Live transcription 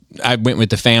I went with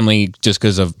the family just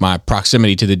because of my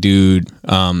proximity to the dude.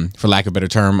 For lack of a better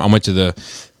term, I went to the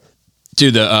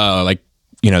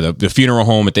the funeral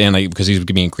home at the end, like, because he was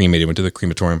being cremated. Went to the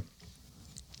crematorium,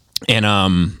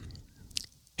 and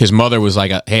his mother was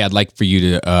like, "Hey, I'd like for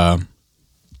you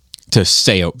to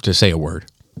say a word,"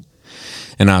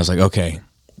 and I was like, "Okay,"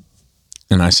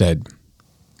 and I said,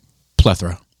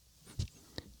 "Plethora,"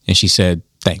 and she said,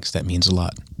 "Thanks, that means a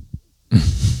lot."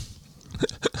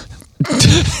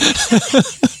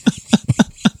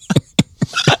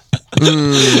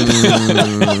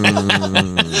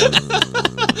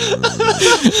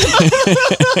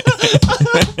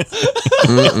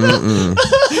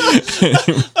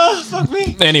 Oh, fuck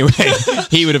me. Anyway,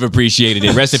 he would have appreciated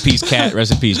it. Rest in peace, Kat.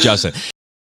 Rest in peace, Justin.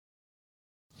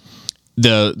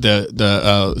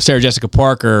 The Sarah Jessica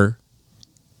Parker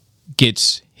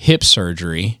gets hip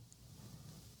surgery,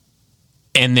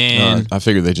 and then I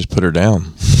figured they just put her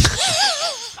down.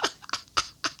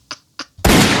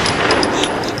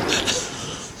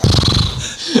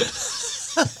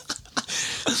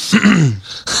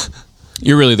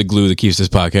 You're really the glue that keeps this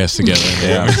podcast together.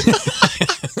 Yeah.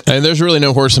 And there's really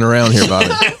no horsing around here,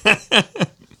 Bobby.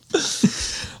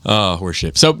 Oh,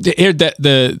 worship. So here,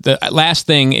 the last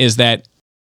thing is that.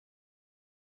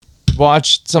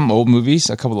 Watched some old movies,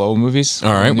 a couple of old movies.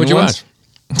 All right, what'd you watch?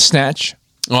 Snatch.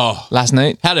 Oh, Last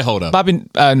night. how'd it hold up? Bobby,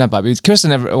 not Bobby. Kristen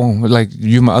never. Oh, like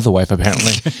you, my other wife,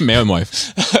 apparently. My own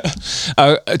wife.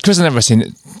 Kristen never seen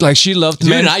it. Like she loved Dude,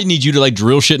 men, I need you to like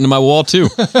drill shit into my wall too.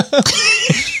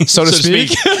 so to speak.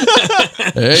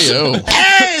 Hey, yo.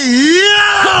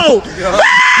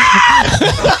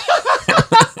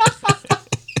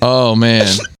 Oh, man.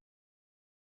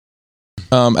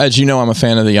 As you know, I'm a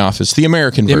fan of The Office, the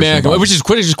American version, which is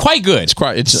quite good.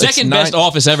 It's Second nine- best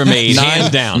Office ever made, hands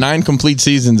down. 9 complete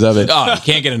seasons of it. Oh, you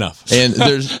can't get enough. And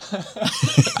there's,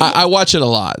 I watch it a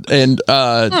lot, and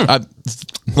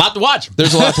Lot to watch.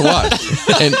 there's a lot to watch,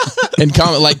 and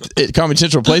Comedy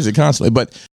Central plays it constantly.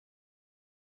 But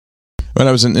when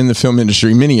I was in the film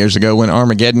industry many years ago, when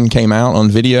Armageddon came out on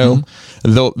video,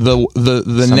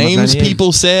 the names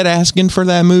people said asking for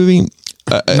that movie.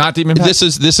 Not Deep Impact.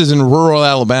 This is in rural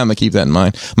Alabama. Keep that in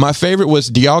mind. My favorite was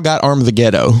 "Do y'all got Arm the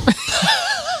Ghetto?"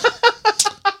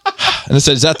 And it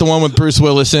said, "Is that the one with Bruce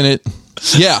Willis in it?"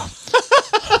 Yeah.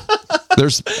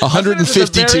 There's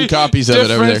 152 copies of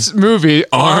it over there. Movie,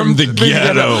 Arm the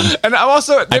Ghetto. And I'm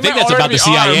also, I think that's about the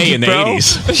CIA in the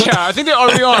 80s. Yeah, I think they're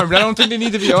already armed. I don't think they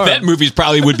need to be armed. That movie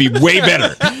probably would be way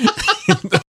better.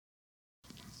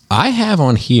 I have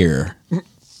on here.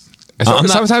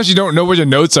 Sometimes you don't know where your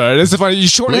notes are. That's funny. You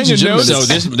shorten your notes. So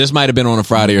this might have been on a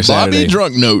Friday or Saturday. Bobby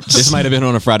drunk notes. This might have been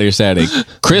on a Friday or Saturday.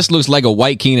 Chris looks like a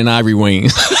white Keenan Ivory Wayne.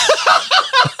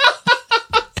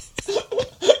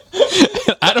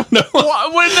 I don't know.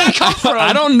 Where did that come from?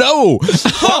 I don't know.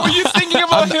 What were you thinking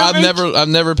about him? I've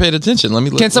never paid attention. Let me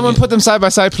look. Can someone put them side by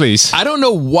side, please? I don't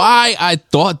know why I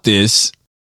thought this.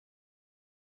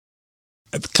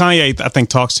 Kanye, I think,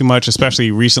 talks too much, especially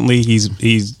recently.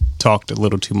 He's talked a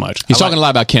little too much. He's talking a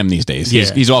lot about Kim these days.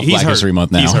 Yeah. He's off Black hurt. History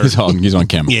Month now. He's hurt. He's on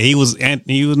Kim. Yeah, he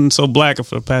wasn't so black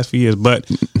for the past few years, but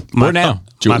Where now?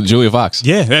 Julia Fox.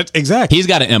 Yeah, that's exactly. He's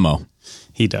got an MO.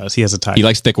 He does. He has a type. He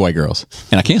likes thick white girls,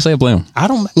 and I can't say I blame him. I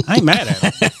ain't mad at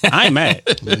him. I ain't mad.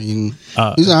 I mean, he's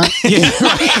all right. Yeah.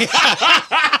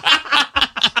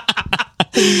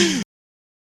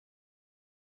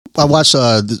 I watched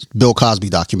the Bill Cosby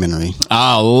documentary.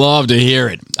 I love to hear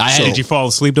it. Did you fall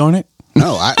asleep during it?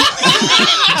 No,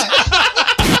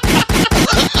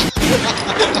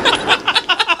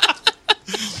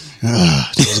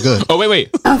 it was good. Oh wait.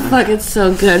 Oh fuck, it's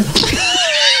so good.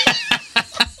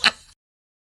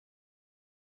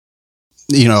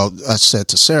 You know, I said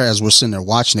to Sarah as we're sitting there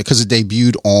watching it, because it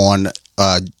debuted on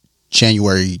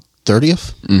January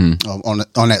 30th,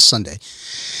 on that Sunday.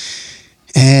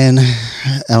 And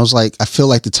I was like, I feel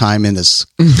like the timing is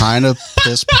kind of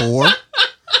piss poor.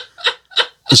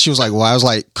 And she was like, well, I was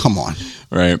like, come on.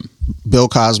 Right. Bill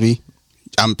Cosby,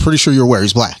 I'm pretty sure you're aware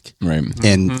he's black. Right.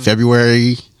 In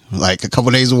February, like a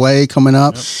couple days away coming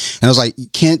up. Yep. And I was like, you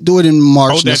can't do it in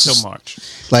March. Oh, that's till March.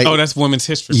 Like, that's Women's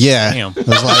History. Yeah. Damn. I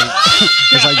was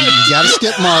like, you got to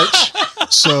skip March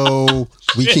so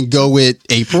we can go with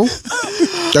April.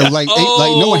 Or like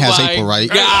no one has April, right?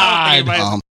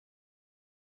 God.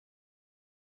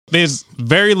 There's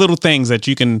very little things that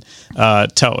you can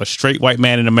tell a straight white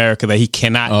man in America that he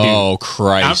cannot do. Oh,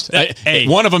 Christ. Hey.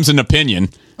 One of them's an opinion.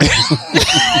 You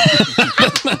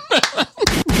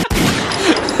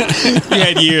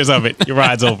had years of it. Your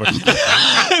ride's over.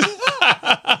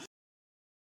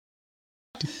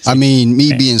 I mean,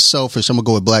 me being selfish, I'm gonna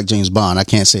go with Black James Bond. I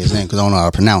can't say his name because I don't know how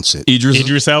to pronounce it.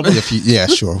 Idris Elba. Yeah,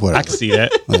 sure, whatever. I can see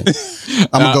that.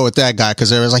 I'm gonna go with that guy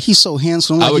because everyone's like, he's so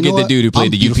handsome. I'm I like, would you get know the what? dude who played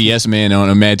I'm the beautiful. UPS man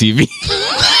on Mad TV.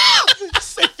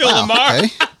 Phil Lamar. Okay.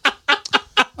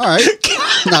 All right,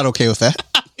 not okay with that.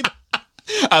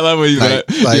 I love what you Like,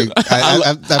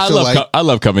 I feel love like I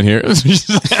love coming here.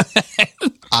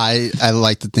 I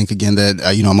like to think again that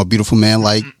I'm a beautiful man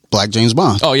like Black James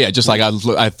Bond. Oh yeah, just like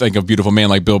I think of beautiful man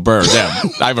like Bill Burr. Yeah,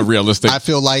 I have a realistic. I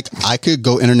feel like I could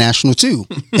go international too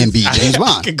and be James I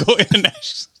Bond. could go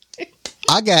international.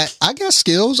 I got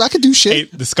skills. I could do Hey,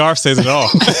 shit. the scarf says it all.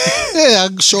 Yeah, I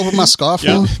can show up with my scarf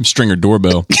Yeah. on. Stringer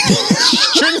doorbell.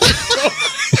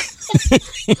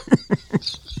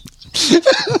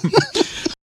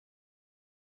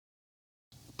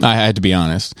 I had to be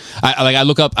honest. I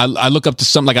look up to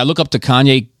some, like I look up to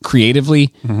Kanye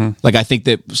creatively. Like I think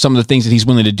that some of the things that he's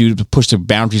willing to do to push the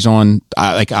boundaries on,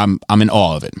 I'm in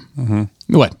awe of it.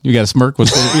 What, you got a smirk? You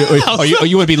want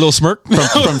to be a little smirk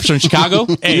from Chicago?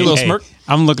 Hey, you a little hey, smirk?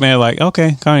 I'm looking at it like,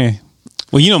 okay, Kanye.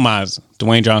 Well, you know mine's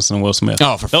Dwayne Johnson and Will Smith.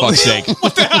 Oh, for fuck's sake!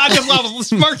 What the hell? I just was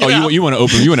smirking. Oh, you want to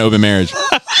open marriage?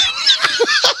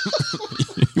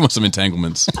 You want some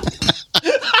entanglements?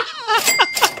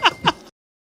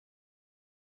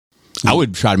 I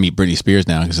would try to meet Britney Spears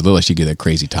now because it looks like she get that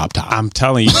crazy top. I'm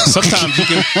telling you, sometimes you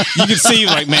can see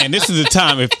like, man, this is the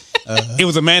time. If it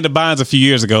was Amanda Bynes a few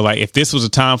years ago, like if this was a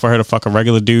time for her to fuck a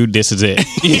regular dude, this is it.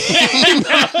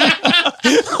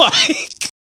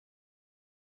 Like,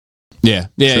 yeah.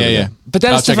 But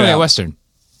that I'll is check it definitely a out. Western.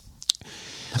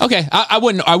 Okay, I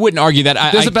wouldn't argue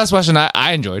that. This is the best Western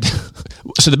I enjoyed.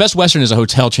 So the best Western is a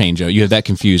hotel chain, Joe. You have that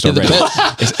confused already.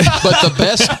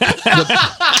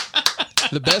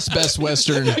 The best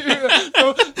Western. No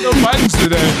Bidens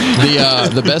today.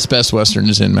 The best Western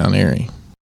is in Mount Airy.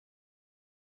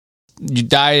 You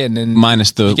die and then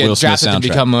Minus the you get Will Smith drafted to soundtrack.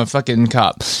 become a fucking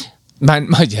cop.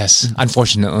 Yes,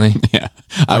 unfortunately. Yeah.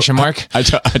 Question mark? I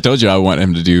told you I want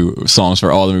him to do songs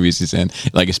for all the movies he's in,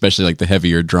 like especially like the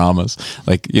heavier dramas,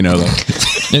 like like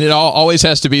And it always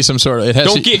has to be some sort of. It has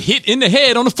don't to, get hit in the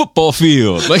head on a football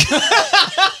field. Like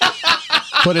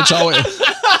but it's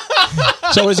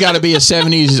always got to be a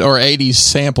 70s or 80s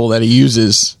sample that he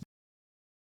uses.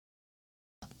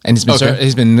 And he's been Okay.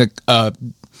 he's been the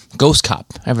ghost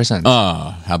cop ever since.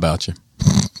 how about you?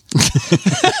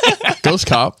 Ghost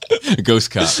Cop. Ghost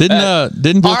Cop.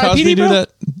 Didn't Bill R.I.P. Cosby do bro? that?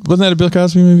 Wasn't that a Bill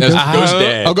Cosby movie? That's Ghost, Ghost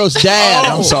Dad. oh, Ghost Dad.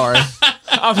 I'm sorry.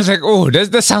 I was like, oh,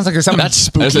 that sounds like something. That's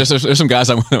spooky. There's some guys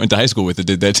I went to high school with that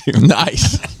did that too.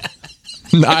 Nice.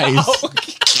 Nice.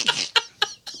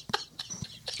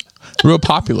 Real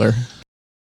popular.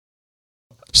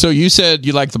 So you said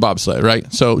you like the bobsled,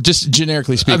 right? So just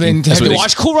generically I speaking. mean, have what you they-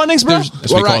 watched Cool Runnings, bro?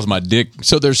 That's what he calls my dick.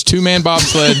 So there's two-man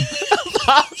bobsled.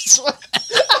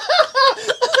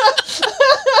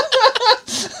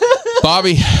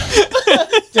 Bobby.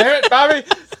 Damn it, Bobby.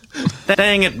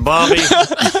 Dang it, Bobby.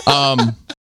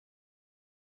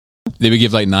 They would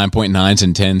give like 9.9s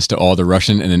and 10s to all the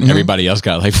Russian, and then everybody else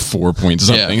got like 4 point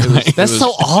something. Yeah, it was- That's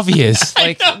so obvious.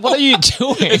 Like, what are you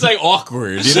doing? It's like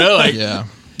awkward, you know? Like, Yeah.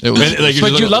 It was. like you're but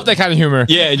just you love that kind of humor.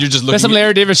 Yeah, and you're just looking. That's some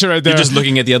Larry David shit right there. You're just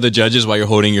looking at the other judges while you're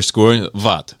holding your score.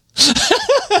 What?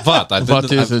 What?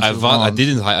 I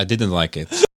didn't like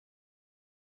it.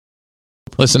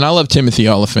 Listen, I love Timothy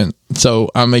Oliphant, so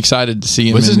I'm excited to see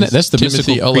him. What's his in name? That's the Timothy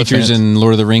mystical creatures in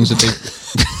Lord of the Rings that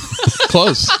they.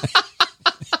 Close.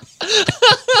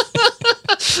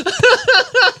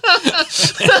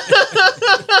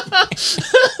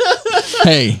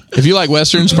 Hey, if you like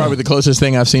westerns, probably the closest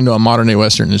thing I've seen to a modern day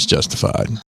western is Justified.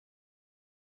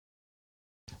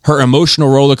 Her emotional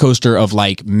roller coaster of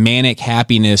like manic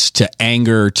happiness to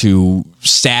anger to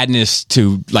sadness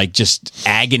to like just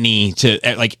agony to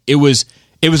like it was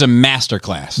a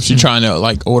masterclass. She trying to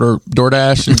like order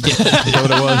DoorDash. Is that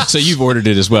what it was? So you've ordered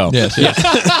it as well. Yes.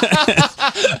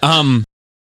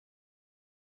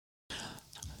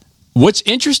 What's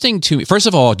interesting to me, first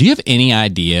of all, do you have any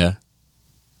idea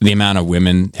the amount of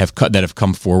women that have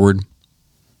come forward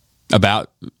about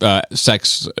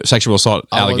sexual assault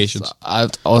allegations? I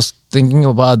was thinking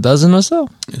about a dozen or so.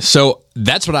 So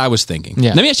that's what I was thinking.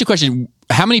 Yeah. Let me ask you a question.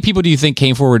 How many people do you think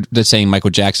came forward that saying Michael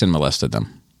Jackson molested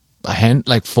them? A hand,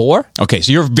 like 4? Okay,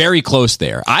 so you're very close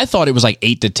there. I thought it was like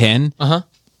 8 to 10.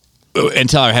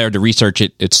 Until I had to research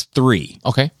it, it's 3.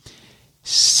 Okay.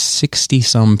 60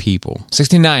 some people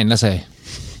 69, let's say.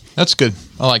 That's good.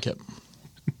 I like it.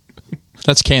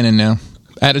 That's canon now.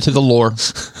 Add it to the lore.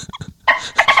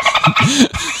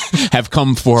 have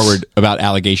come forward about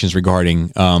allegations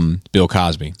regarding Bill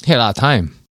Cosby. He had a lot of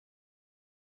time.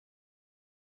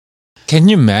 Can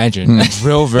you imagine a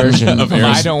real version of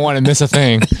I Don't Want to Miss a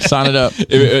Thing? Sign it up.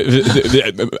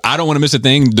 I Don't Want to Miss a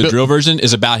Thing. The drill version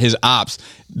is about his ops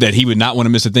that he would not want to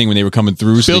miss a thing when they were coming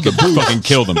through, so he could fucking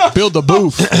kill them. Build the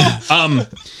booth.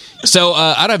 So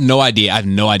I have no idea. I have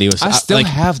no idea. I still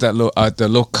have that little the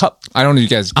little cup. I don't know if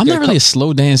you guys. I'm not really a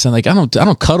slow dancer. Like I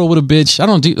don't cuddle with a bitch. I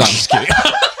don't do. No, I'm just kidding.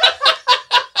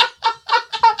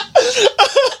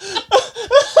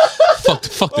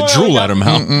 fuck the drool out of her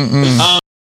mouth.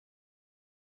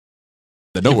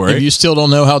 Don't worry. If you still don't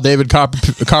know how David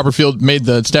Copperfield made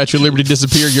the Statue of Liberty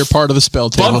disappear, you're part of the spell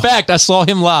table. Fun fact: I saw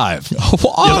him live.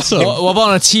 Oh, awesome. What about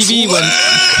on a TV when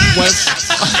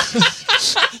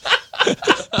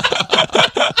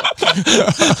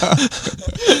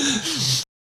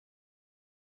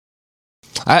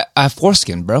I have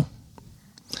foreskin, bro.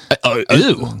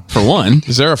 Ew. For one,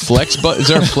 Is there a flex button? Is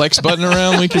there a flex button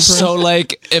around we can press? So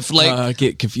like if like I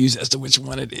get confused as to which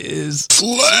one it is.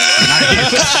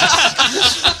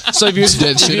 so if you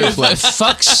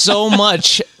fuck so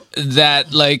much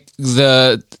that like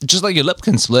just like your lip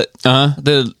can split,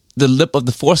 the lip of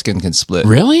the foreskin can split.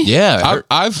 Really? Yeah.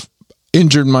 I've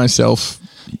injured myself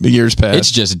years past.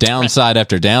 It's just downside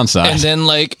after downside. And then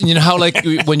like you know how like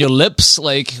when your lips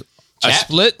like are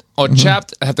split or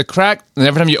chapped, have to crack, and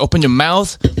every time you open your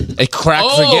mouth, it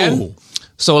cracks again.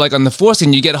 So like on the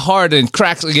foreskin, you get hard and it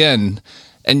cracks again,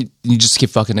 and you just keep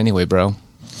fucking anyway, bro,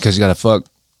 because you gotta fuck.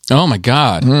 Oh my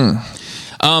god.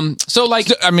 So like,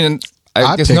 I mean,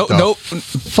 I guess picked no. a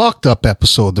fucked up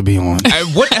episode to be on.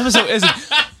 What episode is it?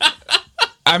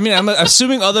 I mean, I'm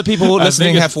assuming other people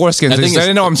listening have foreskins. I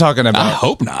didn't know what I'm talking about. I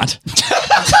hope not.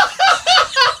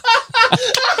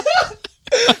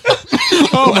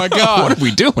 oh my god! What are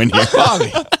we doing here?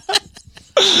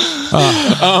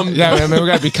 Yeah, man, we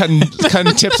gotta be cutting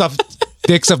tips off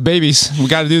dicks of babies. We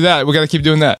gotta do that. We gotta keep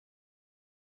doing that.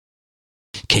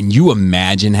 Can you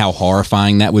imagine how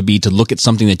horrifying that would be to look at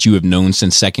something that you have known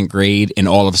since second grade and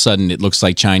all of a sudden it looks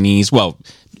like Chinese? Well,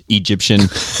 Egyptian. I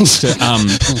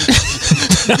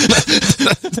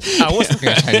was looking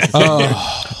at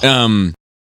Chinese.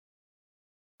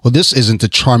 Well, this isn't the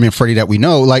charming Freddy that we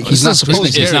know. Like he's not supposed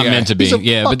to be. It's not meant to be. He's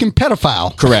a fucking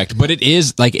pedophile. Correct, but it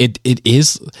is like it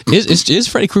is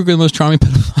Freddy Krueger the most charming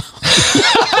pedophile?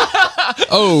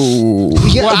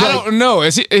 Yeah, Well, I don't know.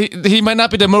 He might not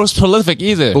be the most prolific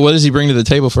either. But what does he bring to the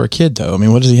table for a kid, though? I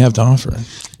mean, what does he have to offer?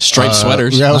 Striped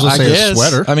sweaters. Yeah, I was gonna say guess. a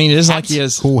sweater. I mean, it isn't like he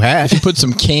has. Cool hat. If you put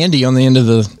some candy on the end of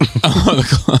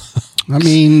the. I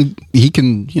mean, he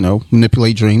can,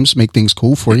 manipulate dreams, make things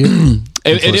cool for you.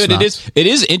 It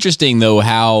is interesting though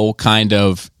how kind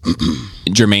of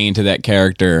germane to that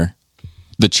character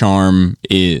the charm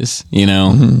is.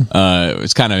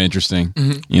 It's kind of interesting.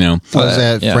 As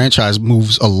that franchise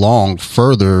moves along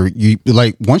further, you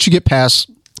like once you get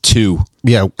past 2.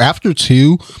 Yeah, after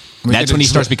 2, that's when he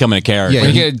starts becoming a character. yeah,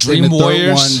 When you get Dream in the third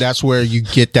Warriors. one, that's where you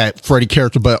get that Freddy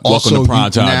character. But Welcome also, to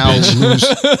prime time, now bitch. lose,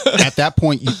 at that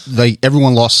point,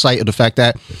 everyone lost sight of the fact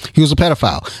that he was a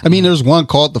pedophile. I mean, there's one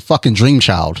called the fucking Dream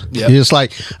Child. Yep. It's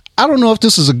like, I don't know if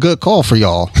this is a good call for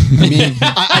y'all. I mean,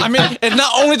 I mean, and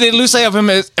not only did they lose sight of him,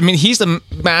 he's the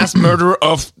mass murderer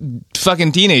of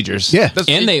fucking teenagers. Yeah.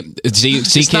 And they see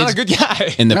He's kids, not a good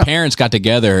guy. and the parents got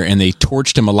together and they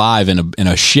torched him alive in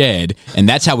a shed, and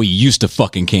that's how we used to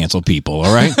fucking cancel people.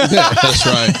 All right, That's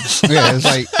right. yeah, it's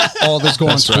like all this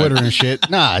going on Twitter and shit.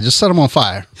 Nah, just set them on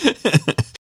fire.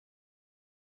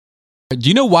 Do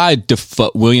you know why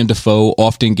William Dafoe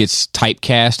often gets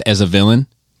typecast as a villain?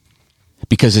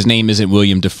 Because his name isn't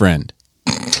William DeFriend.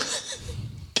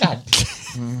 God.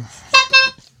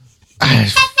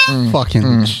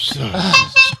 Fucking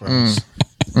Jesus Christ.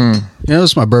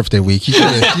 It's my birthday week. You could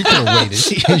have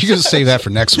waited. You could have saved that for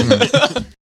next week.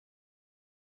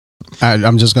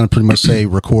 I'm just going to pretty much say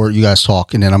record, you guys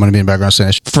talk, and then I'm going to be in the background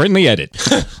saying Friendly edit.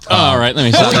 All right, let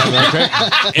me stop that real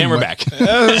quick. And we're back.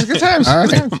 It was good times. all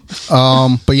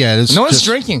right. But yeah, it's No one's just,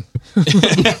 drinking.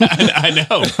 I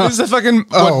know. This is a fucking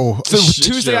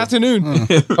Tuesday show. afternoon.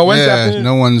 Or Wednesday yeah, afternoon.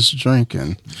 no one's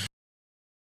drinking.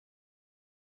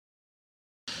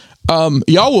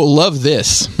 Y'all will love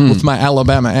this with my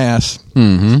Alabama ass.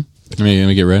 Mm-hmm. Let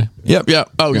me get ready. Yep.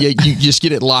 Oh, yeah. You just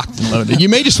get it locked and loaded. You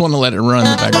may just want to let it run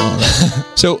in the background.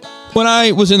 So, when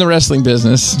I was in the wrestling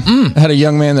business, I had a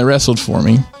young man that wrestled for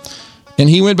me, and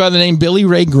he went by the name Billy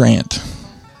Ray Grant.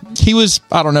 He was,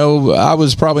 I don't know, I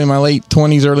was probably in my late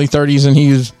 20s, early 30s, and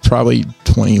he was probably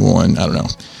 21. I don't know.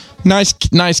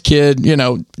 Nice kid,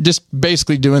 just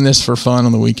basically doing this for fun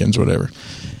on the weekends, whatever.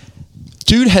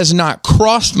 Dude has not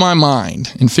crossed my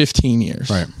mind in 15 years.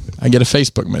 Right. I get a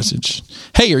Facebook message.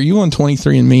 Hey, are you on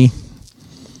 23andMe?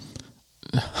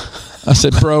 I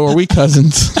said, bro, are we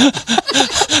cousins?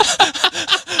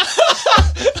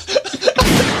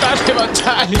 About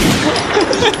time.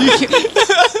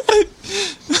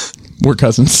 We're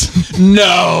cousins.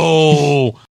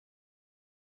 No.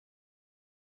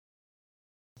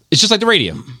 It's just like the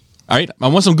radio. All right. I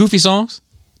want some goofy songs.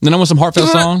 Then I want some heartfelt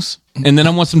songs. And then I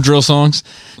want some drill songs.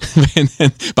 And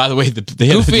then, by the way,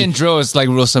 Goofy and drill is like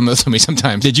real similar to me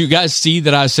sometimes. Did you guys see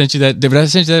that I sent you that? Did I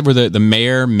send you that where the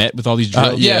mayor met with all these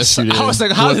drills? Yes, you did. I was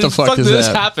like, how What the fuck did is this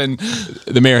that? happen?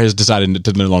 The mayor has decided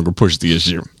to no longer push the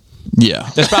issue. Yeah.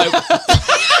 That's probably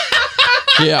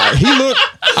Yeah. He looked,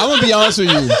 I'm going to be honest with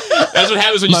you. that's what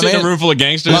happens when you My sit in a man- room full of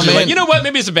gangsters. my You're like, man- you know what?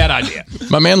 Maybe it's a bad idea.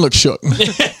 My man looked shook.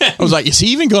 I was like, is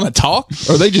he even going to talk?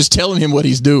 Or are they just telling him what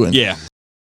he's doing? Yeah.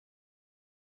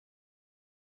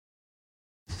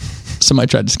 Somebody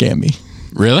tried to scam me.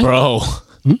 Really? Bro.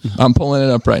 I'm pulling it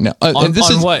up right now. On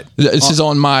what? This is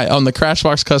on the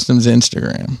Crashbox Customs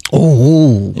Instagram.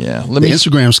 Oh, Yeah. the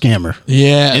Instagram scammer.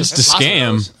 Yeah. It's the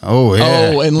scam. Oh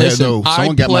yeah. Oh, and Yeah, listen, no, I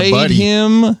someone got my played buddy,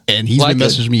 him, and he's like been a-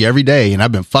 messaging me every day, and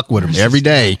I've been fucking with him every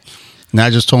day. And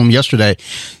I just told him yesterday,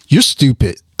 "You're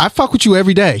stupid. I fuck with you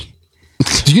every day.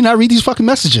 Do you not read these fucking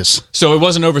messages?" So it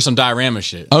wasn't over some diorama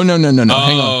shit. Oh, no. Hang on.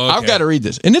 okay. I've got to read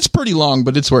this. And it's pretty long,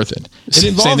 but it's worth it. It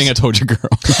involves, Same thing I told your girl.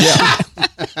 Yeah.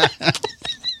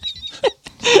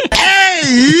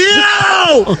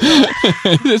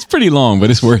 It's pretty long, but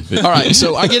it's worth it. All right.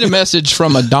 So I get a message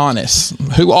from Adonis,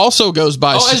 who also goes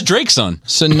by Oh, that's Drake's son.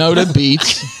 Sonoda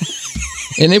Beats.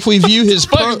 And if we view his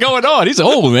What's going on? He's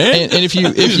old, man. and if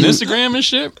you He's on Instagram and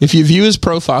shit. if you view his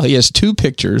profile, he has 2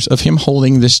 pictures of him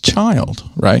holding this child,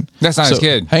 right? That's not his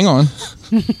kid. Hang on.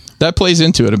 That plays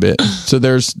into it a bit. So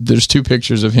there's 2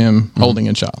 pictures of him holding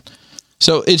a child.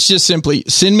 So it's just simply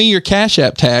send me your Cash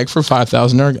App tag for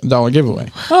 $5,000 giveaway.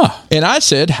 And I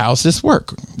said, how's this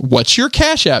work? What's your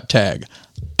Cash App tag?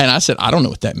 And I said, I don't know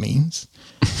what that means.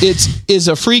 It's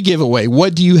a free giveaway.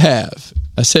 What do you have?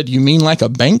 I said, you mean like a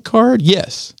bank card?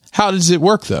 Yes. How does it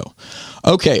work though?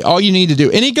 Okay, all you need to do.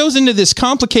 And it goes into this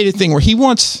complicated thing where he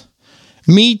wants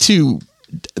me to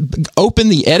open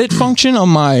the edit function on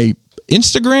my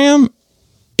Instagram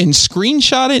and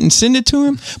screenshot it and send it to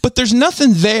him, but there's nothing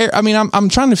there. I mean, I'm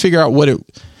trying to figure out what it.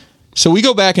 So we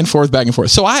go back and forth.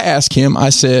 So I ask him. I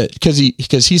said because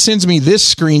he sends me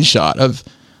this screenshot of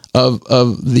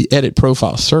the edit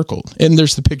profile circled, and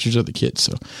there's the pictures of the kids.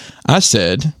 So I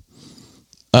said,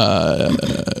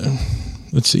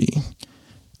 let's see.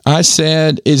 I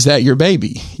said, is that your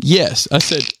baby? Yes. I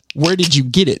said, where did you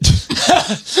get it?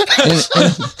 and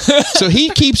so he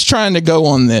keeps trying to go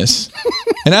on this.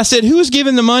 And I said, who's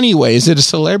giving the money away? Is it a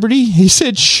celebrity? He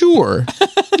said, sure.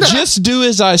 Just do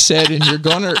as I said and you're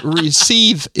going to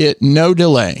receive it no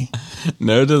delay.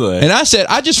 No delay. And I said,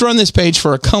 I just run this page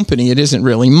for a company. It isn't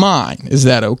really mine. Is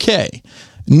that okay?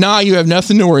 Nah, you have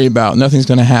nothing to worry about. Nothing's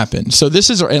going to happen. So this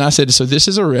is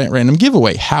a random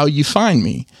giveaway. How you find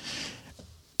me.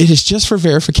 It is just for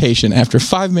verification. After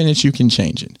 5 minutes, you can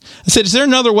change it. I said, is there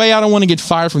another way? I don't want to get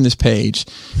fired from this page.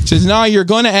 He says, no, you're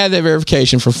going to add that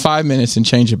verification for 5 minutes and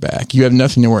change it back. You have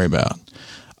nothing to worry about.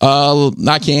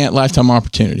 I can't. Lifetime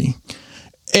opportunity.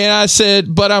 And I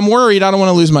said, but I'm worried. I don't want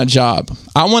to lose my job.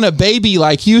 I want a baby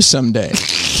like you someday.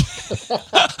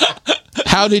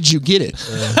 How did you get it?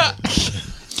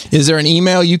 Is there an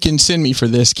email you can send me for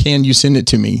this? Can you send it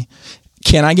to me?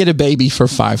 Can I get a baby for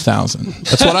 $5,000?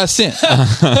 That's what I sent.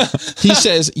 He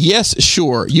says, yes,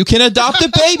 sure. You can adopt a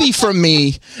baby from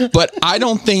me, but I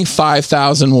don't think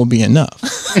 $5,000 will be enough.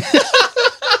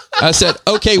 I said,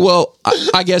 okay, well,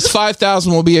 I guess $5,000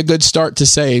 will be a good start to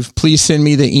save. Please send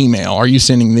me the email. Are you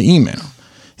sending the email?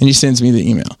 And he sends me the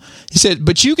email. He said,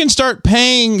 but you can start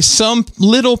paying some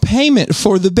little payment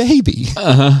for the baby.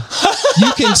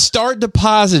 You can start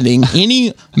depositing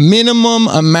any minimum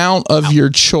amount of your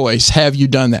choice. Have you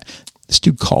done that? This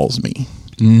dude calls me.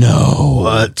 No.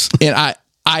 What? And I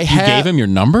You have... gave him your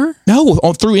number? No,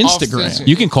 through Instagram.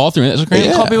 You can call through Instagram?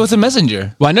 Yeah. Call people with a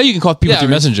messenger. Well, I know you can call people through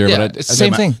Messenger, but it's the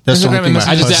same thing. That's the only thing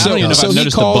I don't even know if So I've he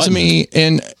noticed the calls button. me,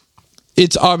 and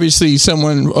it's obviously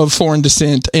someone of foreign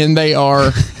descent, and they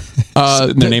are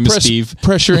Their name is Steve.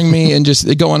 pressuring me and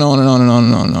just going on and on and on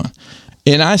and on and on.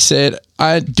 And I said,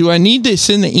 do I need to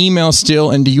send the email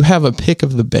still? And do you have a pic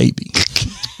of the baby?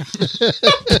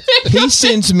 He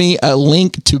sends me a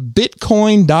link to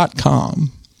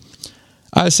bitcoin.com.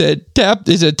 I said, tap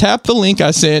the link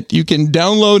I sent. You can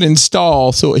download,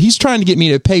 install. So he's trying to get me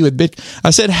to pay with Bitcoin. I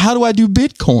said, how do I do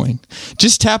Bitcoin?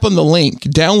 Just tap on the link,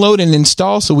 download and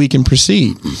install so we can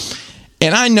proceed.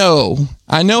 And I know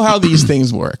how these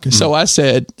things work. So I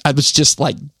said, it's just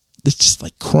like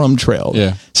crumb trail.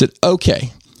 Yeah. I said,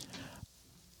 okay,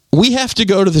 we have to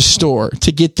go to the store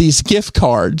to get these gift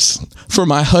cards for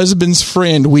my husband's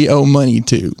friend we owe money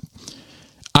to.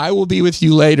 I will be with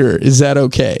you later. Is that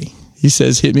okay? He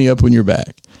says, hit me up when you're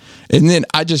back. And then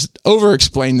I just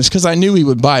over-explained this because I knew he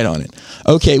would bite on it.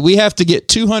 Okay, we have to get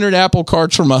 200 Apple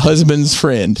Cards for my husband's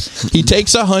friend. He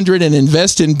takes 100 and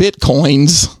invests in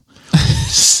Bitcoins.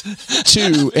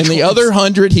 2, and the other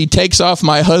 100 he takes off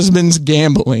my husband's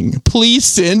gambling. Please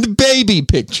send baby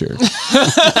picture.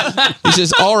 He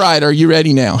says, all right, are you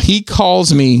ready now? He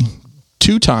calls me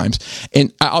 2 times,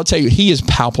 and I'll tell you, he is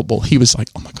palpable. He was like,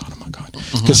 oh my God.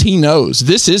 Because he knows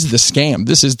this is the scam.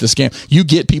 This is the scam. You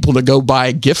get people to go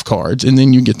buy gift cards, and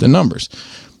then you get the numbers.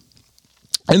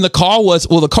 And the call was,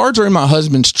 well, the cards are in my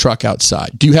husband's truck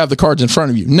outside. Do you have the cards in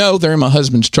front of you? No, they're in my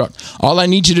husband's truck. All I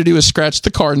need you to do is scratch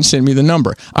the card and send me the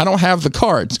number. I don't have the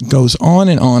cards. Goes on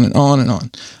and on and on and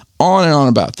on. On and on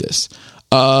about this.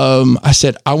 I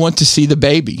said, I want to see the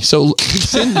baby. So he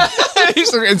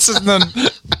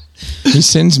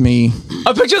sends me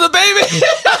a picture of the baby.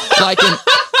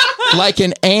 like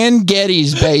an Ann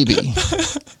Getty's baby.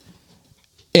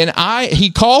 And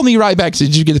he called me right back. Said,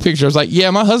 "Did you get the picture?" I was like,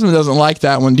 "Yeah, my husband doesn't like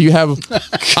that one. Do you have?"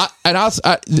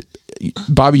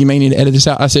 Bobby, you may need to edit this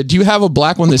out. I said, "Do you have a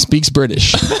black one that speaks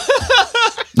British?"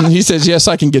 And he says, "Yes,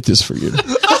 I can get this for you."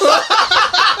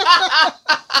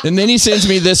 And then he sends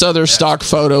me this other stock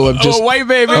photo of just a white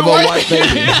baby. Of a white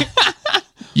baby.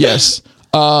 Yes.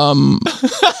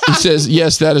 He says,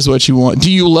 "Yes, that is what you want. Do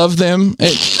you love them?"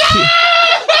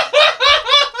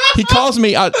 He calls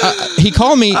me. He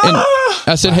called me and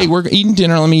I said, "Hey, we're eating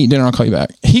dinner. Let me eat dinner. I'll call you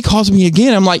back." He calls me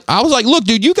again. I was like, "Look,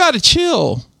 dude, you got to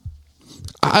chill."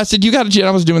 I said, "You got to chill."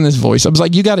 I was doing this voice. I was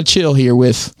like, "You got to chill here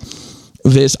with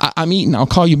this. I'm eating. I'll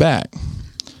call you back."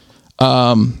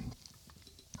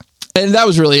 And that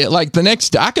was really it. Like the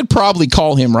next day, I could probably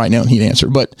call him right now and he'd answer.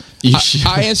 But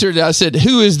I answered. I said,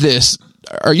 "Who is this?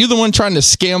 Are you the one trying to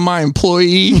scam my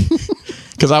employee?"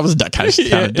 Because I was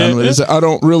kind of done with it. I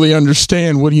don't really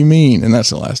understand. What do you mean? And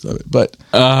that's the last of it. But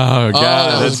oh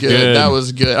god, that was good. That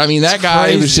was good. I mean, that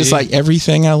guy was just like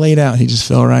everything I laid out. He just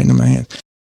fell right into my hand.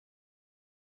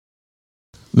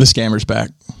 The scammer's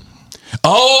back.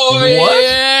 Oh what?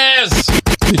 Yes.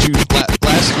 Did you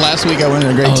last week? I went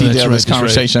into great detail this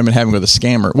conversation I've been having with a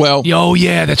scammer. Well, oh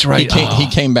yeah, that's right. He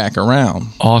came back around.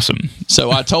 Awesome.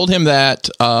 So I told him that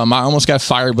I almost got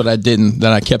fired, but I didn't.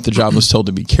 That I kept the job. Was told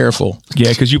to be careful. Yeah,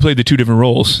 because you played the 2 different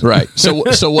roles, right? So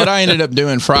what I ended up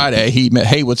doing Friday, he met,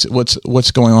 "Hey, what's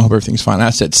going on? Hope everything's fine." I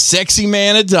said, "Sexy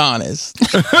man Adonis."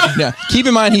 Now, keep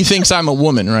in mind he thinks I'm a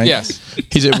woman, right? Yes.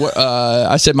 He said,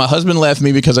 I said, "My husband left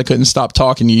me because I couldn't stop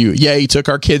talking to you." Yeah, he took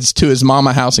our kids to his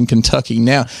mama house in Kentucky.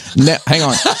 Now hang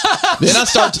on. Then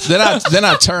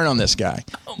I turn on this guy.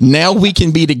 Now we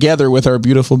can be together with our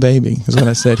beautiful baby, is what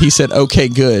I said. He said, "Okay,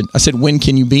 good." I said, "When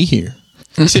can you be here?"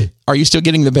 He said, "Are you still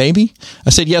getting the baby?"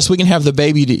 I said, "Yes, we can have the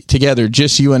baby together,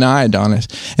 just you and I, Adonis."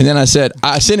 And then I sent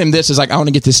him this. It's like, "I want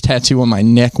to get this tattoo on my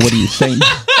neck. What do you think?"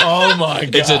 Oh my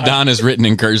god! It's Adonis written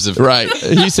in cursive. Right.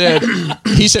 He said,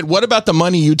 "What about the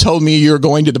money you told me you were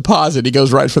going to deposit?" He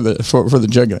goes right for the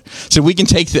jugular. So we can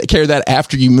take care of that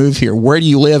after you move here. Where do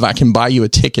you live? I can buy you a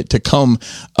ticket to come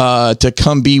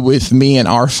be with me and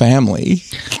our family.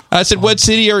 I said, "What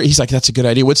city are?" He's like, "That's a good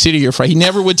idea. What city are you from?" He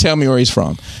never would tell me where he's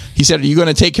from. He said, "Are you going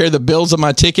to take care of the bills of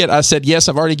my ticket?" I said, "Yes,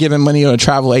 I've already given money to a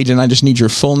travel agent. I just need your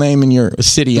full name and your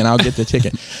city, and I'll get the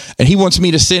ticket." And he wants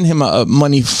me to send him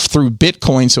money through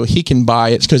Bitcoin so he can buy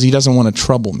it because he doesn't want to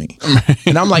trouble me.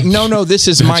 And I'm like, no, this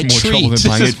is my treat. This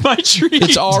is my treat.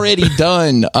 It's already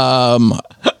done.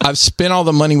 I've spent all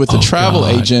the money with the travel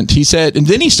agent. He said, and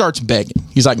then he starts begging.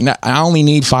 He's like, "I only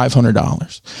need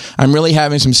 $500. I'm really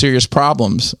having some serious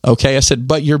problems." Okay, I said,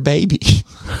 "But your baby,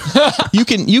 you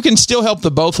can still help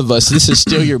the both of us. This is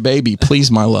still your baby. Please,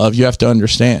 my love, you have to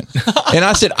understand." And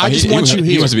I said, "I just want you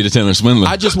here." He wants to be the Taylor Swindler.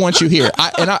 "I just want you here."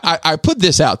 I put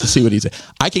this out to see what he said.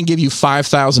 "I can give you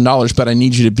 $5,000, but I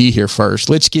need you to be here first.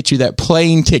 Let's get you that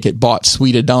plane ticket bought,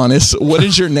 sweet Adonis. What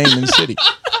is your name and city?"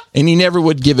 And he never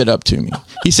would give it up to me.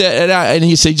 He said, and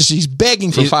he said, he's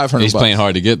begging for $500. He's playing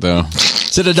hard to get though.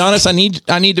 Said, "Adonis, I need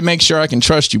to make sure I can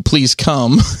trust you. Please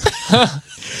come.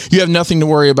 You have nothing to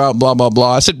worry about, blah, blah,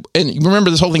 blah." I said, and remember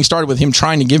this whole thing started with him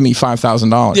trying to give me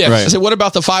 $5,000. Yeah, right. I said, "What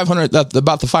about the 500,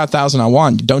 about the 5,000 I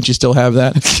want? Don't you still have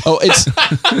that?" "Oh, it's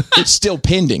still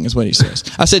pending," is what he says.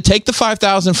 I said, "Take the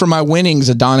 5,000 for my winnings,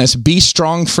 Adonis. Be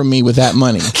strong for me with that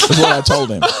money," is what I told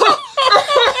him.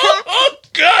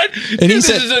 God, and this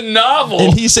is a novel.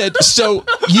 And he said, "So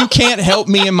you can't help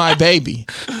me and my baby.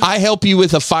 I help you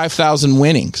with the 5,000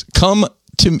 winnings. Come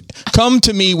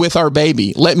to me with our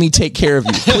baby. Let me take care of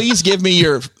you. Please give me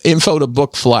your info to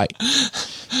book flight."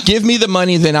 give me the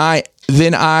money, then I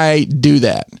do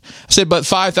that. I said, but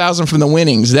 5,000 from the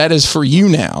winnings, that is for you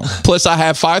now. Plus I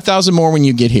have 5,000 more when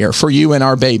you get here for you and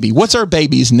our baby. What's our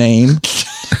baby's name?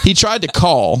 He tried to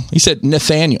call. He said,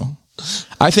 Nathaniel.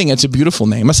 I think it's a beautiful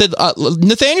name. I said,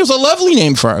 Nathaniel's a lovely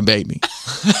name for our baby.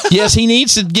 Yes, he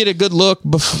needs to get a good look,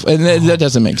 and that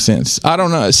doesn't make sense. I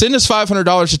don't know. Send us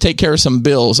 $500 to take care of some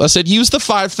bills. I said, use the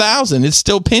 5,000. It's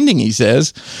still pending, he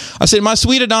says. I said, my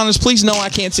sweet Adonis, please know I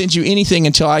can't send you anything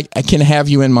until I can have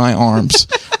you in my arms.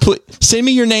 Send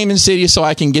me your name and city so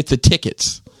I can get the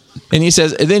tickets. And he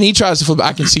says, and then he tries to flip.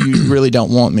 I can see you really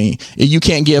don't want me. You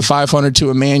can't give 500 to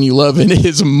a man you love and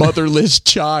his motherless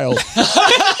child.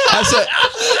 I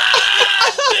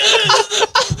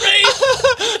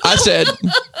said,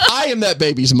 I am that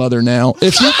baby's mother now.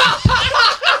 If you.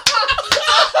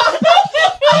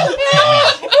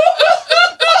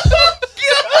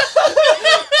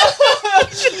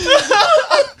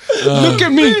 Look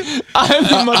at me. I am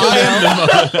the mother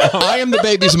now. I am the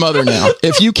baby's mother now.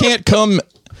 If you can't come,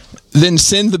 then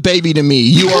send the baby to me.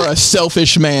 You are a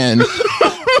selfish man.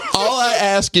 All I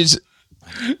ask is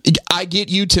I get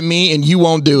you to me and you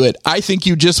won't do it. I think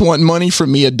you just want money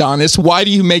from me, Adonis. Why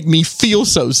do you make me feel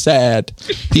so sad?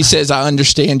 He says, I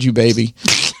understand you, baby.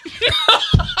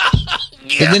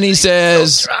 And then he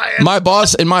says, my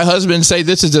boss and my husband say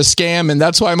this is a scam and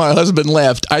that's why my husband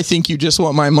left. I think you just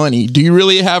want my money. Do you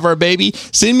really have our baby?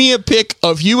 Send me a pic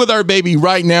of you with our baby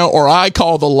right now or I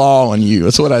call the law on you.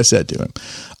 That's what I said to him.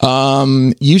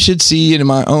 You should see in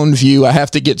my own view, I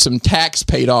have to get some tax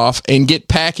paid off and get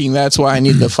packing. That's why I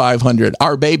need the 500.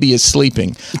 Our baby is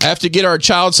sleeping. I have to get our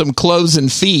child some clothes and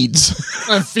feeds.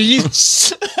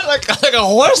 Feeds? like a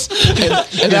horse?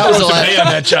 And that was the last, on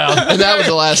that child. and that was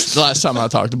the last time I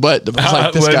talked. But it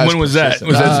was like, When was that?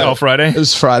 Was that all Friday? It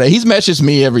was Friday. He's messages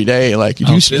me every day. Like, do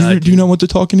you not want to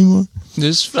talk anymore?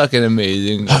 This is fucking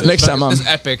amazing. Next time I'm It's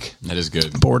epic. That is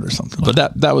good. bored or something. But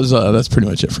that was that's pretty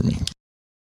much it for me.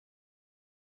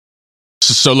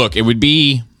 So look, it would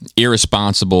be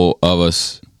irresponsible of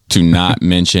us to not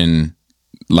mention,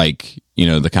 like, you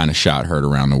know, the kind of shot heard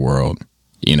around the world,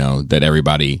 you know, that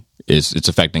it's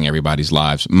affecting everybody's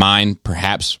lives. Mine,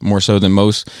 perhaps more so than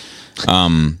most.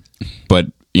 But,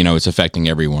 you know, it's affecting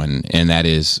everyone. And that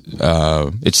is,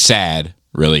 it's sad,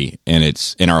 really. And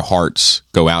our hearts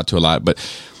go out to a lot. But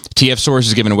TF Source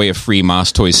is giving away a free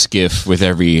Moss Toy skiff with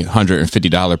every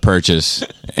 $150 purchase.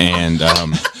 And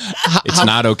it's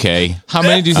not okay. How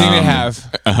many do you think they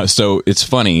have? So it's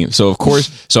funny. So of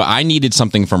course, I needed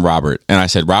something from Robert, and I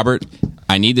said, Robert,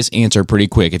 I need this answer pretty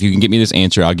quick. If you can get me this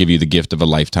answer, I'll give you the gift of a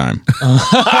lifetime.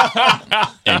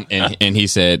 and he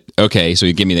said, okay. So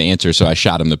he gave me the answer. So I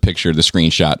shot him the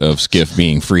screenshot of Skiff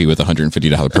being free with a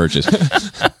 $150 purchase.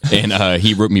 And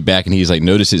he wrote me back, and he's like,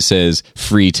 notice it says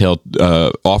free till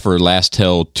offer last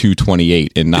till 2/28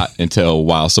 and not until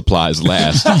while supplies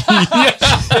last.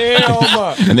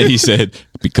 And then he said,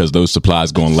 because those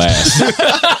supplies gonna last.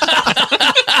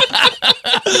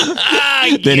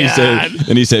 Then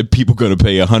he said people gonna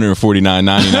pay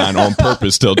 $149.99 on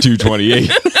purpose till 2/28.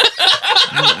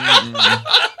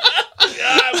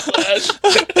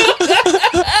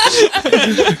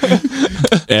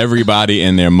 Everybody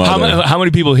and their mother. How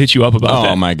many people hit you up about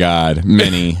that? Oh my God,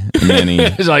 many.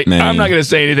 It's like, many. I'm not going to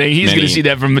say anything. He's going to see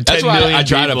that from 10 That's why million I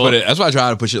try people. to put it. That's why I try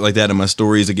to push it like that in my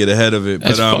stories to get ahead of it.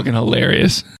 That's but fucking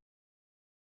hilarious.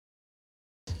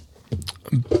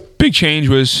 Big change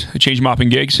was a change mopping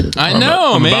gigs. I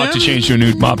know, I'm man. about to change to a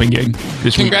new mopping gig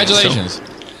this week. Congratulations.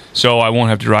 So I won't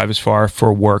have to drive as far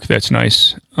for work. That's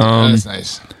nice. That's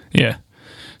nice. Yeah.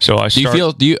 So I Do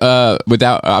you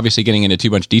without obviously getting into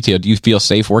too much detail, do you feel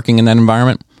safe working in that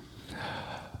environment?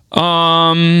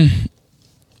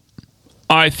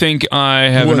 I think I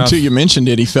have Well, enough. until you mentioned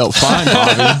it, he felt fine,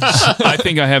 Bobby. I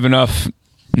think I have enough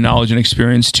knowledge and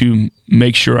experience to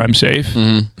make sure I'm safe.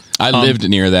 Mm-hmm. I lived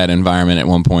near that environment at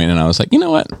one point, and I was like, you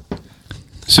know what?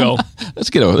 So let's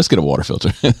get a water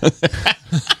filter.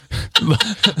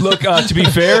 look, to be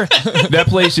fair, that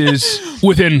place is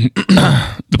within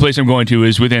the place I'm going to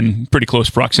is within pretty close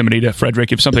proximity to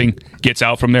Frederick. If something gets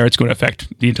out from there, it's going to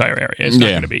affect the entire area. It's not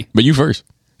going to be. But you first.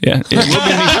 Yeah, it will be me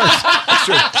first. That's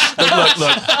true.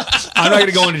 Look, I'm not going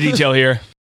to go into detail here.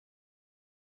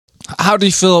 How do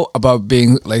you feel about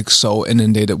being like so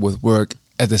inundated with work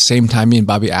at the same time me and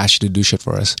Bobby asked you to do shit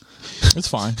for us? It's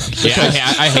fine. Yeah,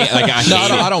 I hate. Like I hate No,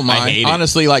 it. I don't I mind. hate it.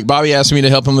 Honestly, like Bobby asked me to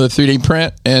help him with a 3D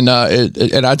print, and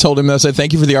I told him, I said,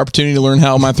 thank you for the opportunity to learn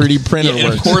how my 3D printer Yeah, and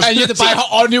works. of course, And you have to buy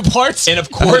all new parts. and of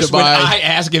course, to when buy- I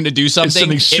ask him to do something,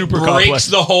 something it super breaks complex.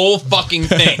 the whole fucking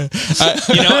thing.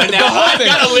 You know, and now I've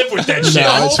got to live with that shit.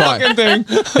 No, it's fine. thing.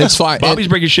 It's fine. Bobby's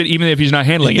breaking shit even if he's not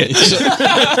handling it.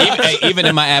 Even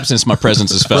in my absence, my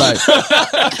presence is felt. Right.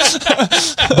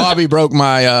 Bobby broke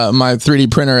my my 3D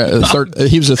printer.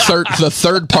 He was the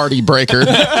third party breaker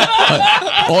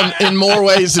in more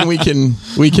ways than we can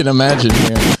imagine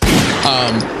here.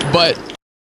 But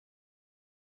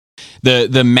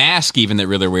The mask even that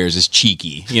Riddler wears is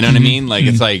cheeky. You know what I mean? Like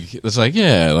it's like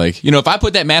yeah, like you know, if I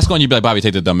put that mask on, you'd be like, Bobby,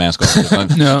 take the dumb mask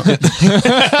off. No.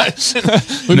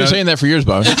 we've been saying that for years,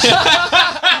 Bobby.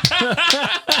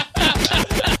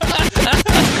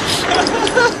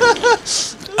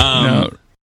 No.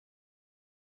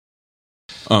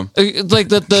 Like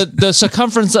the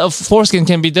circumference of foreskin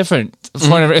can be different. It's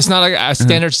not like a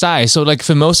standard size. So like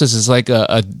phimosis is like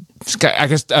a I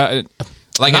guess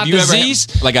Like, not have you disease,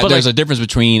 ever like but there's a difference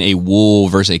between a wool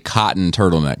versus a cotton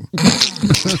turtleneck.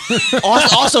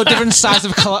 also different size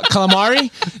of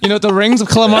calamari. You know the rings of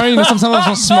calamari. You know sometimes of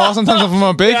them are small, sometimes of them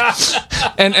are big,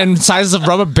 and sizes of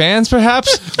rubber bands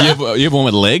perhaps. You have one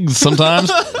with legs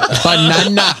sometimes.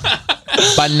 Banana.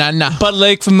 But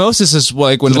like phimosis is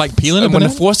like when like peeling a when the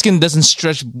banana? foreskin doesn't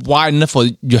stretch wide enough for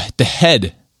the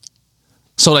head.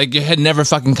 So like your head never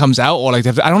fucking comes out, or like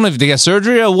I don't know if they get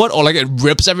surgery or what, or like it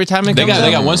rips every time it They comes out.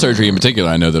 got one surgery in particular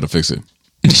I know that'll fix it.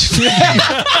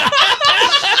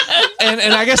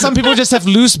 and I guess some people just have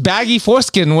loose, baggy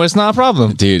foreskin where it's not a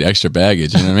problem. Dude, extra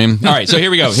baggage, you know what I mean? All right, so here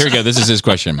we go. This is his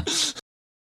question.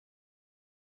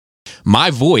 My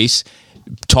voice,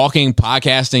 talking,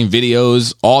 podcasting,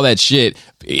 videos, all that shit,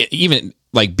 even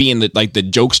like being the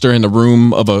jokester in the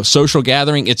room of a social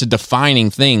gathering, it's a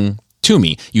defining thing to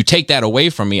me. You take that away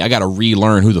from me, I got to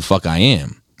relearn who the fuck I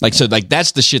am. Like, so like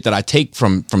that's the shit that I take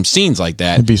from scenes like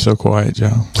that. It'd be so quiet, Joe.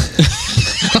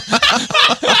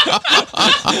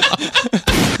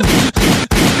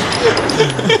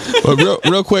 But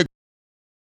real quick.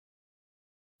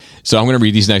 So I'm going to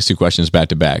read these next two questions back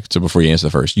to back. So before you answer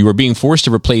the first, you were being forced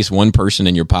to replace one person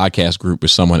in your podcast group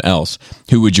with someone else.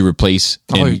 Who would you replace?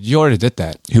 Oh, you already did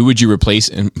that. Who would you replace?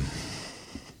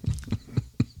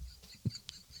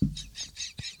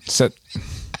 Set.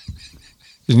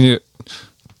 You need.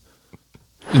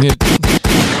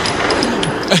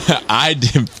 I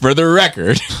did, for the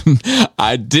record,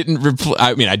 I didn't.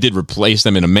 I mean, I did replace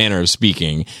them in a manner of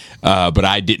speaking, but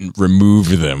I didn't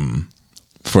remove them.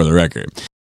 For the record.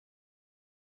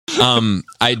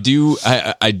 I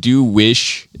do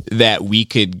wish that we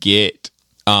could get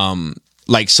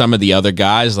like some of the other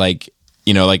guys, like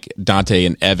you know, like Dante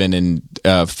and Evan and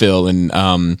Phil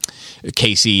and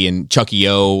Casey and Chucky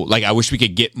O. Like I wish we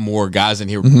could get more guys in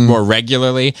here more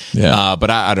regularly. Yeah. But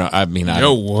I don't. I mean, I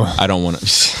don't want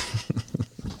to.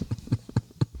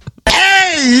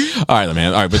 All right,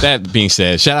 man. All right. With that being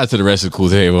said, shout out to the rest of the cool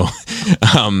table.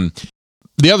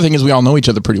 The other thing is we all know each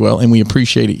other pretty well, and we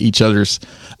appreciate each other's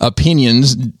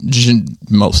opinions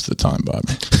most of the time, Bob.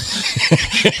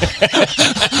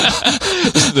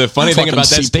 The funny thing Fucking about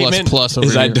that C++ statement over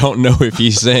is I here. don't know if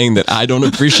he's saying that I don't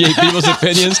appreciate people's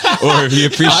opinions or if he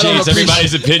appreciates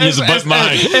everybody's opinions but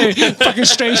mine. Hey, fucking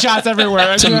straight shots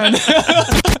everywhere. Tomato.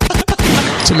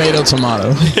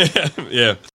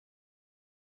 Yeah.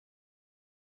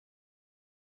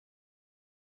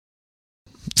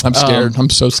 I'm scared. I'm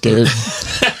so scared.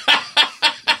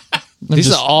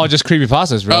 These are all just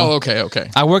creepypastas, bro. Oh, okay.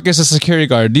 I work as a security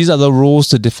guard. These are the rules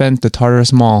to defend the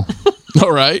Tartarus Mall.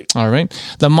 All right. All right.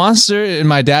 The monster in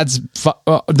my dead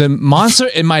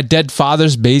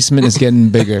father's basement is getting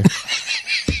bigger.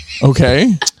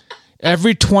 Okay.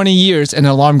 Every 20 years, an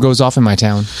alarm goes off in my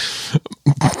town.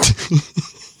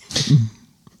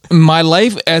 My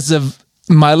life as a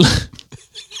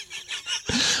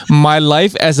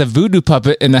voodoo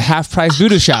puppet in a half-price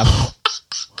voodoo shop.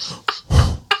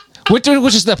 Which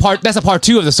is that's a part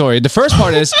two of the story. The first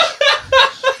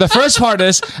part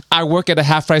is I work at a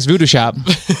half-price voodoo shop.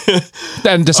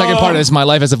 And the second part is my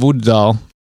life as a voodoo doll.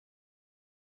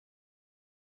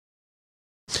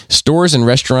 Stores and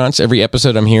restaurants. Every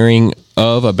episode I'm hearing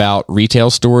of about retail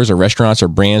stores or restaurants or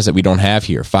brands that we don't have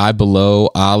here. Five Below,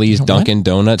 Ollie's, Dunkin'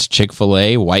 Donuts,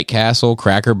 Chick-fil-A, White Castle,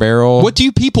 Cracker Barrel. What do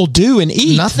you people do and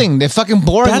eat? Nothing. They're fucking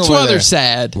boring. That's over why there. they're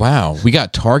sad. Wow. We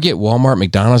got Target, Walmart,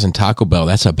 McDonald's, and Taco Bell.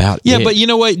 That's about it. Yeah, but you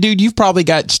know what, dude? You've probably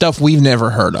got stuff we've never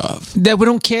heard of. That we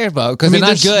don't care about because they're not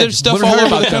there's, good. there's stuff We all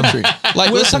haven't over heard the about them. country.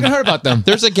 Like, We listen, haven't heard about them.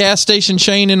 there's a gas station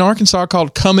chain in Arkansas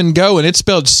called Come and Go, and it's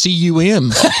spelled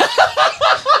C-U-M.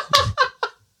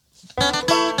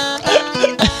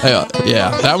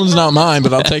 Yeah, that one's not mine,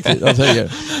 but I'll take it. I'll take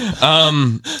it.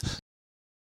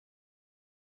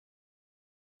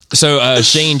 So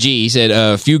Shane G said,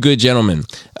 "A few good gentlemen.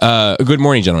 Good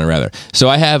morning, gentlemen, rather. So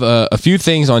I have a few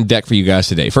things on deck for you guys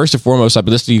today. First and foremost, I've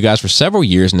been listening to you guys for several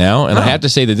years now, and I have to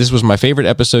say that this was my favorite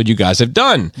episode you guys have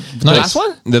done. The last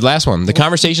one? The last one. The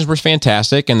conversations were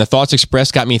fantastic, and the thoughts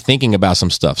expressed got me thinking about some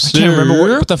stuff. I can't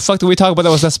remember what the fuck did we talk about that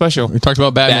was that special? We talked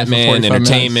about Batman for 45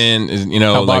 entertainment, minutes. you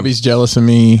know, How like, Bobby's jealous of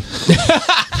me.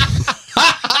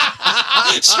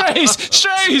 Strays!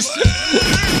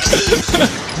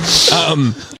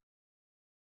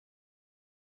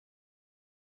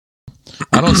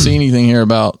 I don't see anything here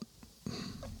about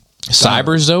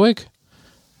Cyberzoic.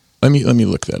 Let me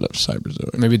look that up.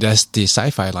 Cyberzoic. Maybe that's the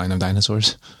sci-fi line of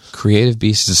dinosaurs. Creative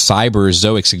beasts.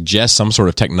 Cyberzoic suggests some sort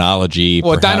of technology.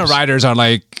 Well, perhaps. Dino Riders are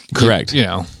like Correct. You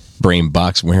know, Brain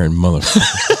box wearing motherfucker.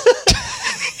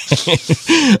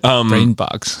 brain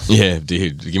box. Yeah,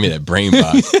 dude, give me that brain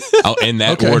box. I'll end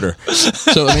that order.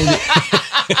 So I mean,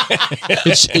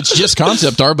 it's just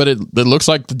concept art, but it looks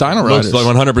like the Dino Riders. Looks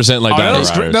like 100% like Dino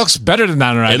That Riders. looks better than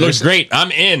Dino Riders. It looks great.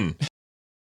 I'm in.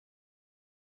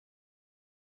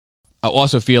 I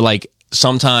also feel like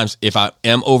sometimes if I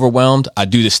am overwhelmed, I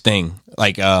do this thing.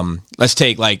 Like, let's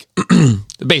take like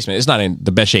the basement. It's not in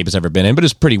the best shape it's ever been in, but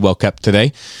it's pretty well kept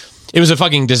today. It was a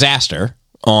fucking disaster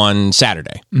on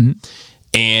Saturday. Mm-hmm.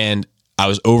 And I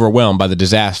was overwhelmed by the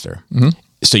disaster. Mm-hmm.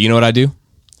 So you know what I do?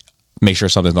 Make sure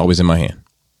something's always in my hand.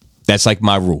 That's like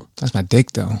my rule. That's my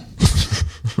dick, though.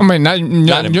 I mean, not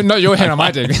your hand on my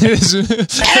dick. Hey,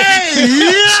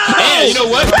 you know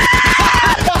what?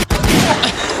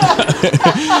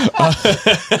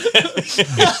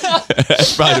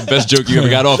 That's probably the best joke you ever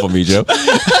got off of me, Joe,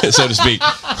 so to speak.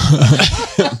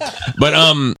 But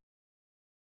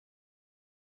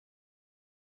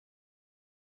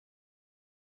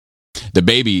the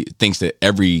baby thinks that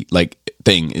every like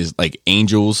thing is like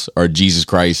angels or Jesus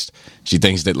Christ. She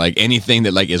thinks that like anything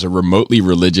that like is a remotely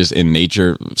religious in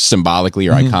nature, symbolically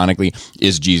or iconically,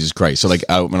 is Jesus Christ. So like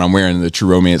when I'm wearing the True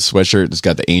Romance sweatshirt that's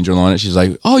got the angel on it, she's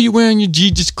like, "Oh, you're wearing your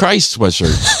Jesus Christ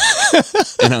sweatshirt."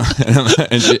 and I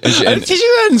didn't teach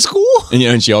you that in school. And, you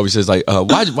know, and she always says like,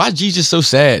 "Why is Jesus so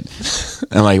sad?"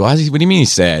 And I'm like, "Why is he? What do you mean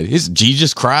he's sad? His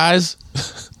Jesus cries."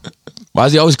 Why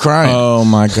is he always crying? Oh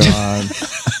my god!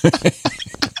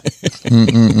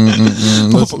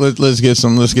 Let's get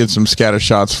some scatter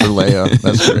shots for Leia.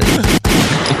 That's great.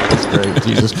 That's great.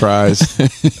 Jesus Christ.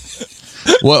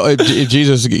 Well, if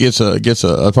Jesus gets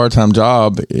a part-time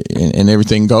job and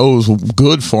everything goes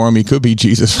good for him, he could be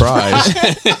Jesus Fries.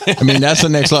 I mean, that's the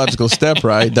next logical step,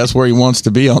 right? That's where he wants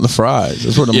to be, on the fries.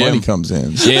 That's where the money comes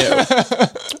in. Yeah.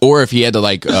 Or if he had to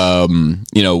like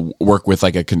work with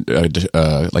like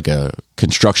a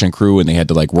construction crew and they had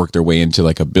to like work their way into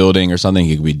like a building or something,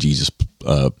 he could be Jesus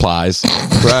Plies.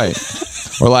 Right.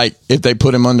 Or like if they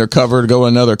put him undercover to go to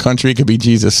another country, it could be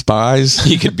Jesus Spies.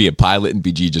 He could be a pilot and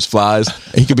be Jesus Flies.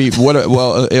 He could be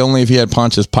only if he had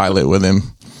Pontius Pilate with him.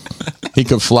 He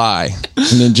could fly,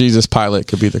 and then Jesus Pilate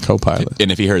could be the co-pilot.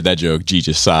 And if he heard that joke,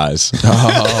 Jesus sighs.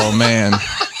 Oh man,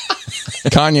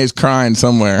 Kanye's crying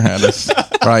somewhere at us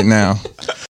right now.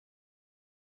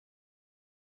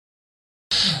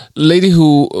 Lady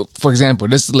who, for example,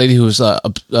 this lady who's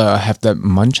have the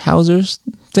Munchausen's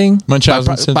thing.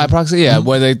 Munchausen by proxy, yeah,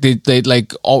 where they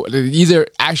like they either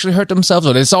actually hurt themselves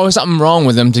or there's always something wrong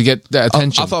with them to get the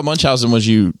attention. I thought Munchausen was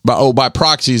by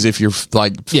proxies if you're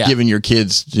like giving your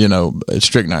kids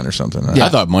strychnine or something. Yeah. I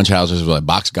thought Munchausen's were like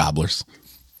box gobblers.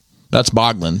 That's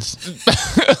Boglins,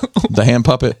 the hand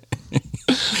puppet.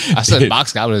 I said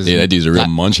box gobblers. Yeah, that dude's a real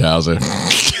Munchausen.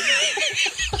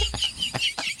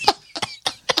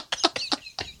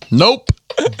 Nope.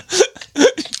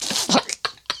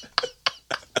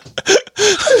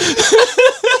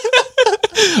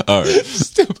 All right.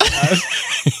 Stupid.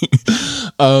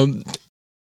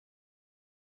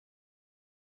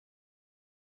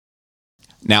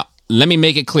 Now, let me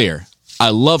make it clear.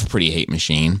 I love Pretty Hate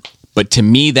Machine, but to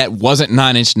me, that wasn't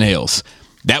Nine Inch Nails.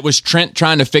 That was Trent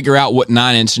trying to figure out what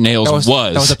Nine Inch Nails was.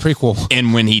 That was a prequel.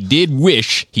 And when he did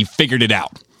Wish, he figured it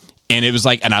out. And it was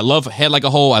like, and I love Head Like a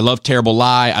Hole. I love Terrible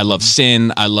Lie. I love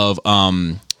Sin. I love,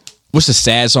 what's the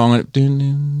sad song?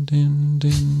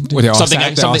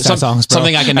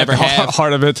 Something I can never have.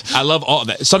 Heart of it. I love all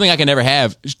that. Something I can never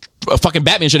have. Fucking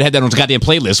Batman should have had that on his goddamn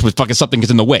playlist with fucking something gets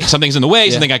in the way. Something's in the way.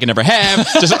 Something I can never have.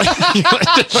 Just,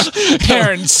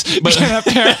 parents. But can't have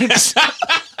parents.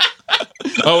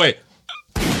 Oh wait.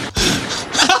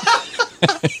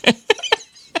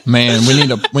 Man,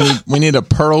 we need a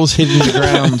pearls hidden in the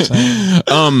ground.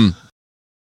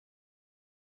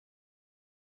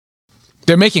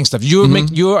 They're making stuff.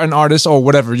 You're an artist or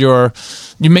whatever. You're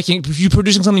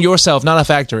producing something yourself, not a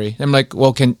factory. I'm like,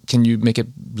 well, can you make it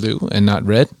blue and not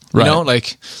red? Right. You know,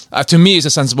 like to me, it's a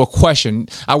sensible question.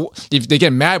 If they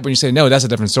get mad when you say no, that's a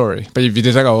different story. But if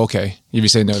you're like, oh, okay. If you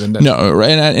say no, then no, right?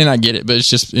 And I get it, but it's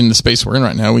just in the space we're in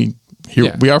right now. We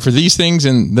offer these things,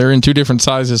 and they're in two different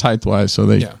sizes height wise, so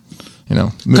they. Yeah. You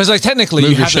know, because like technically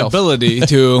you have the ability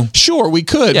to. Sure, we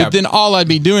could, but then all I'd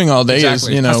be doing all day is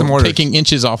taking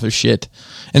inches off of shit,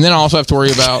 and then I also have to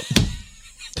worry about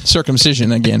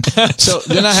circumcision again. So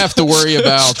then I have to worry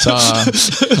about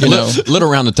little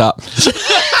around the top.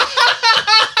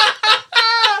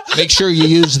 Make sure you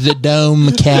use the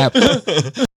dome cap.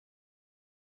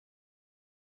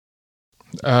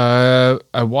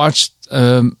 I watched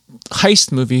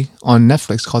heist movie on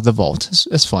Netflix called The Vault.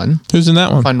 It's fun. Who's in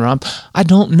that one? Fun romp. I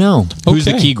don't know. Who's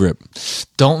the key grip?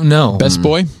 Don't know. Best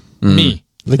boy? Me.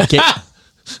 The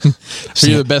So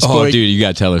you're the best boy. Oh, dude, you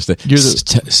gotta tell us that. You're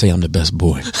say I'm the best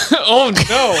boy. Oh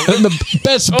no, I'm the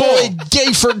best boy.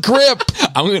 Gay for grip.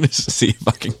 I'm gonna see if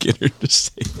I can get her to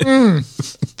say it.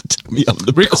 Tell me I'm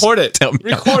the Record best. it. Tell me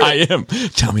Record I am.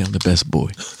 Tell me I'm the best boy.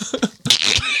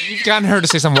 You've gotten her to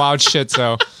say some wild shit,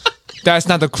 so that's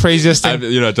not the craziest thing.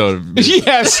 I told her.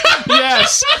 Yes.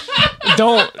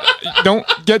 Don't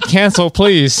get canceled,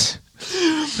 please.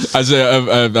 I said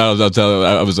I'll tell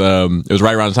her. It was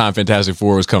right around the time Fantastic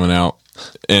Four was coming out,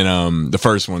 and the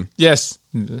first one. Yes.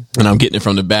 And I'm getting it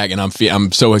from the back, and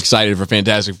I'm so excited for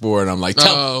Fantastic Four, and I'm like,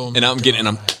 tell me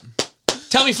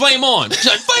flame on. She's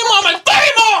like, flame on, my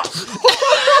flame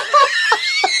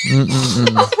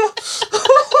on.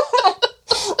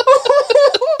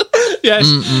 Yes.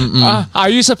 Are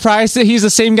you surprised that he's the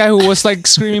same guy who was like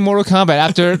screaming Mortal Kombat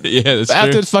after true.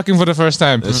 fucking for the first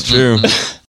time? That's true.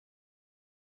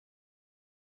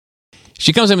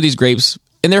 She comes in with these grapes,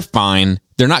 and they're fine.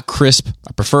 They're not crisp.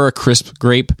 I prefer a crisp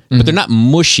grape, but they're not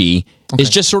mushy. Okay. It's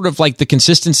just sort of like the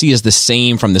consistency is the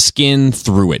same from the skin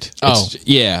through it.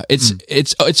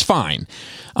 It's fine.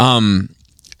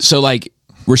 So like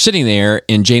we're sitting there,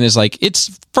 and Jane is like,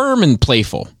 it's firm and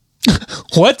playful.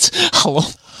 What? Hello.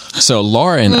 So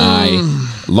Laura and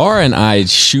I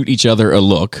shoot each other a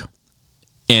look.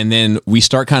 And then we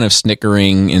start kind of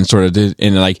snickering and sort of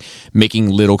like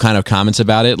making little kind of comments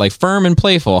about it, like firm and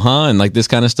playful, huh? And like this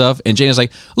kind of stuff. And Jane is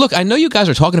like, look, I know you guys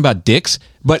are talking about dicks,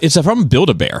 but it's from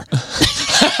Build-A-Bear.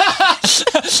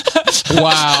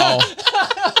 Wow.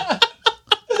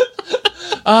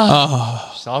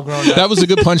 It's all grown up. That was a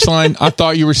good punchline. I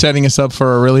thought you were setting us up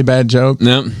for a really bad joke.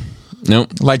 No.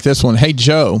 Like this one. Hey,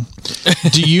 Joe,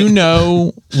 do you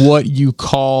know what you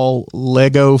call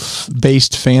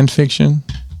Lego-based fan fiction?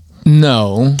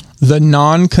 No. The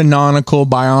non-canonical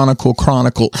Bionicle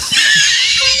Chronicle.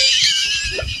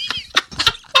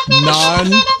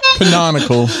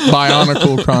 Non-canonical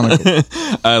Bionicle Chronicle.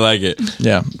 I like it.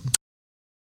 Yeah.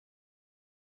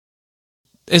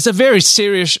 It's a very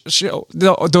serious show,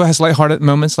 though it has lighthearted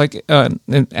moments like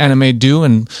anime do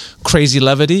and crazy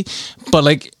levity, but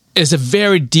like it's a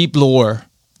very deep lore.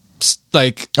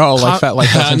 Like Fast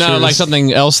and Furious. Like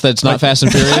something else that's not Fast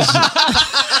and Furious.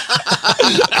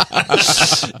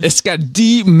 It's got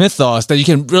deep mythos that you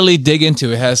can really dig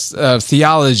into. It has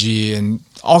theology and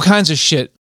all kinds of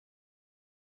shit.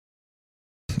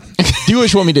 Do you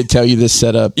want me to tell you this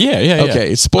setup? Yeah.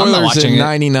 Okay, spoilers in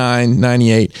 99,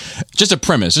 98. Just a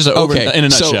premise. Just in a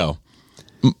nutshell.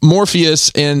 So,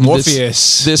 Morpheus and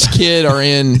this kid are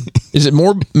in. Is it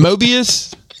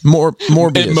Mobius?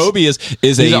 Morbius. And Mobius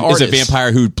is a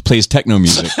vampire who plays techno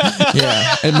music.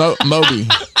 Yeah, and Moby.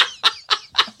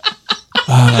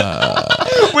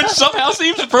 Which somehow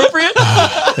seems appropriate.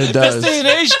 It does.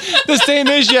 This day and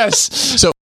age, yes.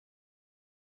 So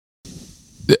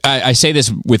I say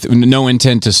this with no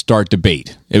intent to start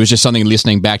debate. It was just something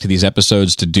listening back to these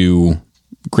episodes to do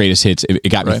greatest hits. It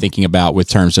got me thinking about with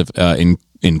terms of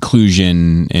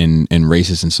inclusion and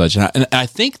races and such. And I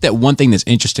think that one thing that's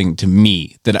interesting to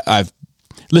me that I've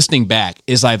listening back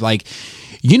is I've like,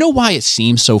 you know why it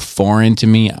seems so foreign to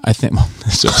me? I think.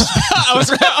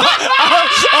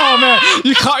 Oh man,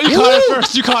 you caught it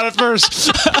first. You caught it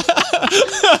first.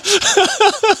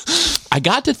 I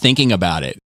got to thinking about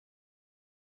it.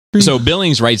 So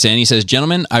Billings writes in, he says,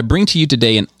 gentlemen, I bring to you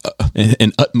today an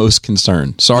utmost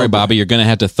concern. Sorry, Bobby, you're going to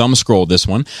have to thumb scroll this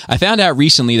one. I found out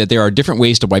recently that there are different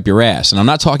ways to wipe your ass. And I'm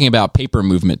not talking about paper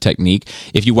movement technique.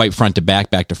 If you wipe front to back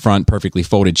to front, perfectly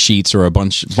folded sheets, or a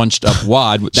bunched up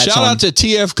wad. That's Shout out to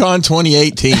TFCon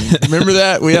 2018. Remember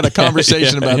that? We had a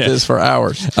conversation about this for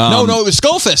hours. No, it was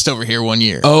Skullfest over here one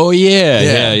year. Oh,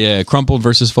 yeah. Crumpled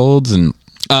versus folds. And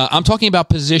I'm talking about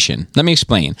position. Let me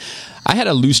explain. I had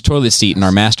a loose toilet seat in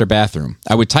our master bathroom.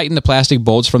 I would tighten the plastic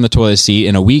bolts from the toilet seat,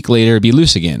 and a week later it'd be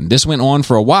loose again. This went on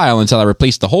for a while until I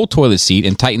replaced the whole toilet seat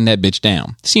and tightened that bitch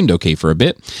down. Seemed okay for a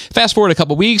bit. Fast forward a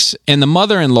couple weeks, and the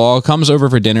mother-in-law comes over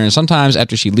for dinner, and sometimes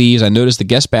after she leaves, I notice the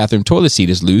guest bathroom toilet seat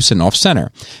is loose and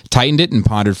off-center. Tightened it and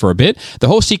pondered for a bit. The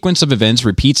whole sequence of events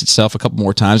repeats itself a couple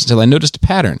more times until I noticed a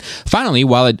pattern. Finally,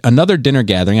 while at another dinner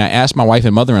gathering, I asked my wife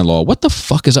and mother-in-law, what the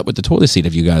fuck is up with the toilet seat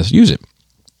if you guys use it?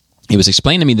 It was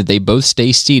explained to me that they both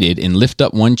stay seated and lift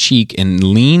up one cheek and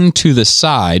lean to the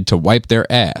side to wipe their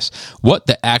ass. What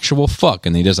the actual fuck?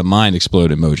 And he does a mind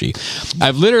explode emoji.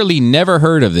 I've literally never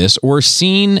heard of this or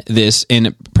seen this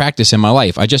in practice in my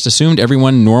life. I just assumed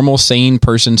everyone normal, sane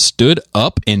person stood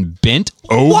up and bent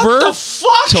over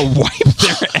to wipe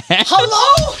their ass.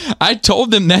 Hello? I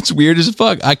told them that's weird as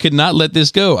fuck. I could not let this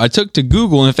go. I took to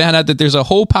Google and found out that there's a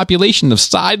whole population of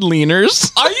side leaners.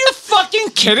 Are you fucking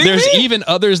kidding There's me? even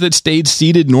others that stayed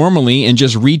seated normally and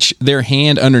just reach their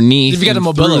hand underneath If you got and a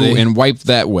mobility. through and wipe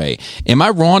that way. Am I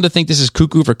wrong to think this is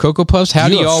cuckoo for Cocoa Puffs? How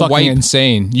do You are y'all fucking wipe?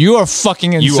 insane. You are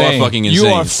fucking insane. You are fucking insane.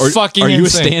 You are fucking are you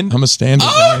insane. a stand? I'm a stand-up.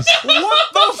 guys.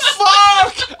 What the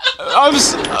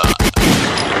fuck?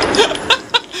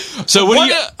 So what,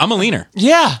 What are you? a- I'm a leaner.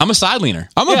 Yeah. I'm a side leaner.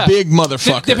 I'm Yeah. a big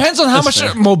motherfucker. Depends on how much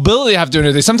mobility I have during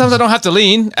the day. Sometimes I don't have to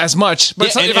lean as much.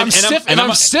 But if I'm stiff,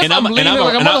 I'm leaning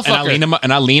like a motherfucker.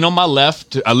 And I lean on my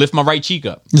left. I lift my right cheek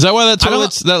up. Is that why that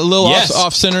toilet's that little Yes.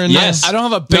 off center? In Yes. there? I don't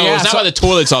have a big No, ass. it's not why the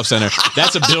toilet's off center.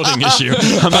 That's a building issue.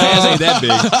 My ass ain't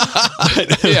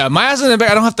that big. Yeah, my ass in the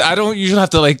back. I don't usually have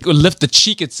to like lift the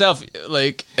cheek itself.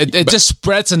 Like it just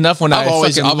spreads enough when I've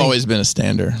always lean. been a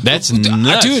stander. That's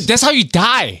nuts. Dude, that's how you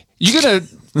die. You're gonna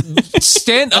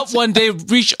stand up one day,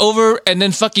 reach over, and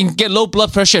then fucking get low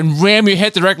blood pressure and ram your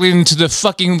head directly into the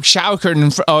fucking shower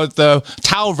curtain or the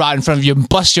towel rod in front of you and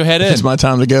bust your head in. It's my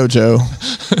time to go, Joe.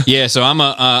 Yeah, so I'm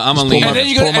a leaner. And then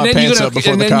you're gonna, pull my and then you're pants gonna, up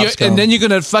before and the then cops you're, and come. then you're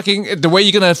gonna fucking the way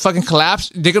you're gonna fucking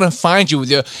collapse. They're gonna find you with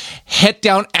your head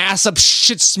down, ass up,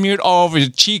 shit smeared all over your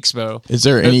cheeks, bro. Is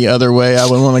there any other way I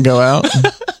would want to go out?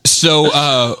 So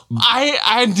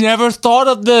I never thought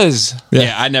of this.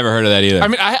 yeah, I never heard of that either. I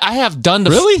mean, I have done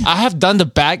the Really? I have done the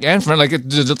back and front, like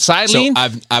the side So lean.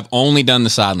 I've only done the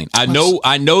side lean.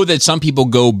 I know that some people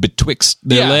go betwixt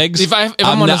their Yeah. legs. If I'm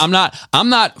I'm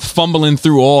not fumbling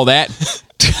through all that.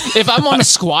 If I'm on a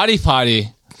squatty potty,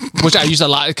 which I use a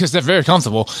lot because they're very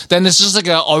comfortable, then it's just like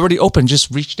already open. Just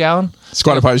reach down.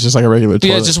 Squatty potty is just like a regular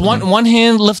toilet. Yeah, just one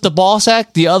hand lift the ball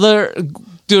sack, the other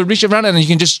do reach around, and then you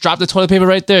can just drop the toilet paper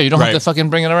right there. You don't have Right. to fucking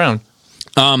bring it around.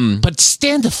 But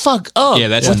stand the fuck up. Yeah,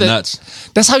 that's with nuts.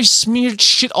 That's how you smeared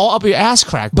shit all up your ass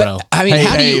crack, bro. I mean, Hey,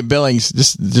 how do hey, you? Billings,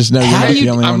 just know you're How not do you- the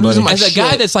only I'm one, losing buddy. my As a guy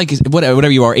shit. that's like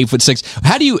whatever you are, 8'6",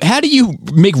 how do you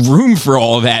make room for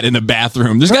all of that in the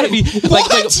bathroom? There's got to be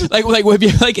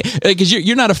because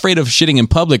you're not afraid of shitting in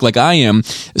public like I am.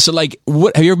 So like,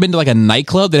 what have you ever been to like a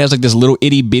nightclub that has like this little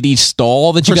itty bitty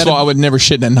stall that you First got of all, I would never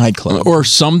shit in a nightclub. or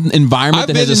some environment I've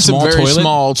that been has a in some small very toilet?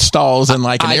 small stalls in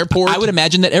like an airport. I would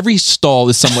imagine that every stall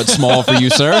is somewhat small for you,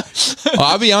 sir. Well,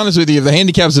 I'll be honest with you. If the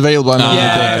handicap's available, I know.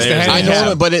 Yeah, it's the I handicap.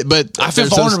 know it, but I feel there's those-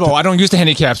 vulnerable. I don't use the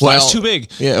handicaps. Well, It's too big.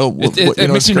 yeah, oh, it you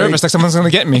know, makes it's me great. nervous, like someone's gonna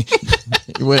get me.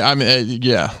 Well, I mean,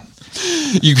 yeah.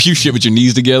 You shit with your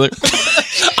knees together.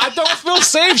 I don't feel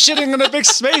safe shitting in a big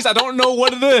space. I don't know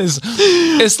what it is.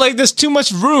 It's like there's too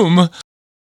much room.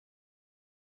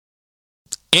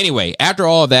 Anyway, after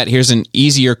all of that, here's an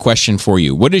easier question for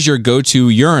you. What is your go-to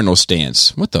urinal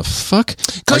stance? What the fuck?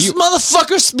 Because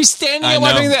motherfuckers be standing I there know.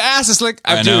 wiping their ass. It's like,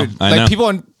 I know, dude, I like know. people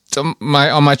on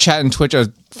my chat and Twitch are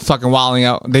fucking wilding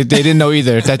out. They didn't know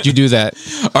either that you do that.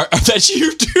 That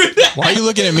you do that? Why are you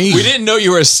looking at me? We didn't know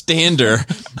you were a stander.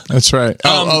 That's right.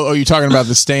 Oh, you're talking about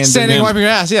the Standing in. wiping your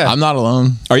ass, yeah. I'm not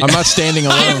alone. Are you- I'm not standing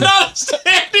alone. not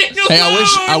standing alone. Hey,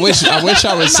 I wish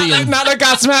I was seeing. Not a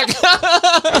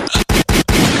Godsmack.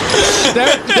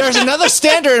 There's another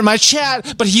stander in my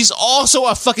chat, but he's also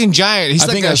a fucking giant. He's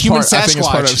like a human I think it's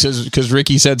part Sasquatch. of because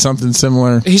Ricky said something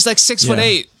similar. He's like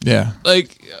 6'8". Yeah,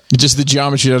 Like, just the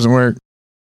geometry doesn't work.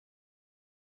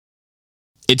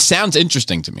 It sounds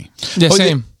interesting to me. yeah, Oh,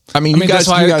 same. I mean, you guys, that's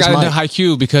why you I guys got into might.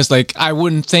 Haikyuu, because like I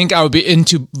wouldn't think I would be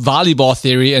into volleyball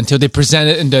theory until they present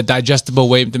it in the digestible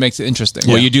way that makes it interesting.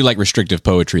 Well, you do like restrictive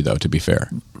poetry, though, to be fair.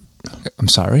 I'm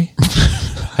sorry.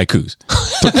 Haikus.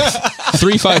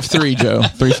 353, Joe.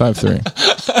 353.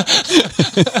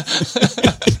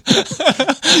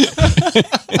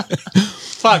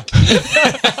 Fuck.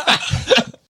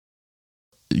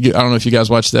 I don't know if you guys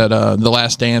watched that, The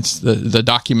Last Dance, the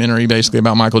documentary basically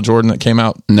about Michael Jordan that came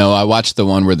out. No, I watched the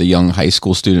one where the young high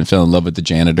school student fell in love with the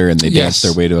janitor and they Yes. danced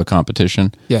their way to a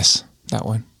competition. Yes, that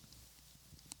one.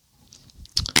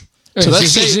 So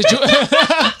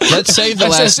let's save the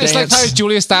last It's like dance.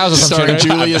 Julia Stiles or something.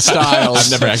 Starring Julia Stiles.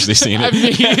 I've never actually seen it.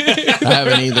 I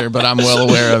haven't either, but I'm well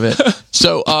aware of it.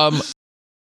 So,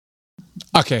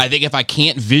 Okay. I think if I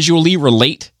can't visually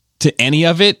relate to any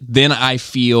of it, then I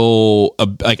feel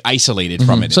like isolated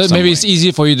from it. So in some maybe way. it's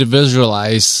easier for you to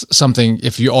visualize something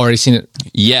if you already seen it.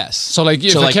 Yes. So like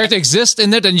if a character exists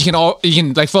in it, then you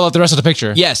can like fill out the rest of the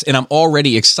picture. Yes, and I'm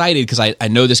already excited because I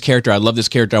know this character. I love this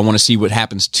character. I want to see what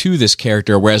happens to this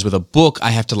character. Whereas with a book,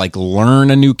 I have to like learn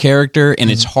a new character,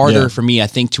 and it's harder for me, I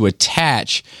think, to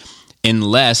attach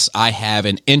unless I have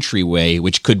an entryway,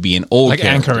 which could be an old Like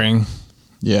character. anchoring.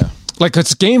 yeah. Like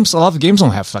it's games. A lot of games don't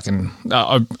have fucking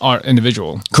are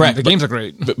individual. Correct, The but- games are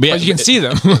great, but but you can see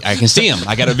them. I can see them.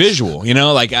 I got a visual. You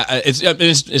know, like it's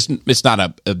not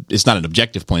an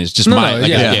objective point. It's just mine.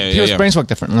 Like, People's brains work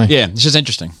differently. Yeah, it's just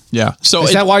interesting. Yeah. So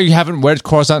Is that why you haven't read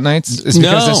Coruscant Out Nights? It's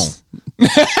because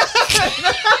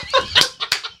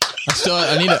No.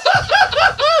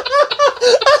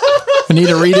 I need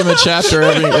to read him a chapter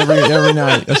every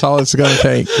night. That's all it's going to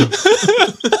take.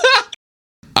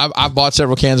 I've bought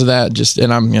several cans of that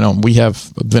and we have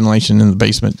ventilation in the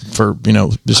basement for,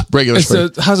 just regular spray.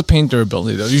 how's the paint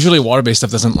durability though? Usually water-based stuff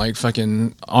doesn't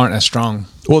aren't as strong.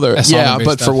 Well, as solvent-based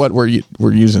but for stuff. what we're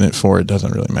using it for, it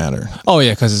doesn't really matter. Oh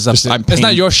yeah, because it's I'm it's not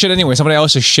paying- your shit anyway. Somebody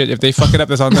else's shit. If they fuck it up,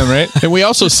 that's on them, right? And we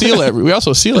also seal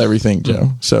everything,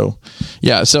 Joe. So,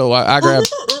 yeah. So I grab.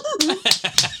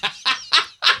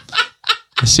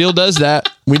 The seal does that.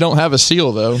 We don't have a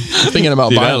seal though. I'm thinking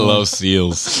about buying one. love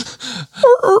seals.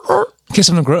 Kiss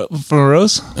from a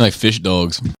rose. I like fish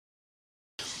dogs.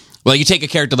 Well, you take a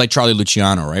character like Charlie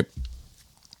Luciano, right?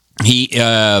 He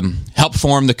helped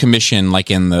form the commission like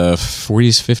in the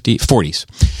 40s.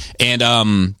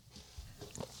 And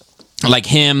like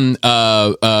him,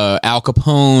 Al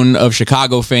Capone of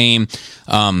Chicago fame,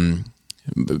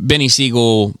 Benny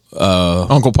Siegel,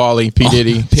 Uncle Paulie, P.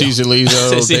 Diddy, Cesar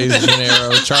Lizzo, See- Daisy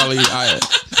Gennaro, Charlie,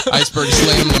 Iceberg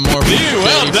Slim, Lamore.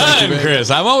 well done,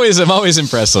 Chris. I'm always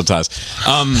impressed sometimes.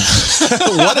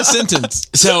 What a sentence!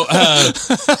 So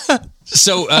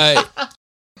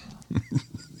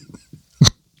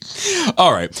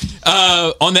all right.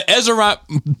 On the Ezra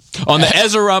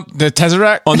The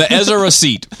Tesseract. on the Ezra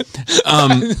seat. Oh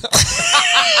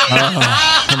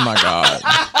my God!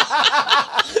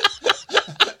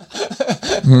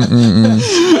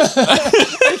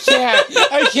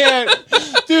 I can't,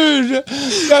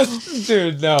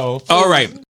 dude. No. All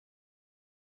right.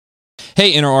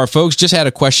 Hey, NRR folks, just had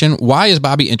a question. Why is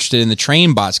Bobby interested in the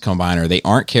Train Bots Combiner? They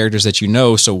aren't characters that you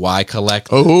know, so why collect?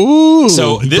 Oh,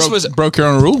 So this broke your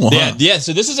own rule. Yeah, Huh? yeah.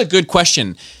 So this is a good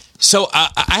question. So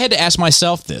I had to ask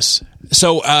myself this.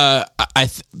 So I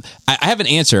have an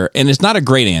answer, and it's not a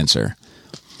great answer,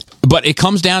 but it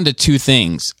comes down to two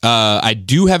things. I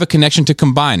do have a connection to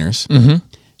combiners,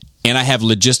 and I have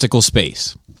logistical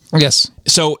space. Yes.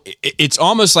 So it's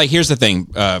almost like, here's the thing,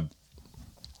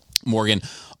 Morgan.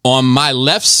 On my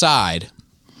left side,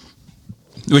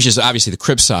 which is obviously the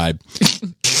Crip side,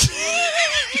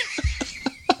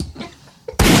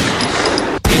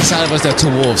 Inside of us, there are two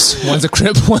wolves. One's a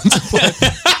crib, one's a blood.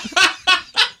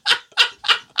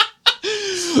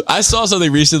 I saw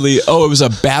something recently. Oh, it was a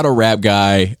battle rap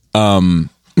guy. No,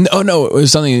 it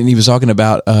was something and he was talking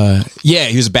about.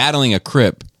 He was battling a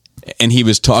Crip, and he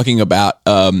was talking about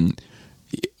how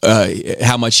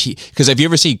much because if you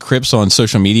ever see Crips on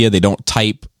social media, they don't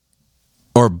type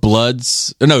or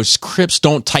Bloods. No, Crips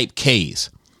don't type K's.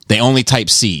 They only type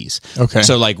C's. Okay.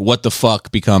 So like, what the fuck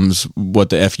becomes what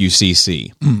the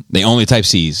FUCC? They only type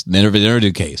C's. They never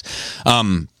do K's.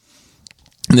 And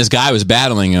this guy was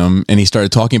battling him, and he started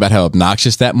talking about how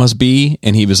obnoxious that must be.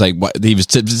 And he was like, "What?" He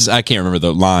was. I can't remember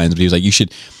the lines, but he was like, "You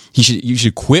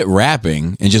should quit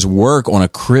rapping and just work on a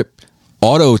Crip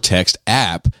auto text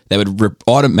app that would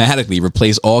automatically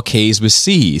replace all K's with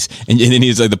C's." And then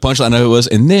he's like, the punchline of it was,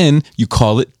 "And then you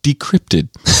call it decrypted."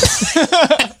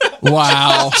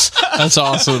 Wow, that's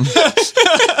awesome.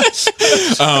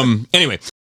 Anyway,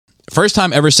 first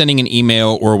time ever sending an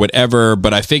email or whatever,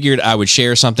 but I figured I would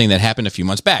share something that happened a few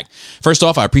months back. First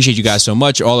off, I appreciate you guys so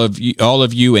much. All of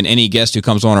you and any guest who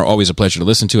comes on are always a pleasure to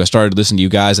listen to. I started listening to you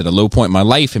guys at a low point in my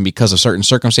life, and because of certain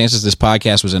circumstances, this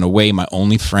podcast was in a way my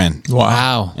only friend.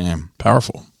 Wow. Yeah.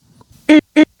 Powerful.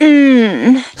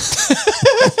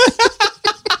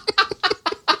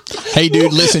 Hey,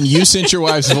 dude, listen, you sent your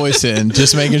wife's voice in.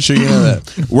 Just making sure you know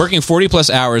that. Working 40 plus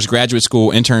hours, graduate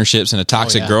school, internships, and a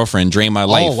toxic girlfriend drained my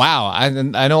life. Oh wow. I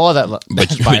know all that.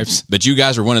 But you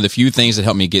guys were one of the few things that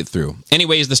helped me get through.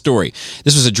 Anyways, the story.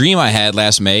 This was a dream I had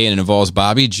last May, and it involves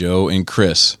Bobby, Joe, and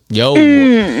Chris. Yo.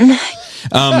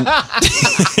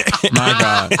 My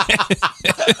God.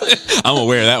 I'm gonna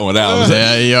wear that one out.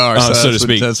 Yeah, you are. So to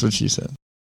speak. That's what she said.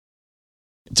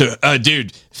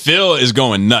 Dude, Phil is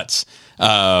going nuts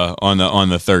on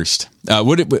the thirst. I have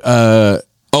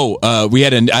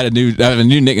a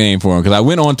new nickname for him because I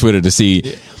went on Twitter to see.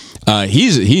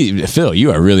 Phil,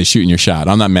 you are really shooting your shot.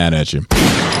 I'm not mad at you,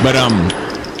 but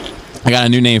I got a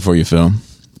new name for you, Phil.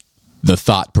 The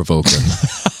Thought Provoker.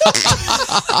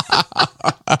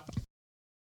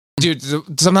 Dude,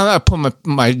 sometimes I put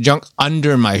my junk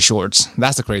under my shorts.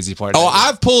 That's the crazy part. Oh,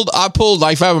 I pulled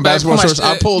like if I have a basketball shorts,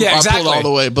 I pulled all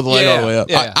the way, put the leg all the way up.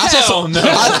 Yeah. I saw no.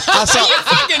 I saw You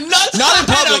fucking nuts. not in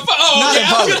public. Not in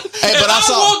public. Hey, but I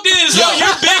saw walked in and saw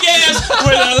your big ass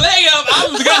with a leg up. I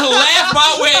was gonna laugh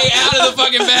my way out of the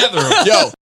fucking bathroom.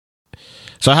 Yo.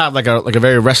 So I have like a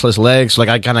very restless leg, so like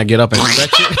I kind of get up and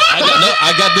stretch it.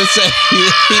 I got this.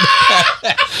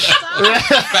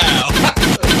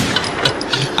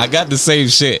 I got the same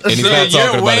shit, and he's not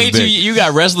talking about his dick. You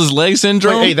got restless leg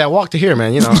syndrome. Hey, that walk to here,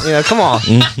 man. Come on,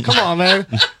 man.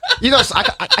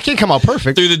 I can't come out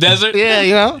perfect Through the desert. Yeah,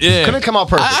 Yeah. couldn't come out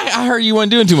perfect. I heard you weren't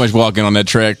doing too much walking on that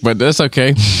track, but that's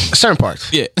okay. Certain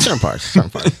parts, Yeah. certain parts.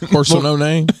 Horse with no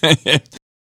name.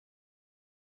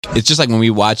 It's just like when we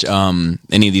watch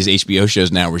any of these HBO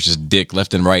shows now, where it's just dick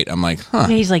left and right. I'm like, huh.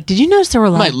 Yeah, he's like, did you notice there were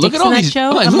a lot of Look dicks at all in that these. show?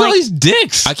 I'm like, I'm look at all like, these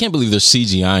dicks. I can't believe they're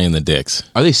CGI-ing the dicks.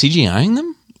 Are they CGIing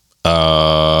them?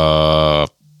 I'm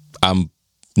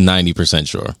 90%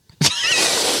 sure.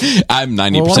 I'm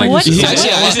 90%. What? I'm not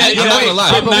gonna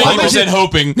lie. 90%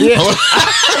 hoping.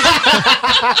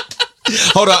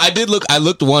 Hold on, I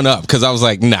looked one up because I was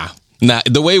like, nah.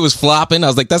 The way it was flopping, I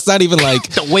was like, that's not even like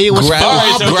The way it was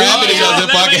gravity doesn't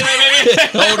fucking.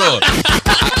 Hold on.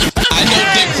 I know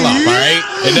dick flop, all right?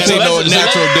 And that ain't no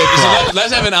natural dick flop.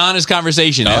 Let's have an honest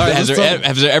conversation. right, Has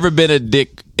let's there ever been a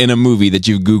dick in a movie that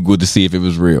you've Googled to see if it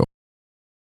was real?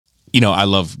 I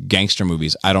love gangster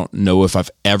movies. I don't know if I've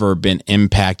ever been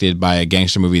impacted by a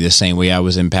gangster movie the same way I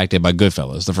was impacted by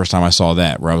Goodfellas the first time I saw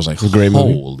that, where I was like,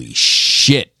 holy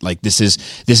shit. Like, this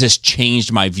has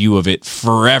changed my view of it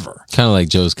forever. Kind of like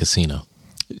Joe's Casino.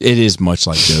 It is much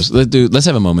like Joe's. Dude, let's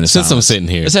have a moment of silence. Since I'm sitting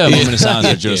here. Let's have a moment of silence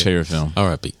for Joe's favorite film. All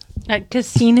right, Pete.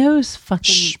 Casino's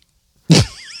fucking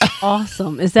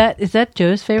awesome. Is that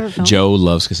Joe's favorite film? Joe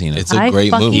loves Casino. It's a great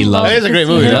fucking movie. He loves love it. It is a great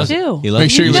movie. Casino, too. He loves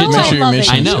Make sure you know make sure I your love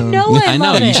mission. it. I know. You know I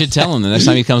love You it. should tell him the next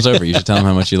time he comes over. You should tell him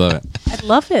how much you love it. I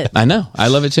love it. I know. I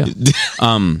love it too.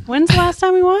 When's the last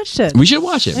time we watched it? We should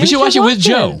watch it. We should watch it with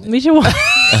Joe. We should watch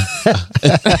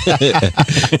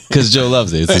Because Joe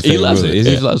loves it. It's his He favorite loves it. movie.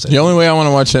 He Yeah. loves it. The only way I want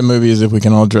to watch that movie is if we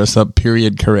can all dress up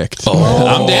period correct.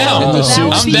 I'm down. In the That suits.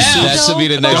 would I'm be down. That should be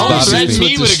the next Don't Bobby threaten Pete.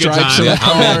 me with a good stripes time. in the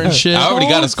car and shit. I already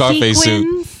got a Scarface suit.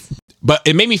 Sequins. But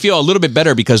it made me feel a little bit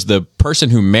better because the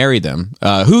person who married them,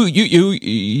 who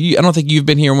you I don't think you've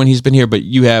been here when he's been here, but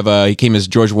you have. He came as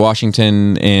George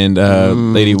Washington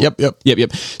and lady.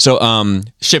 Yep. So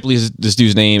Shipley's this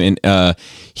dude's name, and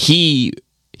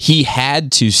he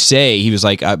had to say, he was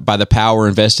like, by the power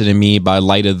invested in me by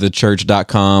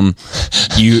lightofthechurch.com,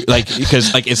 you like,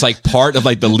 because like it's like part of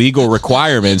like the legal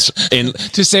requirements and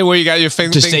to say where you got your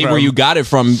thing to say from. where you got it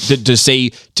from, to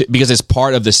say because it's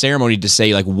part of the ceremony to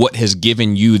say like what has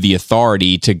given you the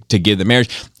authority to give the marriage.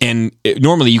 And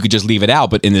normally you could just leave it out,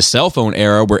 but in the cell phone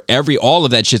era where all of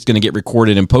that shit's going to get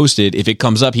recorded and posted, if it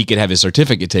comes up, he could have his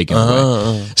certificate taken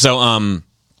away.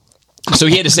 So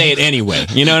he had to say it anyway.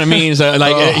 You know what I mean? So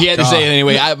like he had to say it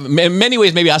anyway. In many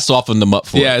ways, maybe I softened them up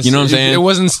for it. You know what I'm saying? It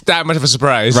wasn't that much of a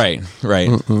surprise. Right.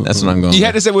 That's what I'm going. You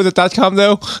had to say with a .com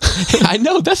though. I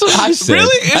know. That's what I said.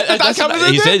 Really? Is the That's .com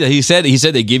what- is in there? he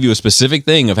said they give you a specific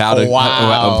thing of how to of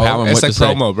how and It's what like to say.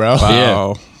 promo, bro.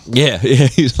 Wow. Yeah.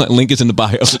 He's like, link is in the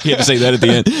bio. He had to say that at the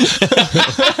end.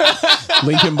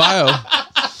 Link in bio.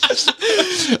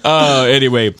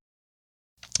 Anyway,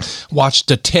 Watch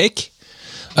The Tick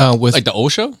with like the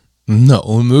old show. no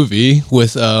a movie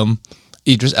with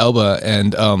Idris Elba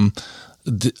and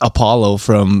Apollo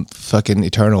from fucking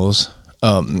Eternals.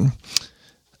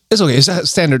 It's okay. It's a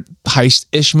standard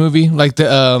heist-ish movie. Like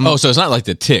the So it's not like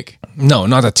the Tick. no,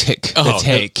 not The Tick. The Oh,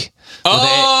 Take.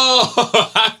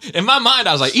 Oh, in my mind,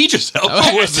 I was like, Idris Elba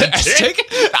was the Tick.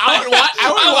 I would watch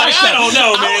I don't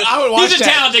know, man. I would watch He's a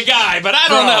that. talented guy, but I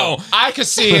don't know. I could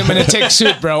see him in a Tick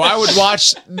suit, bro. I would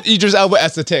watch Idris Elba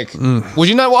as the Tick. Would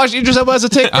you not watch Idris Elba as the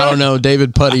Tick? I don't know.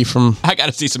 David Putty from. I got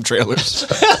to see some trailers.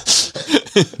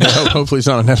 Hopefully it's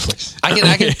not on Netflix. I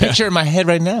can picture it in my head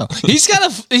right now. He's got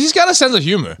a sense of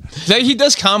humor. Like, he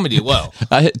does comedy well.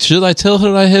 Should I tell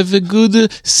her I have a good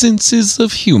senses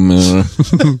of humor?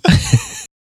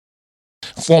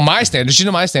 for my standards, you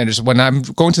know my standards. When I'm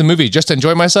going to the movie just to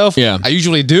enjoy myself, I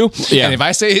usually do. Yeah. And if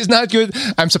I say it's not good,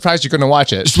 I'm surprised you're going to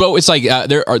watch it. Well, it's like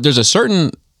there's a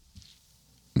certain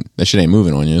that shit ain't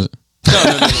moving on you, is it?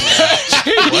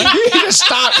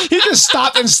 He just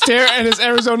stopped and stared at his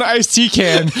Arizona iced tea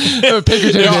can.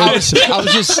 Pinkerton I was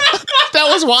just that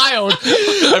was wild.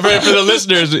 For the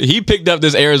listeners, he picked up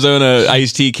this Arizona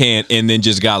iced tea can and then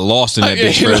just got lost in that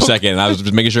bitch for a second. I was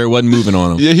just making sure it wasn't moving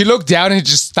on him. Yeah, he looked down and he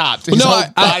just stopped. His whole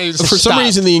body just for some stopped.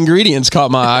 reason the ingredients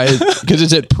caught my eye because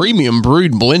it's a premium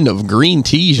brewed blend of green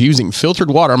teas using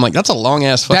filtered water. I'm like, that's a long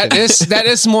ass fucking. that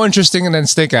is more interesting than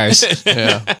steak ice.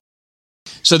 Yeah.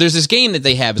 So there's this game that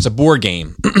they have. It's a board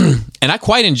game, and I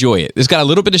quite enjoy it. It's got a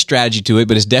little bit of strategy to it,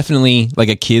 but it's definitely like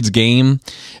a kid's game.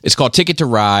 It's called Ticket to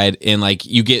Ride, and like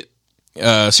you get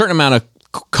a certain amount of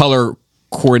color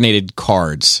coordinated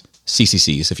cards,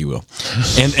 CCCs, if you will,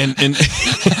 and and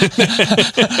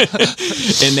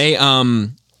they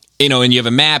and you have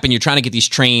a map, and you're trying to get these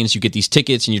trains. You get these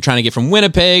tickets, and you're trying to get from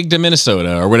Winnipeg to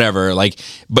Minnesota or whatever.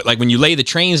 But when you lay the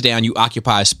trains down, you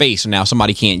occupy a space, and now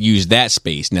somebody can't use that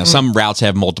space. Now, some routes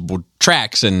have multiple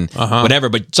tracks and whatever,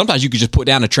 but sometimes you could just put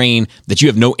down a train that you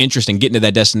have no interest in getting to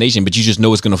that destination, but you just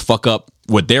know it's going to fuck up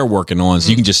what they're working on, so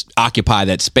you can just occupy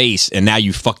that space, and now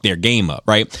you fuck their game up,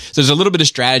 right? So there's a little bit of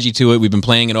strategy to it. We've been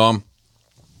playing it all,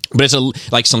 but it's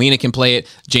like Selena can play it,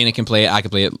 Jana can play it, I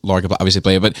can play it, Laura can obviously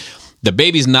play it, but the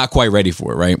baby's not quite ready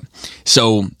for it, right?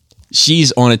 So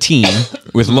she's on a team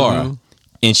with Laura,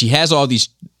 and she has all these.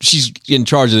 She's in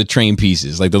charge of the train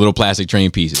pieces, like the little plastic train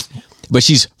pieces, but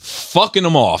she's fucking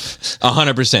them off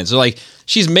 100%. So like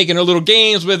she's making her little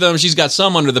games with them. She's got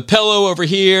some under the pillow over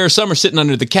here. Some are sitting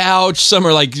under the couch. Some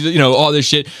are like all this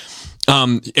shit.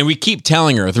 And we keep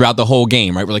telling her throughout the whole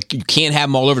game, right? We're like, you can't have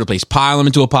them all over the place. Pile them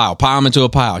into a pile. Pile them into a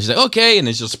pile. She's like, okay, and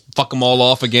then she'll just fuck them all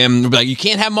off again. We're like, you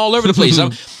can't have them all over the place.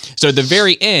 So at the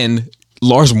very end,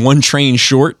 Laura's one train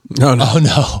short. Oh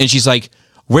no! And she's like,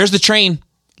 "Where's the train,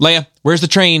 Leia? Where's the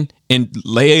train?" And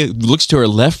Leia looks to her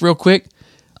left real quick,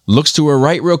 looks to her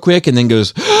right real quick, and then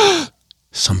goes,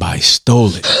 "Somebody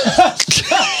stole it."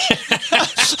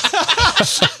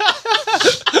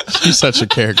 She's such a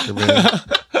character, man.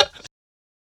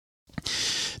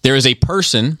 There is a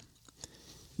person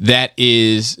that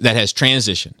has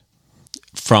transitioned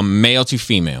from male to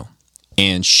female,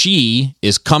 and she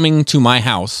is coming to my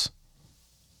house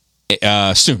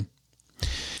soon.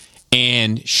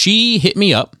 And she hit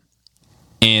me up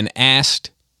and asked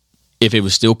if it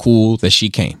was still cool that she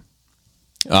came,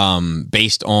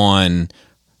 based on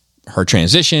her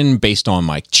transition, based on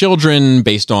my children,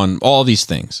 based on all these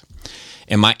things.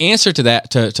 And my answer to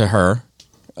that to her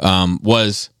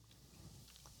was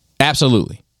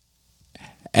absolutely.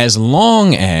 As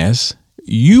long as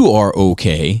you are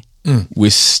okay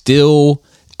with still,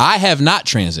 I have not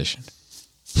transitioned.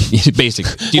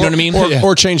 Basically, do you know what I mean?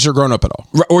 Or changed or grown up at all.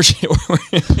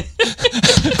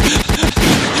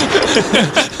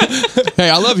 Hey,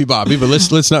 I love you, Bobby, but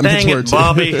let's not Dang mince it, words.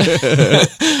 Bobby.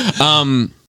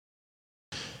 And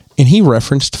he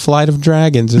referenced Flight of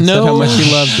Dragons and said how much he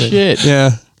loved it. Shit.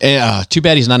 Yeah. Too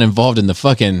bad he's not involved in the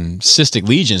fucking Cystic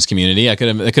Legions community. That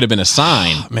could have been a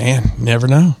sign. Man, never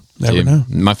know. Never know.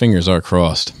 My fingers are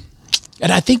crossed.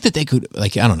 And I think that they could,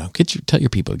 like, I don't know, tell your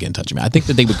people to get in touch with me. I think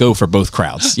that they would go for both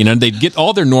crowds. You know, they'd get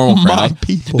all their normal crowd.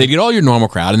 They'd get all your normal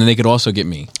crowd, and then they could also get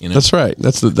me. You know? That's right.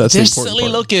 That's the They're important silly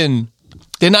part. looking.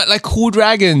 They're not like cool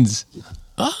dragons.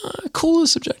 Cool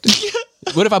is subjective.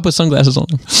 What if I put sunglasses on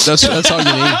them? That's all you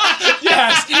need.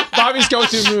 Yes, Bobby's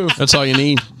go-to move. That's all you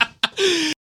need.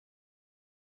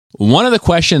 One of the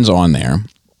questions on there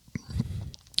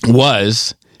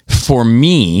was for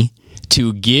me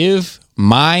to give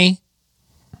my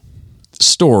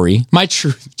story, my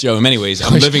truth, Joe. In many ways,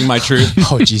 I'm living my truth.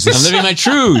 Oh, Jesus. I'm living my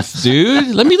truth,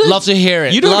 dude. Let me Love to hear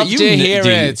it. Love to hear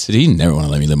it. You never want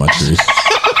to let me live my truth.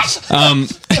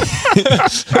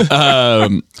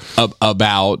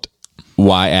 About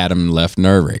why Adam left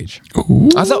Nerd Rage.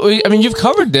 I thought you've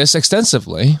covered this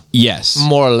extensively. Yes.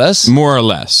 More or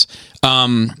less.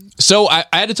 So I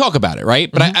had to talk about it,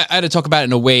 right? But I had to talk about it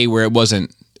in a way where it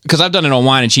wasn't, because I've done it on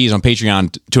Wine and Cheese on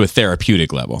Patreon to a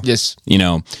therapeutic level. Yes. You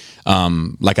know,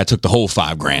 like I took the whole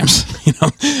 5 grams, you know.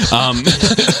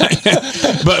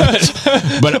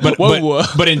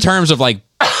 But in terms of like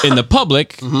in the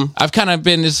public, I've kind of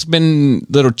it's been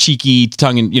little cheeky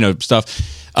tongue and, stuff.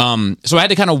 So I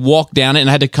had to kind of walk down it, and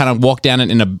I had to kind of walk down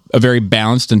it in a very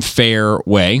balanced and fair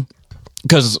way.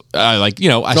 Because I like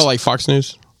Fox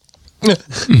News.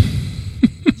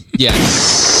 Yes.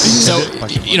 So,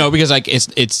 because like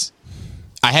it's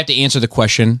I have to answer the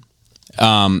question.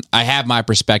 I have my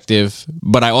perspective,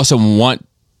 but I also want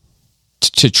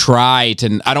to try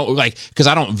to. I don't like because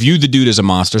I don't view the dude as a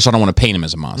monster, so I don't want to paint him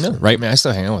as a monster, right? I mean, I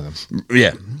still hang out with him.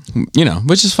 Yeah, you know,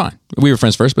 which is fine. We were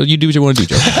friends first, but you do what you want to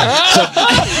do, Joe.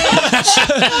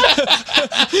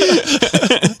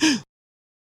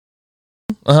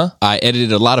 I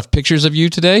edited a lot of pictures of you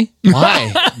today.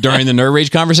 Why? During the Nerd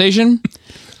Rage conversation.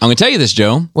 I'm going to tell you this,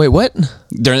 Joe. Wait, what?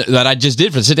 That I just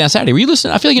did for the Sit Down Saturday. Were you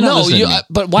listening? I feel like you're not listening.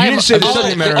 But why? You didn't say the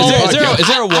subject matter. Is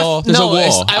there a wall? There's a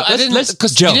wall. I didn't,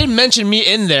 because you didn't mention me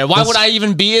in there. Why would I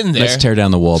even be in there? Let's tear down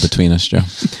the wall between us, Joe.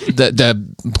 The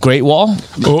Great Wall?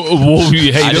 Hey,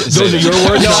 those are your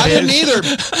words. No, I didn't either.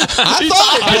 I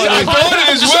thought it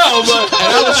as well, but and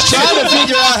I was trying to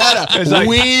figure out how to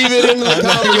weave it into the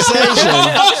conversation.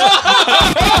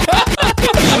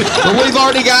 But we've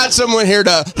already got someone here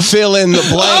to fill in the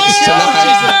blanks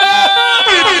tonight.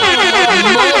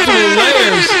 Multiple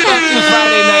layers. Fucking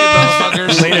Friday night,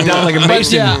 motherfuckers. laying it down like a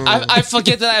mason. Yeah, I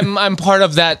forget that I'm part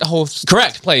of that whole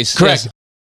place. Correct.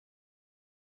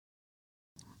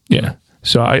 Yeah.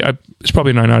 So I it's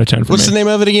probably a 9 out of 10 for What's me. the name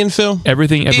of it again, Phil?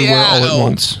 Everything, everywhere, all at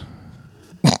once.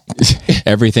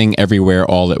 Everything, everywhere,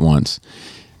 all at once.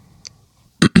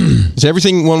 Is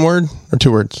everything one word or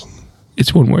 2 words?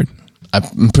 It's one word.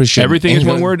 I'm pretty sure Everything is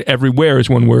one word. Everywhere is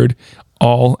one word.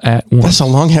 All at once. That's a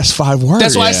long ass 5 words.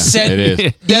 That's why I said. It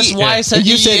is. That's why I said.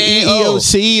 You said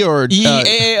EEOC or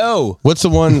EAO. what's the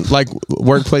one like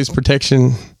workplace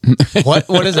protection?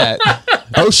 What is that?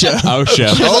 OSHA.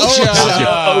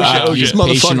 OSHA.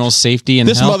 Occupational safety and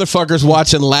This health. motherfucker's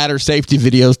watching ladder safety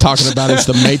videos talking about it's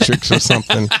the Matrix or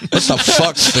something. What the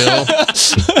fuck, Phil?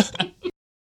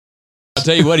 I'll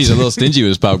tell you what, he's a little stingy with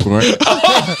his popcorn. Bullshit.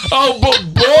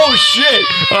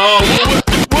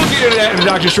 We'll get into that in the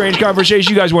Doctor Strange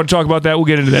conversation. You guys want to talk about that? We'll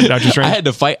get into that in Doctor Strange. I had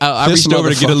to fight. I This reached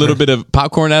over to get a little bit of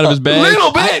popcorn out of his bag.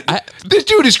 Little bit. This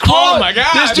dude is crawling. Oh my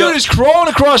God. This dude is crawling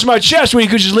across my chest when he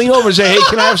could just lean over and say, "Hey,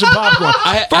 can I have some popcorn?"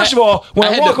 First of all,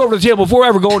 when I walk over to the table before I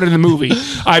ever go into the movie,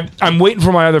 I'm waiting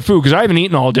for my other food because I haven't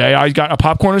eaten all day. I got a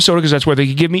popcorn and soda because that's what they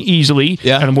could give me easily.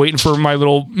 Yeah. And I'm waiting for my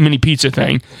little mini pizza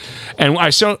thing. And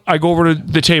I go over to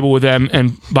the table with them,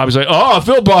 and Bobby's like, "Oh,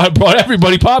 Phil brought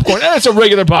everybody popcorn. And it's a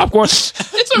regular popcorn.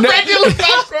 It's a regular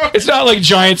popcorn. It's not like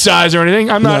giant size or anything.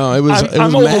 I'm not. No, it was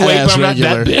I'm overweight, mad-ass but I'm not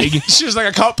regular. that big. She was like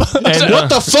a cup. And, What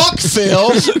the fuck,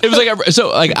 Phil? It was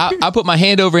like I put my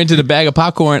hand over into the bag of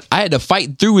popcorn. I had to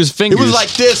fight through his It fingers. was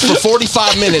like this for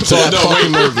 45 minutes. That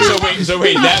fucking movie. So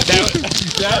wait,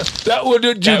 that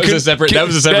was a separate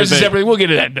thing. We'll get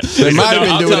to that. They might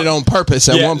have been doing it on purpose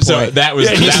at one point. So that was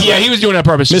He was doing it on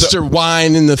purpose. Mr.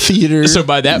 Wine in the theater. So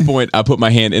by that point, I put my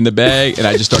hand in the bag and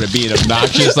I just started being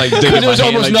obnoxious, like digging There my was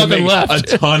hand, almost like, to nothing make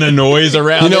left. a ton of noise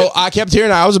around. You know, I kept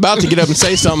hearing. I was about to get up and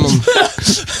say something.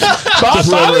 Bobby,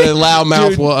 Whoever the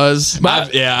loudmouth was.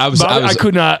 I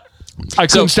could not. I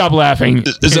couldn't stop laughing.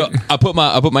 So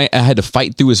I had to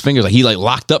fight through his fingers. Like he like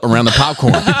locked up around the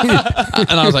popcorn,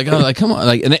 and I was like, come on,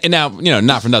 like, and now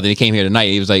not for nothing. He came here tonight.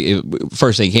 He was like,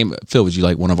 first thing he came, Phil, would you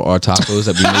like one of our tacos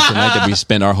that we make tonight that we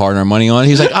spend our hard-earned money on?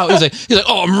 He's like, oh,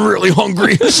 I'm really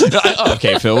hungry.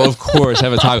 Okay, Phil, well, of course,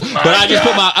 have a taco. But I just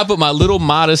put my little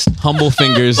modest, humble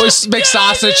fingers. Big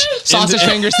sausage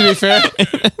fingers. To be fair,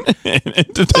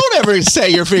 Don't ever say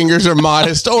your fingers are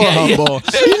modest or humble.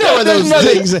 You know where those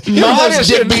things. You know those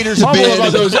dick beaters have Humble been.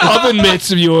 about those oven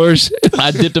mitts of yours.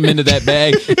 I dipped him into that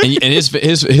bag, and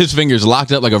his fingers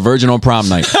locked up like a virgin on prom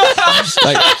night,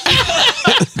 like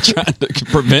trying to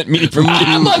prevent me from.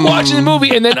 I'm like watching the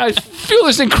movie, and then I feel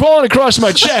this thing crawling across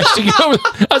my chest. I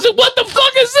was like, "What the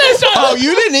fuck is this?" Oh,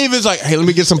 you didn't even like, hey, let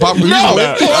me get some popcorn.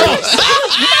 No.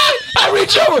 I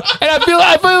reach over and I feel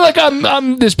like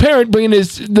I'm this parent bringing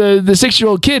the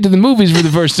 6-year-old kid to the movies for the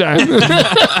first time.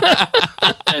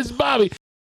 It's Bobby.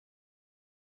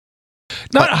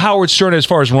 Not Howard Stern as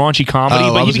far as raunchy comedy,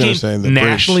 but he became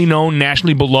nationally known,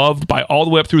 nationally beloved by all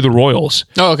the way up through the Royals.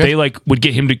 Oh, okay. They would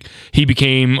get him to. He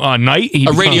became a knight.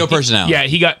 A radio personality. Yeah,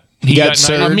 he got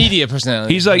a media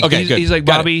personality. He's like he's like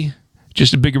Bobby,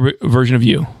 just a bigger version of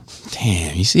you.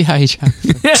 Damn, you see how he tried.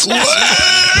 That's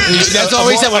all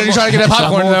he said when he tried to get a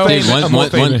popcorn, though.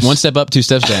 One step up, 2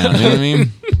 steps down. You know what I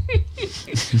mean?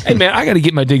 Hey, man, I got to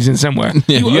get my digs in somewhere.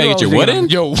 Yeah, you got to get your what in?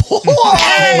 Yo, There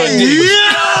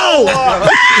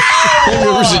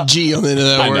was a G on the end of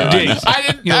that word. Digs.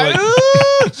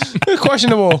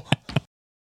 questionable.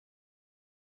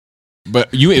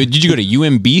 But did you go to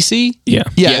UMBC? Yeah.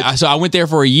 Yeah. So I went there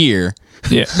for a year.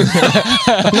 Yeah.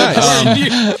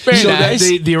 Very So nice.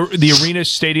 the arena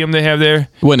stadium they have there.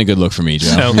 Wasn't a good look for me,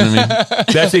 Joe. No. You know what I mean?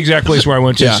 That's the exact place where I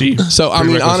went to see. So I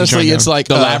mean, Reckless honestly, and it's like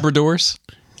The Labradors.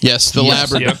 Yes, the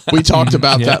Labrador. Yep. We talked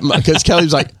about that because Kelly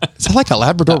was like, "Is that like a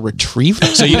Labrador Retriever?"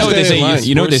 So you know what they say.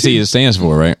 You know what they say it stands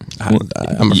for, right?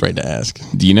 I'm afraid to ask.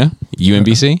 Do you know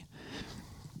UMBC?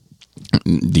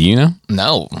 Do you know?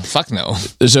 No, fuck no.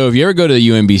 So if you ever go to the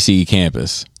UMBC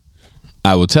campus,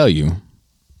 I will tell you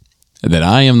that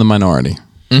I am the minority.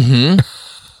 Mm-hmm.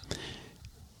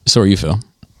 So are you, Phil,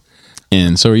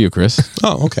 and so are you, Chris.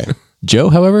 Oh, okay. Joe,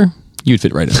 however, you'd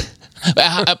fit right in.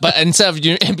 But instead of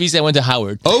NBC, I went to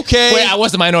Howard. Okay. Wait, I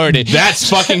was the minority. That's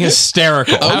fucking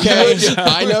hysterical. Okay,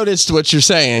 I noticed what you're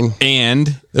saying.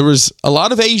 And There was a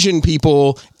lot of Asian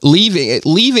people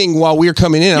leaving while we were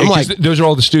coming in. I'm like, those are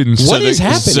all the students. what is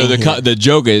happening? So here? the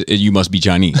joke is you must be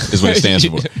Chinese is what it stands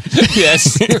for.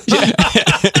 Yes.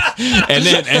 And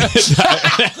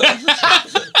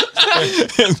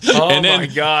then my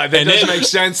God, that doesn't make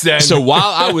sense then. So while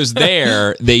I was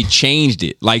there, they changed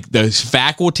it. Like the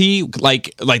faculty,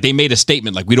 like they made a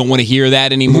statement, like we don't want to hear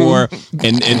that anymore.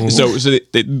 And so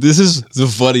this is the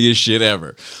funniest shit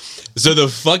ever. So the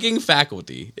fucking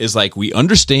faculty is like, we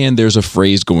understand there's a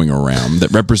phrase going around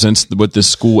that represents what the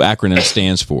school acronym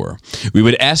stands for. We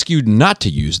would ask you not to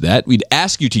use that. We'd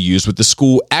ask you to use what the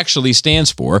school actually stands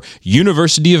for,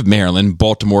 University of Maryland,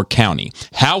 Baltimore County.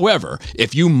 However,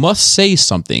 if you must say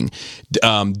something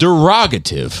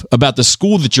derogative about the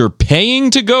school that you're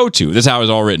paying to go to, that's how it was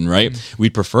all written, right?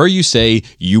 We'd prefer you say,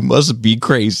 you must be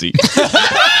crazy.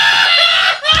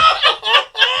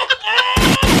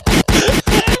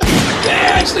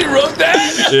 Actually wrote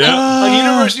that? Yeah. On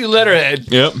university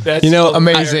letterhead. Yep. That's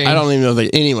amazing. I don't even know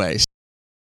that. Anyways,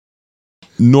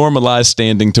 Normalize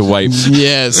standing to wipe.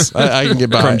 yes, I can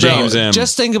get by. From James M.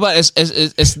 Just think about it.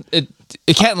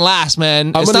 It can't last, man.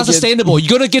 It's gonna not sustainable.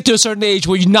 You're gonna get to a certain age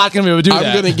where you're not gonna be able to do that.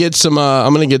 I'm gonna get some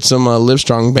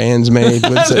Livestrong bands made.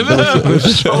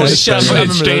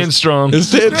 Staying strong.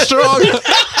 Stand strong.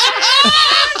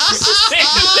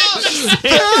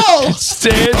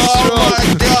 Stand Oh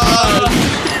my God!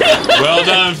 Well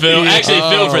done, Phil. Actually,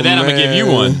 Phil, for that, I'm going to give you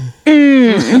one.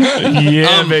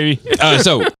 Yeah, baby.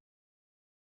 So,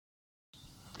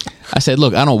 I said,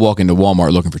 look, I don't walk into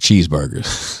Walmart looking for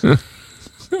cheeseburgers.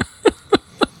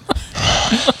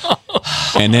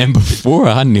 And then before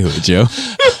I knew it, Joe,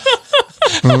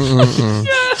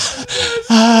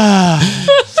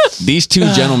 these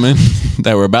two gentlemen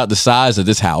that were about the size of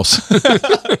this house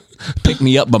picked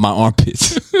me up by my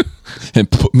armpits and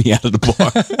put me out of the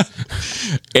bar.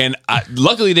 And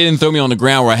luckily they didn't throw me on the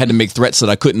ground where I had to make threats that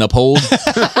I couldn't uphold.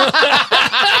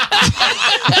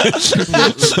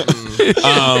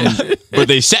 But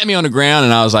they sat me on the ground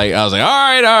and I was like, all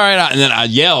right. And then I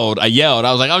yelled. I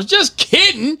was like, I was just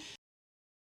kidding.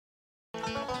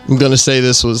 I'm gonna say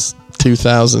this was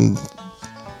 2001.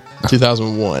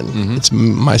 Mm-hmm. It's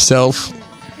myself,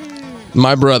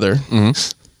 my brother, and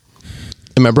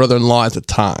my brother-in-law at the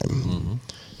time. Mm-hmm.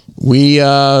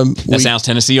 That sounds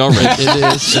Tennessee already. It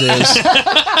is.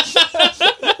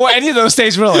 Well, any of those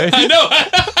states, really. I know.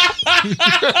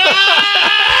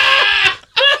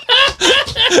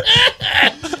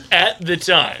 At the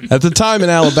time. At the time in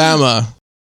Alabama.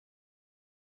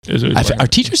 Are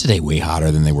teachers today way hotter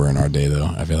than they were in our day, though?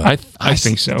 I feel like I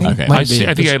think so. Okay. I think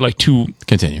I had like two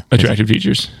attractive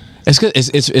teachers. It's good. It's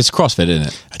CrossFit, isn't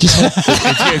it?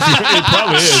 It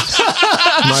probably is.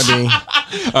 Might be.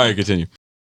 All right, continue.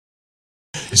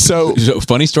 So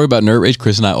funny story about Nerd Rage.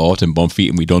 Chris and I often bump feet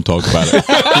and we don't talk about it.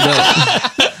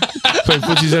 Playing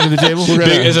footsies under the table.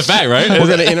 It's a fact, right? We're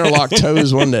gonna interlock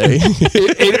toes one day. Ooh,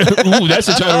 that's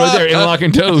the title right there.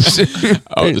 Interlocking toes.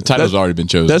 Oh, the title's already been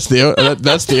chosen. That's the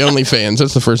OnlyFans.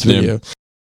 That's the first video. Yeah.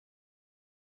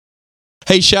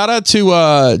 Hey, shout out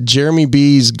to Jeremy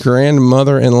B's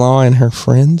grandmother-in-law and her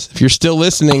friends. If you're still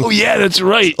listening. Oh yeah, that's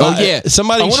right. Oh yeah,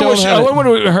 somebody show him I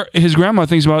wonder what his grandma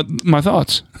thinks about my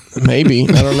thoughts. Maybe,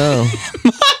 I don't know.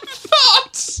 My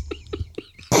thoughts.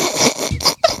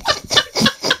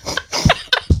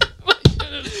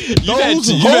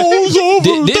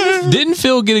 Didn't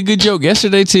Phil get a good joke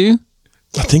yesterday too?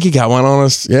 I think he got one on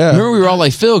us. Yeah. Remember we were all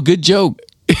like, Phil, good joke.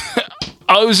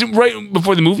 Oh, it was right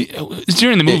before the movie. It's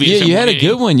during the movie. Yeah, you had a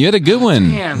good one.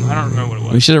 Damn, I don't remember what it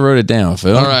was. We should have wrote it down,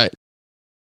 Phil. All right.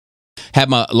 Had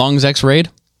my lungs x-rayed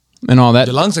and all that.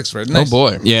 The lungs x-rayed. Nice. Oh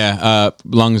boy. Yeah,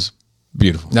 lungs,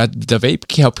 beautiful. Now, the vape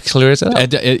help clear it up.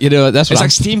 That's what It's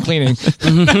like steam cleaning.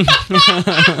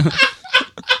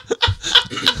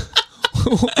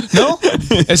 No?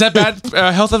 Is that bad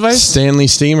health advice? Stanley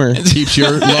Steamer keeps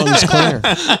your lungs clear.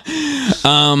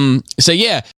 So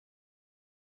yeah.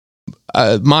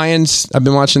 Mayans, I've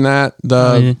been watching that.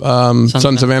 The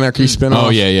Sons of Anarchy spinoff. Oh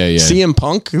yeah. CM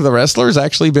Punk, the wrestler, has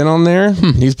actually been on there.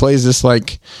 He plays this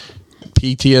like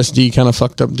PTSD kind of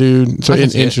fucked up dude. So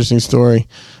interesting story.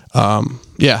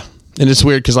 Yeah, and it's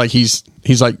weird because like he's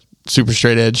like super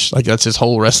straight edge, like that's his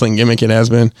whole wrestling gimmick. It has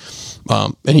been,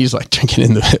 and he's like drinking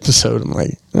in the episode. I'm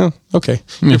like, oh, okay,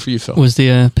 good for you, Phil. Was the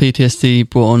PTSD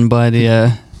brought on by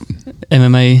the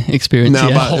MMA experience? No,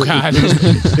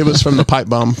 it was from the pipe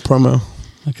bomb promo.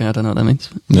 Okay, I don't know what that means.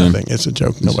 Nothing. It's a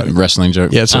joke. Nobody. Wrestling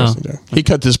joke. Yeah, it's a wrestling joke. He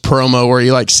cut this promo where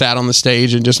he like sat on the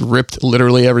stage and just ripped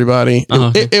literally everybody.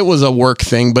 It was a work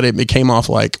thing, but it came off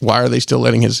like, why are they still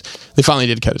letting his? They finally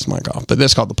did cut his mic off, but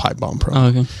that's called the pipe bomb promo. Oh,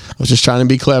 okay. I was just trying to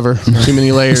be clever. Too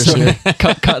many layers. Here.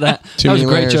 Cut that. Too That was many a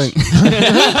great layers.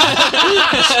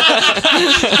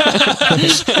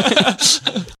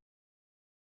 joke.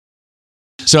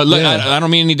 So look, I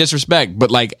don't mean any disrespect, but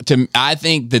like I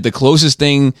think that the closest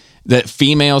thing that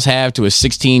females have to a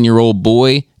 16-year-old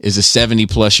boy is a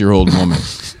 70-plus-year-old woman.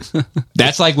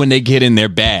 That's like when they get in their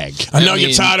bag. I know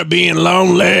you're tired of being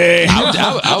lonely. I'm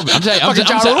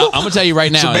gonna tell you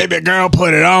right now. So baby girl,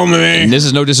 put it on me. And this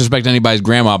is no disrespect to anybody's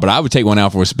grandma, but I would take one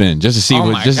out for a spin just to see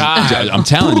what. I'm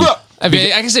telling you. I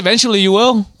mean, I guess eventually you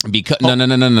will. Because no.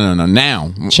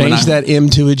 Now change that M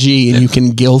to a G, and you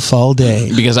can gilf all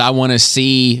day. Because I want to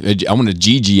see. I want to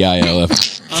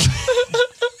GGILF.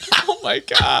 Oh my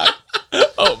god!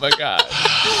 Oh my god!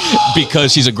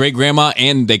 Because she's a great grandma,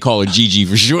 and they call her GG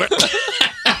for short.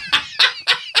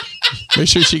 Make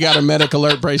sure she got a medic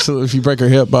alert bracelet if you break her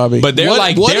hip, Bobby. But they're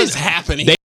what is happening?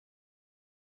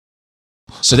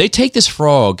 So they take this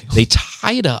frog, they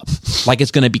tie it up like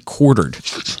it's going to be quartered.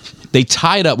 They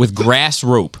tie it up with grass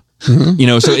rope. Mm-hmm. You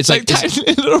know, so it's like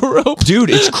little rope, dude.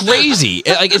 It's crazy.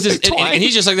 It's just, and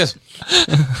he's just like this.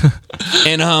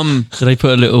 And so they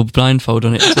put a little blindfold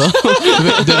on it as well.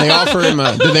 Did they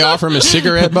offer him a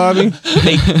cigarette, Bobby?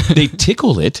 They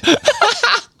tickle it.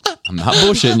 I'm not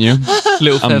bullshitting you.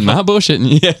 I'm not bullshitting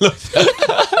you. Yeah, look.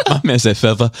 My man said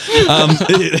feather.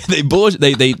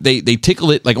 They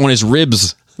tickle it like on his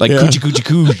ribs, like coochie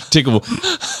coo tickle,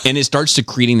 and it starts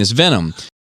secreting this venom.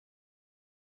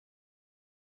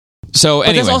 So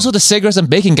anyway, there's also the cigarettes and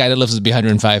bacon guy that lives to be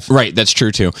 105. Right, that's true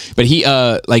too. But he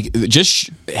like just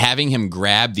having him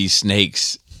grab these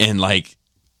snakes and like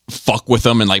fuck with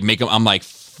them and like make them. I'm like,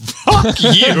 fuck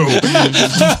you,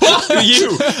 fuck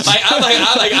you.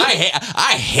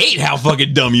 I hate how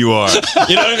fucking dumb you are.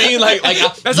 You know what I mean? Like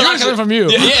that's not coming from you.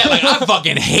 Yeah, like I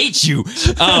fucking hate you.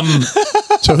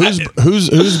 So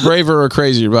who's braver or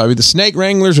crazier, Bobby? The snake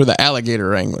wranglers or the alligator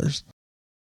wranglers?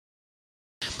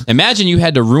 Imagine you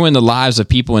had to ruin the lives of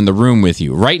people in the room with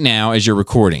you right now as you're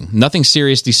recording. Nothing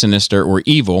seriously sinister or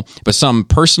evil, but some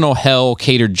personal hell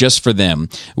catered just for them.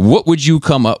 What would you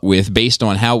come up with based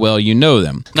on how well you know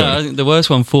them? No, I think the worst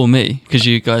one for me, because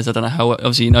you guys, I don't know how well,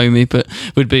 obviously you know me, but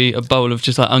would be a bowl of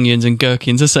just like onions and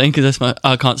gherkins or something, because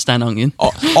I can't stand onion.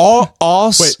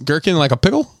 Wait, gherkin like a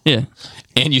pickle? Yeah.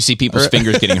 And you see people's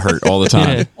fingers getting hurt all the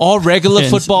time. Yeah. All regular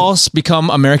footballs become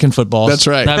American footballs. That's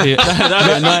right. That's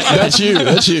you.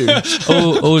 That's you.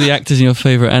 All the actors in your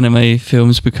favorite anime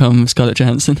films become Scarlett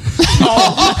Johansson.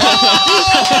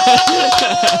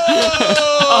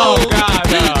 Oh God!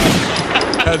 No.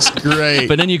 That's great.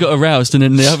 But then you got aroused, and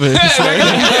then the other.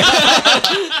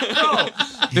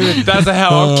 Dude, that's a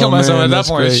hell. I'll kill myself at that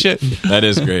point. Shit. That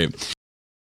is great.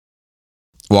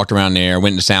 Walked around there,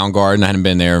 went to Soundgarden. I hadn't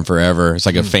been there in forever. It's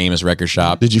like a famous record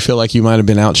shop. Did you feel like you might have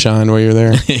been outshined while you were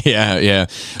there? Yeah.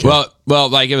 Okay. Well,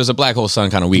 like it was a Black Hole Sun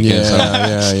kind of weekend.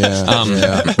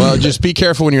 Yeah. Well, just be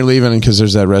careful when you're leaving because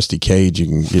there's that rusty cage you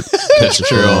can get. That's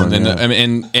true.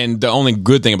 And the only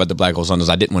good thing about the Black Hole Sun is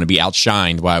I didn't want to be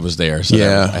outshined while I was there. So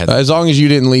as long as you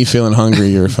didn't leave feeling hungry,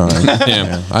 you're fine.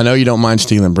 Yeah. I know you don't mind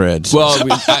stealing bread. So.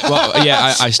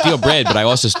 I steal bread, but I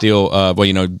also steal.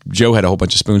 Joe had a whole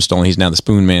bunch of spoons stolen. He's now the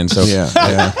spoon man. So yeah,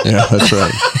 that's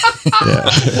right. Yeah,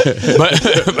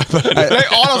 but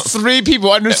all three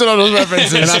people understood all those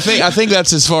references, and I think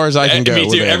that's as far as I can go. Me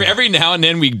too. Every now and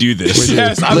then we do this.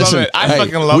 Yes, I love it. I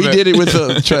fucking love it. We did it with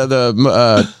the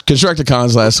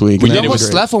Constructicons last week. We did it with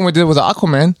Slef when we did it with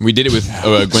Aquaman. We did it with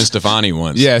Gwen Stefani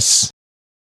once. Yes.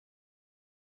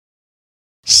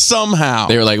 Somehow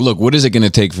they were like, look, what is it going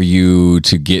to take for you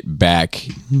to get back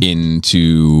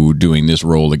into doing this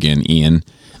role again, Ian?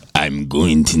 I'm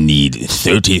going to need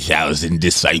 30,000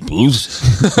 disciples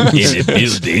in a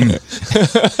building.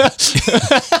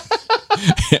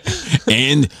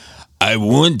 And I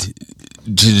want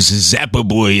to zap a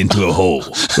boy into a hole.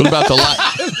 What about the light?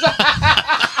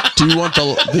 Do you want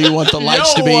the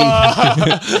lights to be? Do you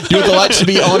want the lights to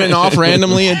be on and off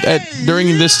randomly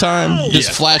during this time?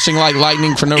 Just flashing like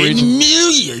lightning for no reason.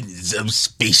 Millions of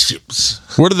spaceships.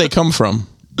 Where do they come from?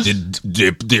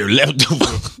 they're leftover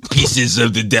pieces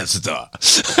of the Death Star.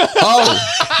 Oh.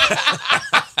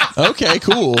 Okay,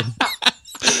 cool.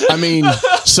 I mean,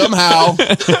 somehow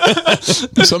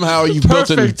you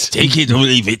built in. Take it or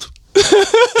leave it.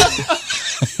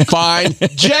 Fine.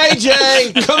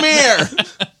 JJ, come here.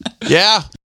 Yeah.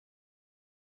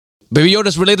 Baby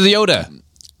Yoda's related to Yoda.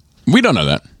 We don't know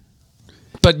that.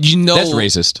 But you know. That's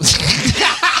racist.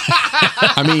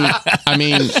 I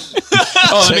mean.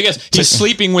 Oh, let me guess. He's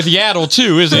sleeping with Yaddle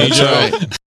too, isn't he? That's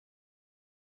right.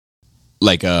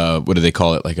 Like what do they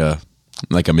call it?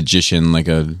 Like a magician,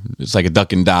 it's like a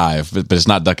duck and dive, but it's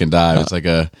not duck and dive. It's like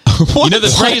a you know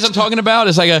the phrase I'm talking about?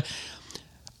 It's like a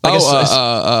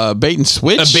bait and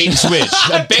switch. A bait and switch.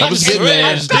 A bait and switch.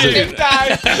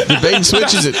 The bait and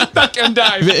switch is it? Duck and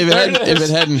dive. If it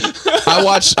hadn't, I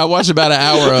watched about an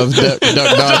hour of duck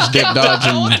dodge, dip dodge,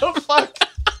 and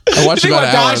I watched about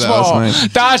an hour of that last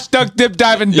night. Dodge, duck, dip,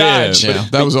 dive, and dodge. Yeah,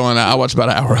 that was on. I watched about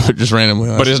an hour of it just randomly.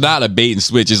 But it's not a bait and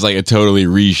switch. It's like a totally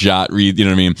reshot. You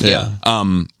know what I mean? Yeah.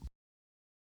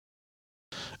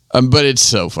 But it's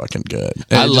so fucking good.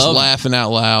 And I love laughing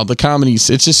out loud. The comedy's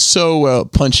it's just so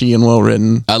punchy and well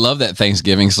written. I love that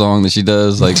Thanksgiving song that she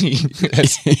does. Like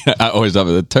I always love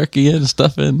it. The turkey and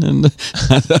stuffing and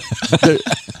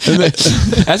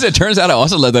as it turns out, I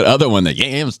also love that other one. The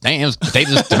yams, potatoes.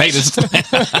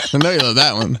 I know you love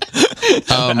that one.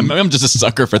 I'm just a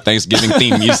sucker for Thanksgiving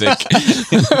theme music.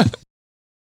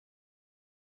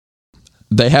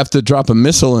 They have to drop a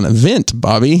missile in a vent,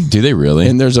 Bobby. Do they really?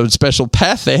 And there's a special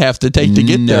path they have to take to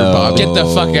get there, Bobby. Get the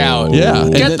fuck out. Yeah.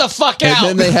 Get the fuck out. And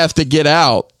then they have to get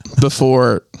out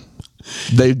before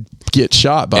they get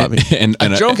shot, Bobby. And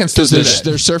a drone can still do that.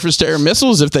 There's surface to air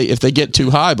missiles. If they get too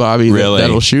high, Bobby, really?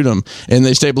 that'll shoot them. And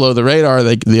they stay below the radar.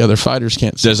 The other fighters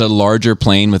can't see. Does a larger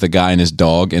plane with a guy and his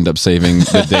dog end up saving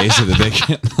the day so that they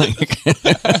can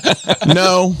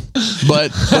No,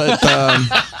 but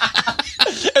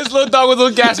His little dog with a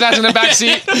little gas mask in the back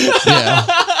seat. Yeah.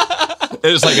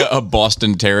 It's like a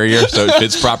Boston Terrier, so it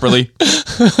fits properly.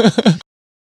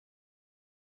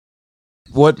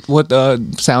 What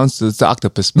sounds does the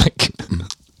octopus make?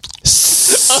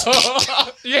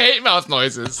 You hate mouth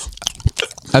noises.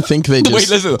 I think they just Wait,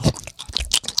 listen.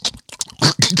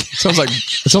 sounds like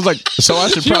so. I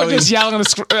should You're probably just yelling on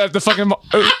the fucking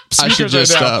speakers I should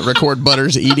just right now. record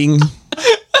Butters eating.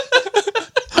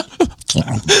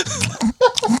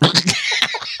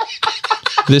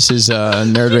 This is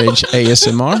Nerd Rage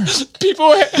ASMR.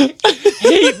 People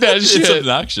hate that shit. It's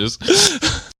obnoxious.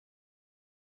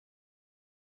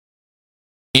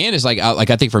 And it's like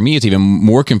I think for me it's even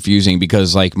more confusing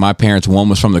because like my parents, one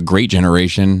was from the Great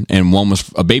Generation and one was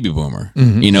a baby boomer.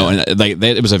 Mm-hmm. You know, and like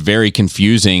it was a very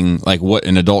confusing like what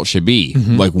an adult should be.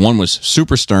 Mm-hmm. Like one was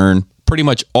super stern, pretty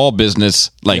much all business.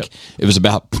 Like it was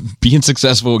about being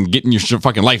successful and getting your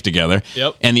fucking life together.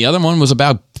 Yep. And the other one was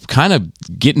about kind of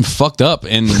getting fucked up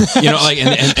and you know like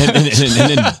and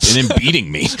then beating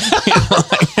me.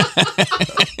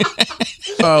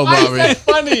 Oh, Bobby. That's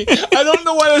funny. I don't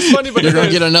know why that's funny, but You're going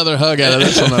to get another hug out of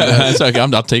this one. That's okay. I'm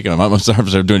not taking them. I'm sorry. I'm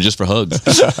doing it just for hugs.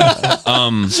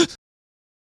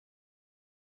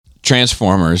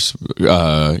 Transformers,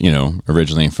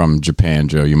 originally from Japan,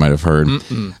 Joe, you might have heard.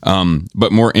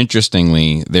 But more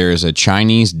interestingly, there is a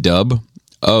Chinese dub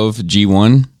of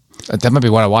G1. That might be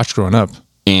what I watched growing up.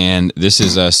 And this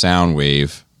is a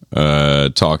Soundwave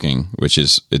talking,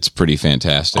 it's pretty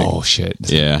fantastic. Oh, shit.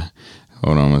 Yeah.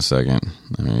 Hold on 1 second.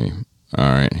 All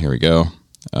right, here we go.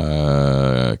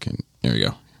 Here we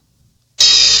go.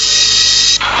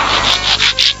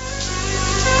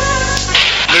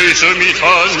 镭射密探，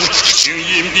请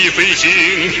隐蔽飞行，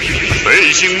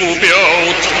飞行目标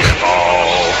到，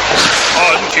探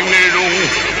听内容，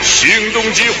行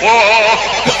动计划。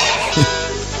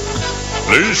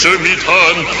镭射密探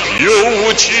有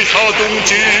其他动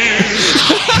静。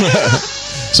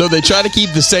So they try to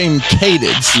keep the same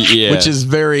cadence, which is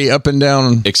very up and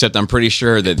down. Except I'm pretty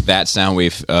sure that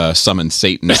Soundwave summoned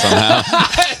Satan somehow.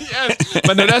 Yes,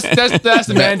 but no, that's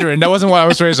the Mandarin. That wasn't what I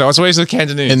was raised with. I was raised with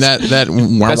Cantonese. And that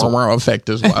wow effect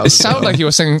is wild. It sounded like he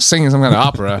was singing some kind of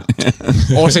opera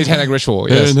or satanic ritual.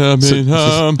 Yes.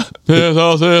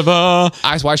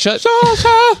 Eyes wide shut. Why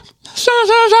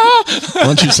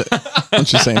don't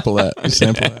you sample that?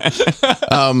 Sample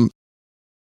that.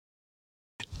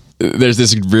 There's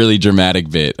this really dramatic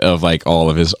bit of like all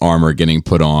of his armor getting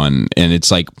put on, and it's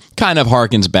like kind of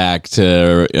harkens back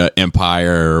to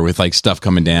Empire with like stuff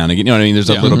coming down. You know what I mean?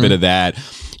 There's a little bit of that,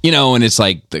 you know, and it's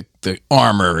like the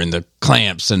armor and the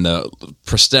clamps and the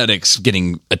prosthetics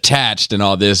getting attached and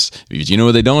all this. You know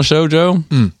what they don't show, Joe?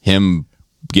 Him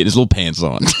getting his little pants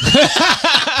on.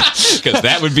 Because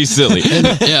that would be silly.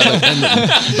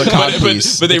 The cod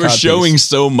piece. But they The were cod showing piece.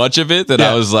 so much of it that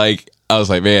I was like,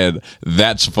 man,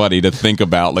 that's funny to think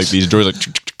about. Like these drawers, like,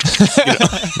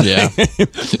 Yeah.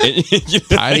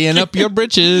 Tidying up your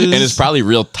britches. and it's probably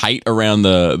real tight around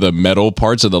the metal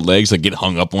parts of the legs that get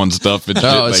hung up on stuff. And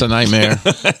Oh, it's a nightmare.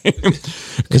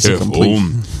 It's a complete.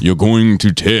 You're going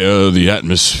to tear the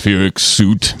atmospheric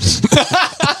suit.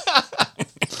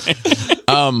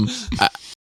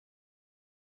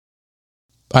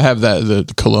 I have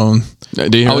the cologne.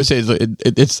 Do you? I always say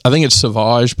it's. I think it's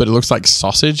Sauvage, but it looks like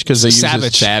sausage because they use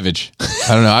Savage.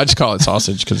 I don't know. I just call it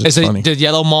sausage because it's Is funny. it the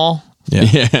yellow mall? Yeah.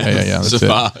 That's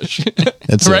Sauvage. it.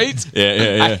 That's it. Right?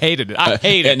 Yeah. I hated it. I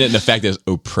hate it. And then the fact is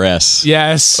oppress.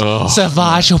 Yes.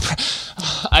 Savage.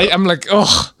 I'm like,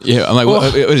 oh. Yeah, I'm like,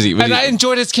 what is he? And I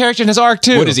enjoyed his character and his arc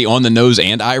too. What is he, on the nose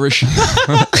and Irish?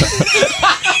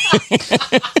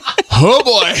 Oh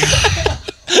boy.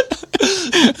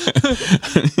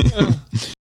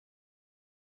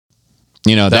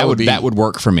 You know, that would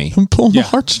work for me. Pull the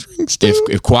heartstrings, dude.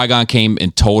 If Qui-Gon came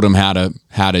and told him how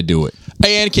to do it.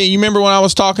 Hey, Anakin, you remember when I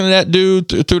was talking to that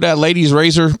dude through that lady's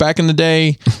razor back in the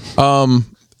day?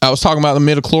 I was talking about the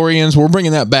midichlorians. We're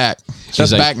bringing that back.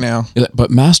 That's back now. But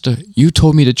Master, you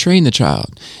told me to train the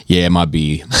child. Yeah, my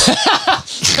B.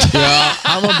 Yeah,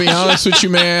 I'm gonna be honest with you,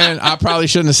 man. I probably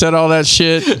shouldn't have said all that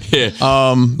shit.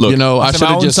 Look, you know, I should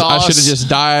have just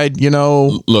died. You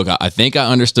know, look, I think I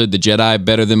understood the Jedi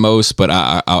better than most, but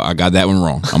I got that one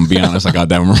wrong. I'm gonna be honest, I got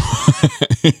that one wrong.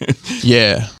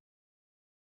 Yeah.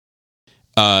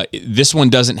 This one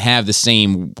doesn't have the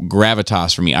same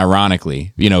gravitas for me,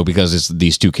 ironically, you know, because it's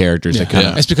these two characters that kind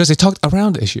of. It's because they talked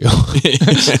around the issue.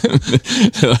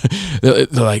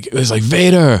 They're like, it's like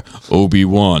Vader,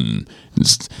 Obi-Wan,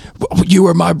 you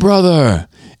were my brother,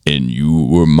 and you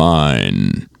were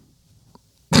mine.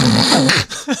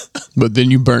 But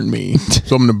then you burnt me,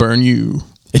 so I'm gonna burn you.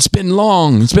 It's been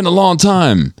long. It's been a long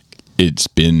time. It's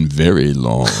been very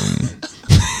long.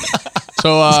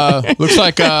 So looks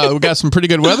like we got some pretty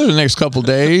good weather the next couple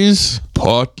days.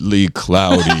 Partly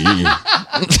cloudy.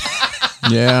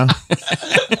 Yeah.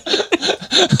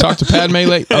 Talk to Padme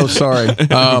late. Oh, sorry.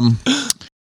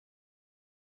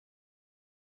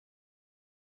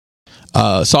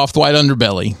 Soft white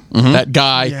underbelly. Mm-hmm. That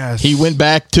guy. He went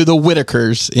back to the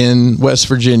Whitakers in West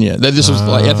Virginia. This was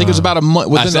like, I think it was about a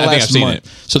month within the last month.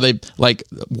 So they like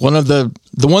one of the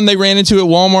one they ran into at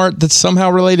Walmart that's somehow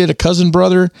related, a cousin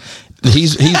brother.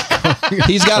 He's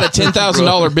got a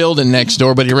 $10,000 building next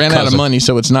door, but he ran out of money,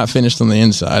 so it's not finished on the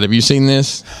inside. Have you seen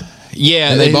this? Yeah,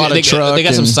 and they bought a truck. They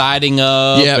got some siding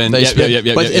up. Yeah, and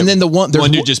and then the one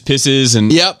dude just pisses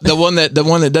and the one that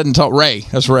doesn't talk. Ray,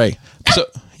 that's Ray. So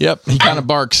he kind of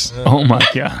barks. Oh my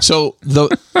god! So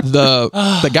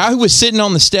the guy who was sitting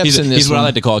on the steps he's what I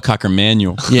like to call a cocker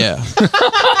manual. Yeah.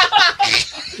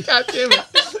 God damn it.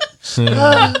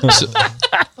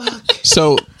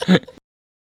 So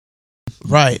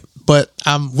right, but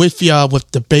I'm with y'all. With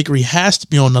the bakery has to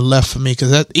be on the left for me because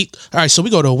that. All right, so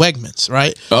we go to Wegmans,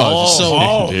 right?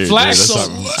 Dude, flex.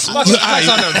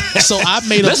 so I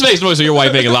made. Let's make noise so your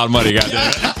wife making a lot of money.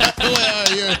 Goddamn.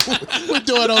 Well, yeah, we're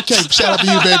doing okay. Shout out to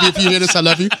you, baby. If you hear this, I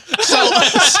love you. So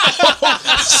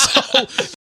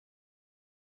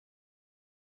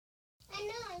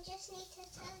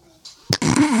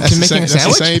That's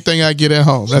the same thing I get at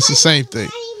home. That's the same thing.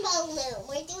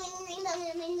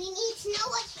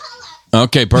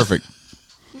 Okay, perfect.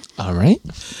 All right.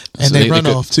 And So they run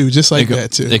off too, just like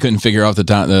that too. They couldn't figure out what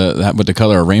the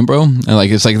color of rainbow. And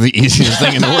like it's like the easiest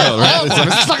thing in the world, right?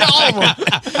 It's like all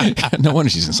of them. No wonder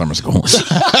she's in summer school.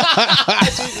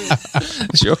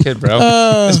 It's your kid, bro.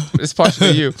 It's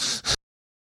partially you.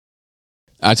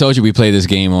 I told you we play this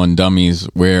game on Dummies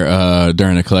where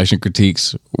during the collection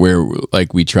critiques where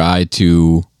like we try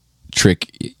to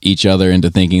trick each other into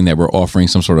thinking that we're offering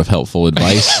some sort of helpful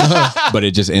advice, but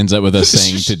it just ends up with us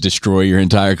saying to destroy your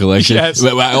entire collection. Yes.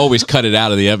 I always cut it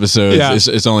out of the episode. Yeah.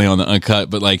 It's only on the uncut,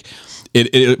 but like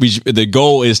the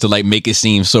goal is to like make it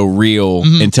seem so real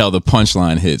until the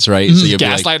punchline hits, right? So you'll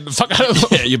Gaslight the fuck out of them.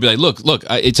 Yeah, you'll be like, look,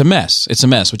 it's a mess. It's a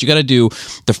mess. What you got to do,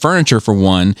 the furniture, for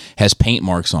one, has paint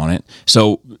marks on it.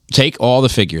 So take all the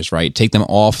figures, right? Take them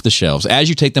off the shelves. As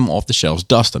you take them off the shelves,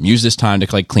 dust them. Use this time to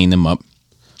like clean them up.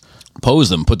 Pose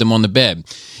them, put them on the bed.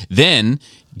 Then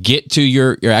get to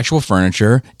your actual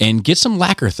furniture and get some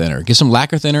lacquer thinner. Get some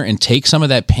lacquer thinner and take some of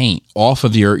that paint off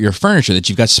of your furniture that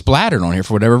you've got splattered on here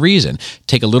for whatever reason.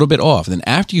 Take a little bit off. And then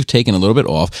after you've taken a little bit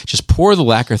off, just pour the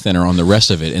lacquer thinner on the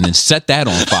rest of it and then set that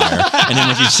on fire. And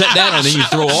then if you set that on, then you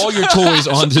throw all your toys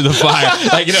onto the fire.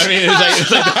 Like, you know what I mean?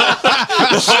 It's like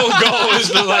the whole goal is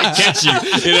to like catch you.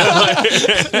 You know, like,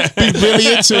 Be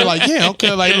really into it. Like, yeah,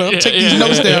 okay. Like, look, take these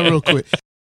notes down real quick.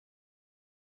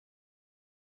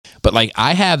 But like,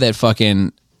 I have that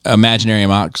fucking imaginary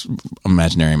ox.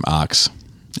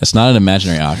 It's not an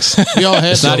imaginary ox. We all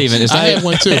had It's not even. It's I not had even.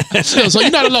 one too. So you're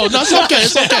not alone. No, it's okay.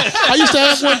 It's okay. I used to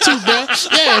have one too, bro.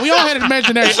 Yeah, we all had an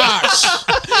imaginary ox.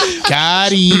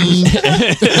 Got him.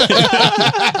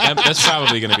 That's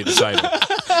probably going to be the title.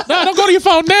 No, don't go to your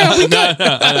phone now. We No, good.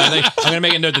 I think I'm going to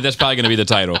make a note that that's probably going to be the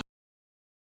title.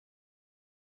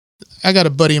 I got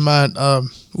a buddy of mine.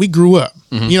 We grew up.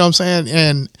 You know what I'm saying?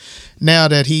 And now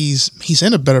that he's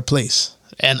in a better place,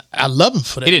 and I love him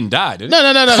for that. He didn't die, did he? No.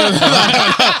 What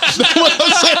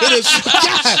I'm saying is,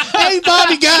 God, hey,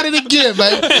 Bobby got it again,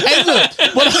 man. Hey, look.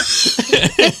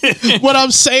 What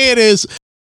I'm saying is,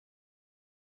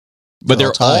 But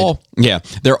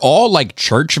they're all like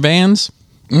church vans,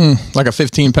 like a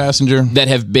 15 passenger that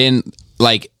have been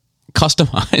like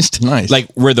customized. Nice.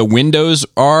 Like where the windows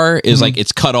are is like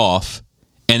it's cut off,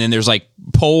 and then there's like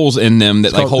poles in them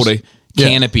that like hold a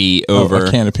canopy over.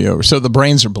 a canopy over. So the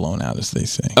brains are blown out, as they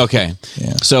say. Okay.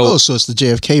 Yeah. So it's the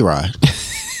JFK ride.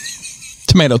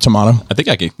 Tomato. I think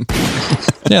I can.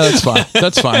 Yeah, that's fine.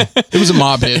 That's fine. It was a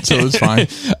mob hit, so it's fine.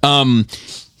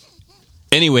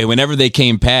 Anyway, whenever they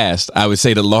came past, I would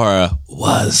say to Laura,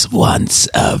 "Was once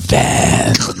a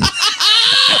van."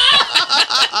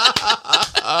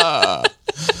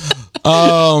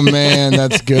 Oh man,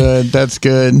 that's good. That's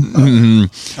good. I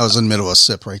was in the middle of a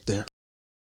sip right there.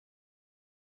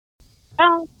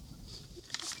 Oh.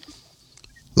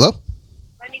 Hello?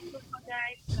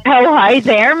 Oh, hi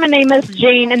there. My name is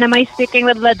Jane, and am I speaking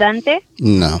with Ladante?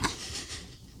 No.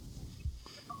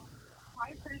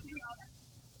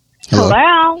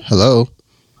 Hello? Hello?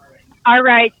 All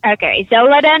right. Okay. So,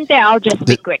 Ladante, I'll just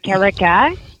be quick here,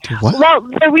 okay? What? Well,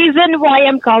 the reason why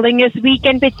I'm calling is we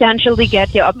can potentially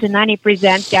get you up to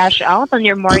 90% cash out on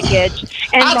your mortgage.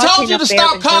 And I told you to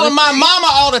stop calling my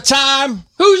mama all the time.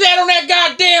 Who's that on that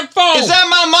goddamn phone? Is that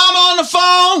my mama on the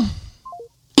phone?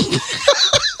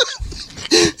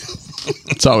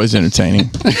 It's always entertaining.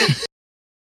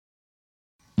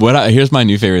 Here's my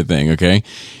new favorite thing. Okay,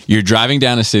 you're driving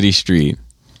down a city street,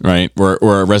 right,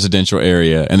 or a residential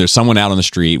area, and there's someone out on the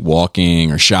street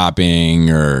walking or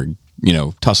shopping or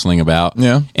tussling about.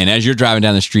 Yeah. And as you're driving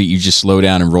down the street, you just slow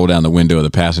down and roll down the window of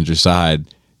the passenger side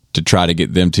to try to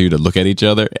get them two to look at each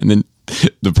other. And then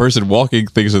the person walking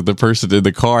thinks that the person in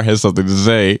the car has something to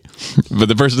say, but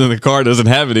the person in the car doesn't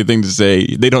have anything to say.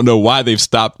 They don't know why they've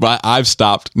stopped. Why I've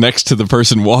stopped next to the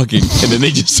person walking, and then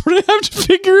they just sort of have to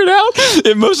figure it out.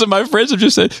 And most of my friends have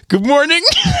just said, "Good morning."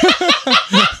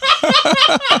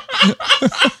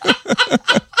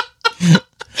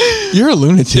 You're a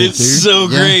lunatic. It's dude. so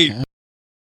great.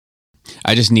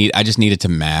 I just need it to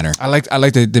matter. I like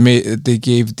that they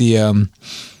gave the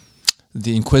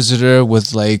Inquisitor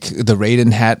with like the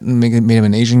Raiden hat and made him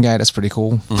an Asian guy. That's pretty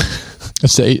cool.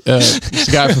 That's the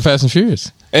guy from Fast and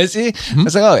Furious. Is he?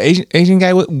 It's like, oh, Asian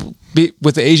guy with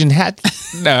the Asian hat,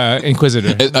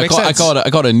 Inquisitor. I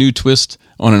call it a new twist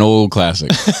on an old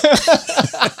classic.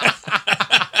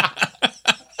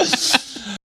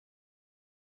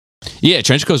 Yeah,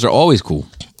 trench coats are always cool.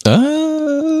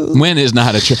 When is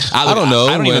not a trench? I don't know.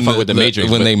 I don't even fuck with the Matrix.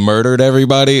 When they murdered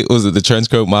everybody, was it the trench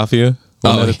coat mafia?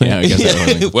 Oh, yeah, I guess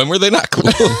that was when were they not cool?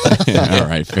 All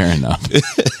right, fair enough.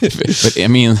 But I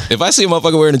mean, if I see a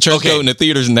motherfucker wearing a trench coat in the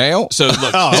theaters now, so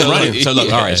look, all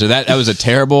right, so that was a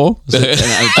terrible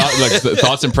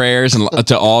thoughts and prayers and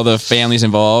to all the families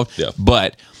involved. Yeah.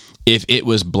 But if it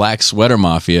was Black Sweater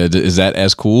Mafia, is that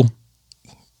as cool?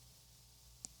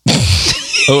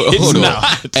 Hold on.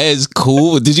 As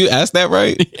cool? Did you ask that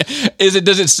right?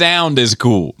 Does it sound as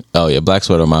cool? Oh yeah, Black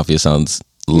Sweater Mafia sounds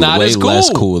not way as cool. less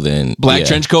cool than Black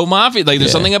Trench Coat Mafia. Like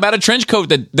there's something about a trench coat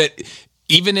that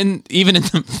even in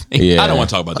the I don't want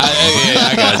to talk about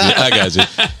that. I got you.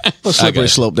 Slippery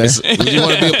slope there. You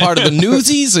want to be a part of the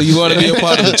Newsies or you want to be a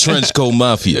part of the Trench Coat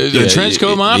Mafia? The Trench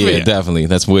Coat Mafia. Yeah, definitely.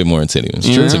 That's way more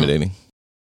intimidating.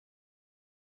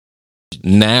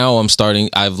 Now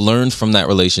I've learned from that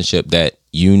relationship that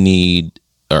you need,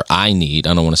 or I need,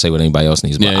 I don't want to say what anybody else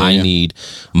needs, but I need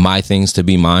my things to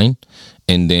be mine.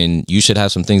 And then you should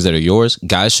have some things that are yours.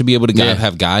 Guys should be able to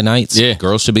have guy nights. Yeah.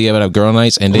 Girls should be able to have girl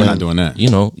nights. And we're not doing that. You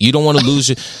don't want to lose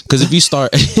your, because if you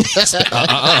start,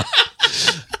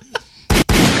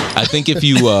 I think if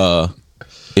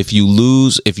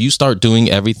you start doing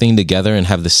everything together and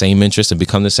have the same interest and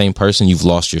become the same person, you've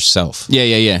lost yourself.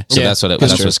 Yeah. So that's what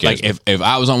scares like me. if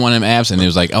I was on one of them apps and it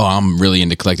was like, oh, I'm really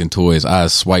into collecting toys, I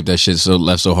swiped that shit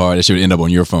left so hard that shit would end up on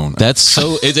your phone. That's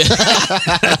so.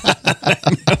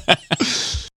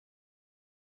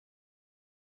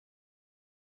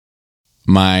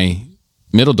 My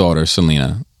middle daughter,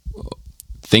 Selena,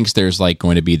 thinks there's like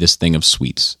going to be this thing of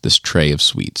sweets, this tray of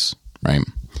sweets, right?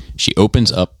 She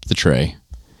opens up the tray,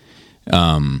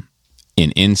 and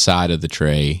inside of the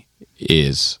tray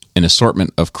is an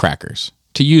assortment of crackers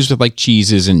to use with like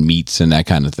cheeses and meats and that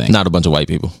kind of thing. Not a bunch of white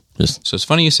people. So it's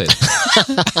funny you say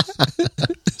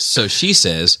that. So she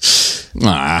says,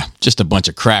 just a bunch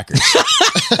of crackers.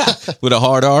 With a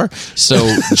hard R?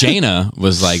 So Jaina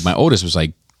was like, my oldest was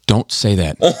like, don't say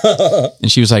that.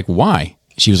 And she was like, why?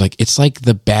 She was like, it's like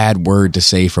the bad word to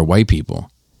say for white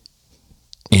people.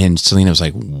 And Selena was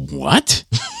like, what?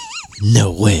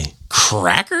 No way.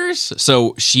 Crackers?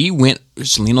 So Selena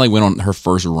like went on her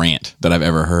first rant that I've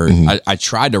ever heard. Mm-hmm. I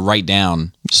tried to write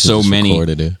down so many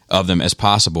of them as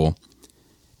possible.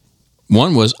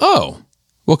 One was,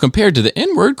 well, compared to the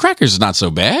N-word, crackers is not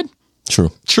so bad.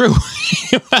 True.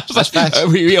 That's facts.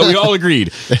 We all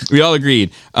agreed.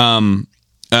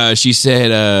 She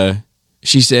said,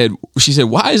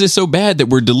 why is it so bad that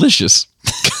we're delicious?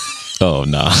 Oh,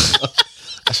 nah.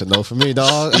 That's a no for me,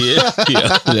 dog. Yeah.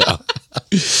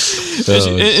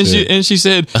 And she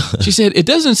said, it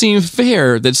doesn't seem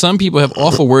fair that some people have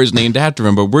awful words named after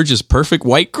them, but we're just perfect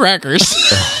white crackers.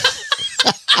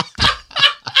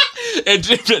 And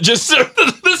just so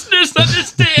the listeners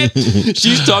understand,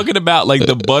 she's talking about like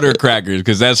the butter crackers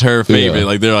because that's her favorite.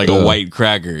 Like they're like a white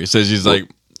cracker. So she's like,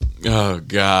 oh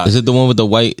god, is it the one with the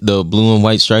blue and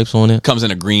white stripes on it? Comes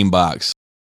in a green box.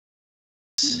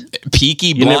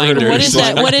 Peaky Blinders. What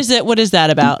is that? What is that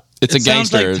about? It's a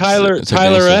gangster. Like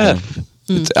Tyler F.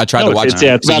 I tried to watch it.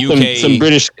 It's about some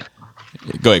British.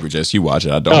 Go ahead, Jess. You watch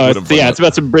it. I don't. It's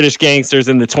about some British gangsters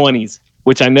in the 20s,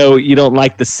 which I know you don't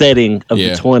like the setting of the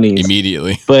 20s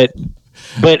immediately, but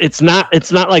it's not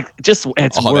like just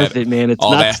it's all worth it, man. It's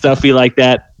not stuffy like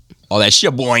that. All that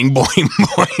shit, boing, boing,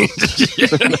 boing.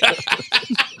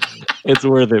 It's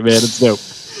worth it, man. It's dope.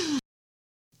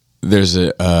 There's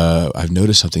I've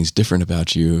noticed something's different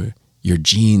about you. Your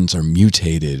genes are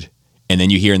mutated. And then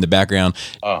you hear in the background,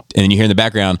 and then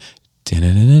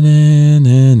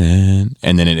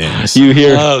it ends. You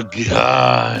hear, oh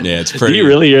god, yeah, it's pretty. Do you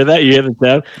really hear that? You hear the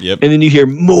sound, yep. And then you hear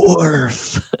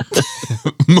morph,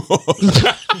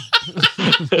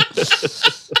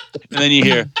 and then you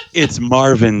hear it's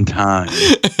Marvin time.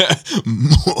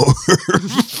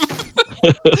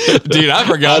 Dude, I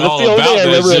forgot all about that.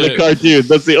 That's the only thing I remember in the cartoon.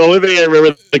 That's the only thing I remember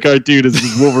in the cartoon is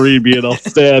Wolverine being all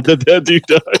sad that dude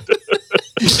died.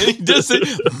 And he does it,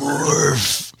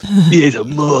 morph. He's a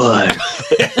morph.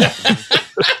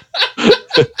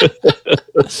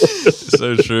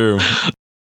 So true.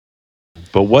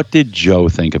 But what did Joe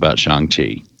think about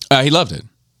Shang-Chi? He loved it.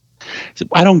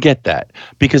 I don't get that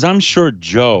because I'm sure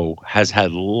Joe has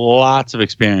had lots of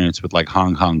experience with like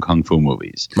Hong Kong kung fu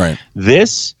movies. Right.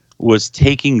 This was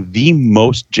taking the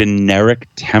most generic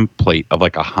template of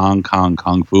like a Hong Kong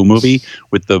kung fu movie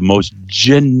with the most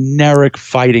generic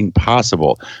fighting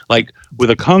possible. Like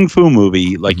with a kung fu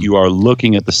movie, like you are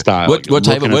looking at the style. What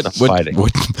type of fighting?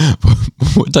 What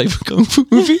type of kung fu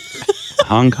movie?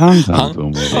 Hong Kong kung fu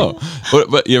movie. Oh,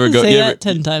 but you ever go? Say you that ever,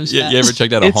 10 times. You ever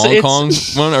checked out a Hong Kong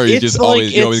one, or you just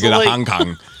always get a Hong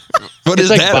Kong? What is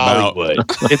like that Bollywood.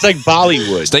 about? It's like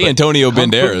Bollywood. Stay Antonio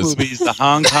Banderas. Movies, the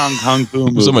Hong Kong kung fu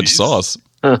movies. So much sauce.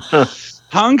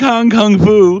 Hong Kong kung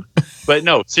fu, but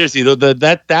no, seriously,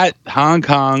 that Hong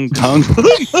Kong kung fu.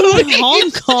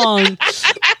 Hong Kong.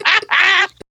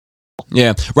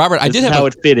 Yeah, Robert, I did have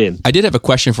it fit in. I did have a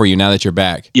question for you now that you're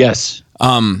back. Yes.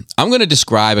 I'm going to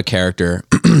describe a character,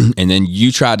 and then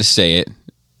you try to say it,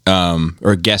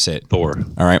 or guess it. Thor.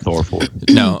 All right. Thor 4.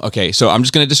 No. Okay. So I'm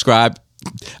just going to describe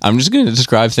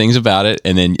things about it,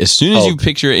 and then as soon as you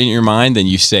picture it in your mind, then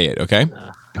you say it. Okay.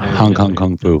 Hong Kong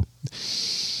kung fu.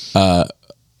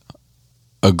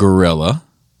 A gorilla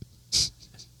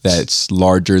that's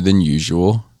larger than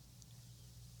usual,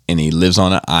 and he lives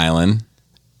on an island.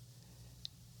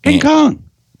 King Kong.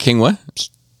 King what?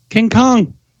 King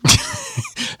Kong.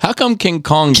 How come King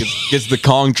Kong gets the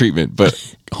Kong treatment,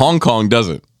 but Hong Kong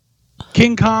doesn't?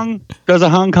 King Kong does a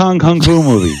Hong Kong kung fu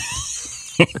movie.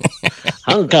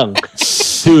 Hong Kong.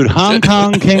 Dude, Hong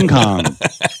Kong King Kong.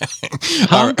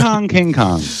 Hong Kong King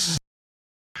Kong.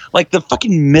 like the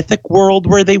fucking mythic world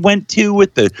where they went to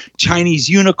with the Chinese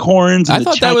unicorns. And I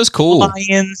thought that was cool.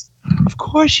 Lions. Of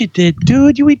course you did,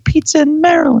 dude. You eat pizza in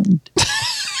Maryland.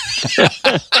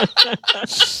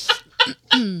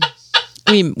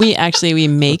 We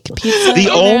make pizza. The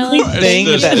only thing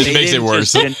This that makes it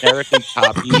worse. generically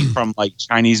copied from like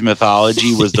Chinese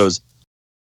mythology was those.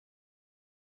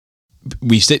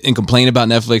 We sit and complain about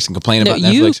Netflix and complain No,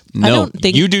 about you- Netflix. I No, don't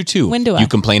think- you do too. When do I? You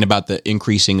complain about the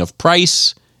increasing of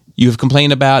price. You've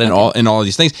complained about and all of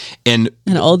these things and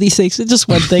all these things. It's just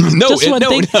one thing. no, just one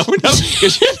thing. no. I would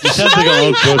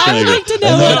like to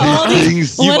know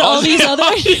what all these other.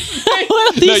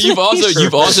 No, you've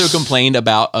also complained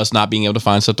about us not being able to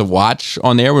find stuff to watch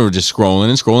on there. We were just scrolling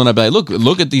and scrolling. I'd be like,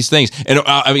 look at these things, and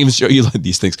I'll even show you like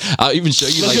these things. I'll even show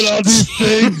you Look like at all these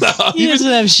things. He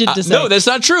doesn't have shit to say. No, that's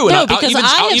not true. No, I'll because even,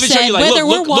 I I'll have even said show you like whether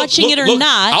look, we're watching it or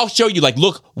not. I'll show you like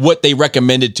look what they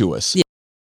recommended to us. Yeah.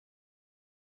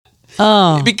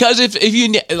 Oh, because if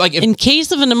you like in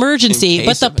case of an emergency, In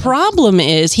but case the problem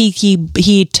is he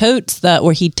totes that,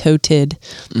 or he toted.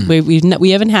 Mm-hmm. We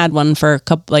haven't had one for a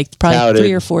couple, like probably Touted.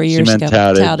 3 or 4 She years meant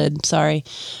ago. touted. Sorry.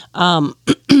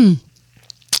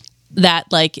 That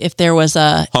like if there was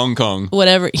a Hong Kong,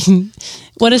 whatever.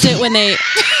 What is it when they?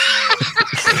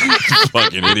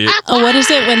 fucking idiot. Oh, what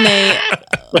is it when they?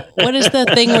 What is the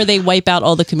thing where they wipe out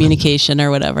all the communication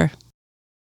or whatever?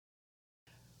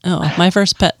 Oh, my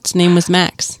first pet's name was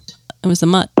Max. It was a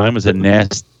mutt. Mine was a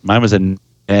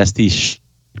nasty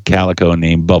calico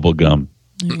named Bubblegum,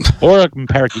 or a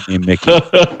parakeet named Mickey.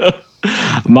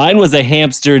 Mine was a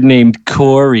hamster named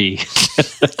Corey.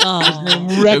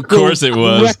 Of course it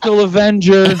was. Rectal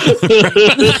Avenger.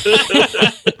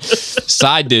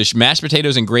 Side dish: mashed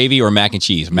potatoes and gravy or mac and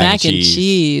cheese. Mac and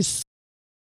cheese.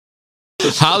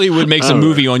 Hollywood makes a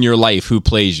movie on your life. Who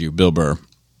plays you? Bill Burr.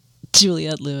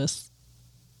 Juliette Lewis.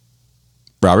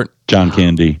 Robert. John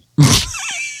Candy.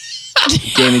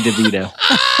 Danny DeVito.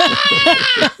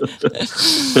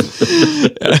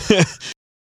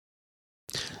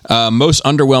 Most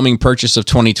underwhelming purchase of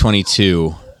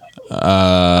 2022.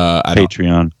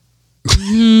 Patreon.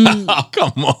 Oh,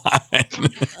 come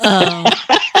on.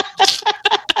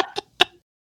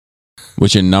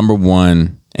 What's your number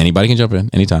one? Anybody can jump in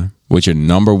anytime. What's your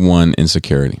number one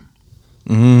insecurity?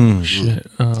 Shit.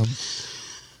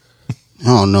 I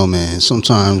don't know, man.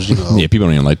 Sometimes, you know. Yeah, people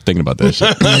don't even like thinking about that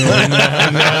shit.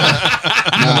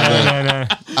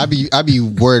 I be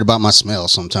worried about my smell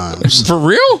sometimes. For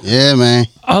real? Yeah, man.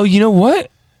 Oh, you know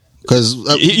what? Because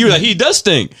you're like, he does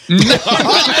stink. Well,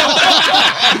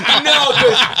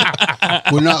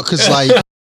 no, because like.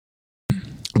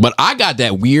 But I got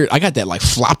that like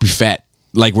floppy fat,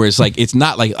 like where it's like it's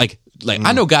not like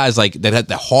I know guys like that had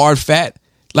the hard fat.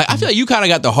 Like I feel like you kind of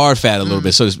got the hard fat a little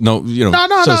bit, so it's No,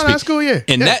 that's cool. Yeah,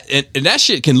 and that and that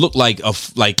shit can look like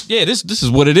this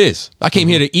is what it is. I came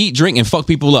here to eat, drink, and fuck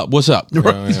people up. What's up?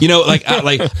 You know,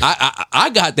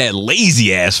 I got that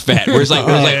lazy ass fat where it's like,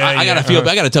 I gotta feel,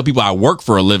 I gotta tell people I work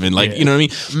for a living. Like you know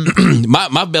what I mean?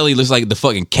 my belly looks like the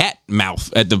fucking cat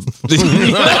mouth at the.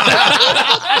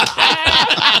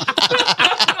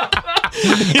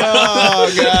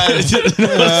 Oh God!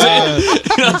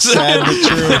 Sad but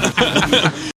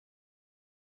true.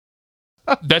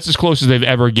 That's as close as they've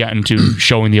ever gotten to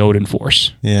showing the Odin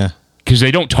Force. Yeah, because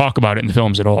they don't talk about it in the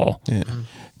films at all. Yeah,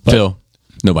 Phil,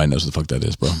 nobody knows what the fuck that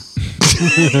is, bro.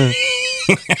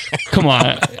 Come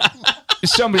on.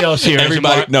 Somebody else here.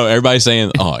 Everybody's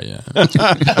saying, "Oh yeah,"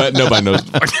 but nobody knows.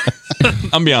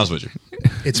 I'm be honest with you.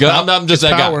 I'm just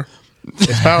that power. guy.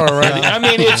 It's power, right? I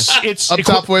mean, it's up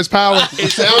top for its power.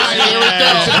 It's supposed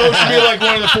to be like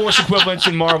one of the Force equivalents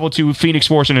in Marvel to Phoenix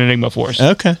Force and Enigma Force.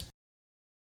 Okay.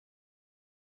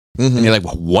 And you're like,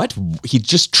 well, what? He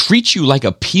just treats you like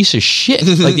a piece of shit.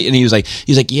 Like, and he's like,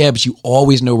 yeah, but you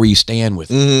always know where you stand with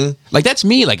it. Like that's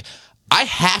me. Like I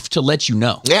have to let you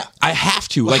know. Yeah, I have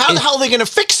to. Well, like, how the hell are they going to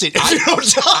fix it if you don't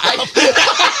tell them?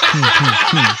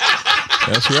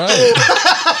 That's right.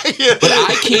 But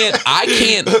I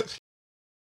can't.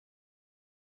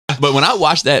 But when I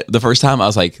watched that the first time, I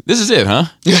was like, "This is it, huh?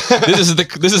 This is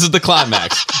the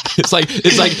climax." It's like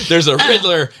there's a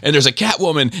Riddler and there's a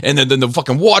Catwoman and then the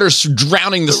fucking water's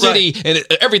drowning the city and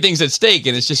everything's at stake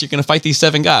and it's just you're gonna fight these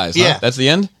 7 guys. Huh? Yeah, that's the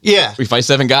end. Yeah, we fight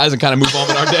 7 guys and kind of move on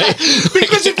with our day.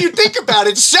 Because if you think about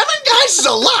it, 7 guys is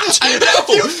a lot. I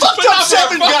know. You fucked up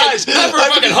 7 guys. Not for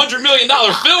a fucking $100 million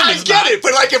film. I get it,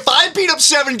 but like if I beat up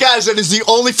 7 guys, that is the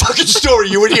only fucking story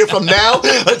you would hear from now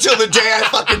until the day I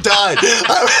fucking died.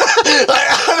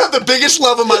 I have the biggest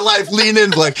love of my life. Lean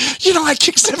in, like, I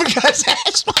kicked 7 guys'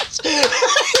 ass once.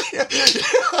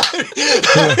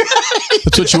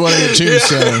 That's what you want in your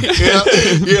tombstone.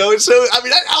 So I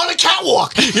mean, on a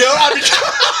catwalk.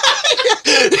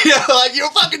 Like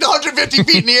you're fucking 150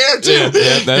 feet in the air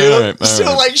too.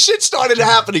 So like shit started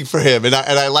happening for him, and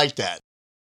I like that.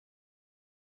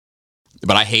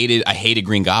 But I hated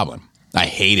Green Goblin. I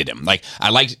hated him. Like I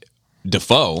liked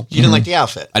Defoe. You didn't like the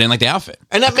outfit. I didn't like the outfit,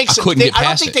 and that makes I couldn't get I don't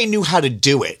past think it. they knew how to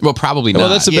do it. Well, probably not. Well,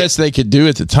 that's the best they could do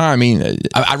at the time. I mean,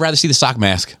 I'd rather see the sock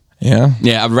mask. Yeah,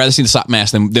 I'd rather see the sock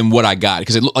mask than what I got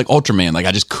because it looked like Ultraman. Like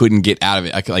I just couldn't get out of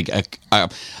it.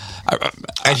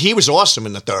 And he was awesome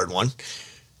in the third one.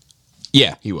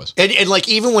 Yeah, he was. And like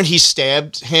even when he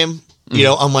stabbed him,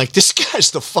 I'm like, this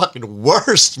guy's the fucking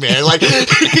worst, man. Like,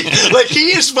 like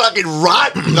he is fucking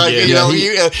rotten. Like,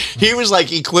 he was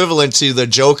like equivalent to the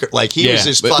Joker. Like he was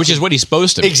just fucking, which is what he's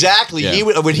supposed to be. Exactly.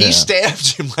 Yeah. When he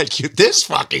stabbed him, like this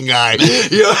fucking guy.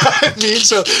 You know what I mean?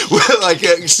 So like,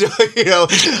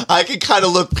 I can kind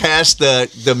of look past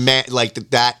the man, like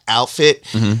that outfit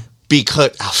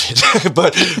because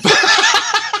but.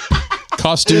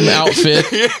 Costume, outfit,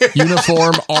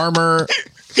 uniform, armor,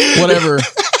 whatever.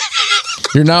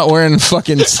 You're not wearing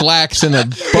fucking slacks and a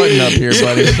button up here,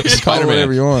 buddy. Call it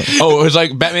whatever you want. Oh, it was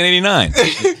like Batman 89.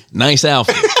 Nice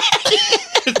outfit.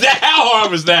 How hard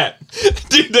was that?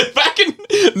 Dude, the fucking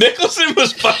Nicholson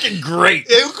was fucking great.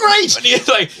 It was great. But he's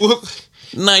like,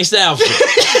 nice outfit.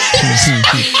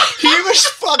 He was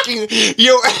fucking, he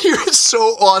was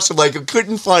so awesome. Like, I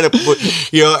couldn't find and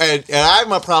I have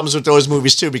my problems with those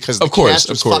movies too because the cast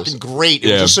was fucking great.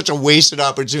 It was just such a wasted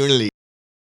opportunity.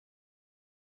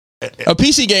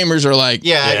 PC gamers are like,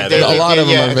 a lot of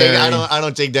them are very. I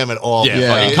don't dig them at all.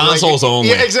 Yeah. Consoles only.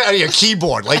 Yeah, exactly. A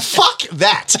keyboard. Like, fuck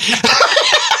that.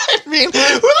 I mean,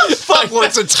 who the fuck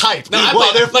wants to type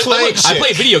while they're playing shit? I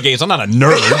play video games. I'm not a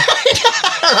nerd.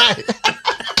 Right.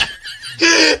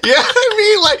 I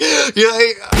mean, like,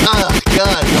 oh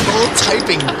god, the whole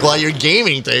typing while you're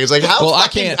gaming thing is like, how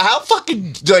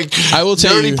fucking like, I will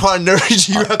tell nerdy part nerdy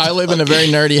you have. I live in a very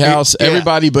nerdy house.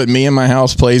 Everybody but me in my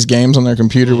house plays games on their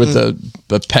computer with the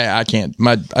pad. I can't.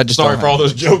 I just sorry for all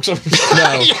those jokes. No,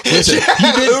 listen,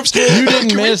 you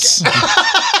didn't miss.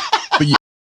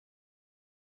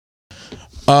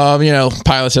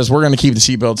 Pilot says we're going to keep the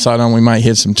seatbelt sign on. We might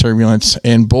hit some turbulence,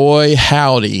 and boy,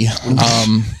 howdy.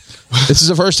 This is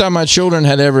the first time my children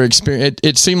had ever experienced.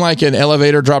 It seemed like an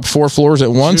elevator dropped 4 floors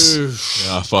at once.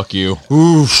 Yeah, fuck you.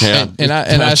 Yeah. And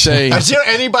I say, is there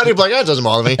anybody like that? Doesn't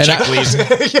bother me. And Check, please.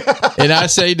 And I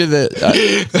say to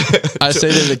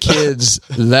the kids,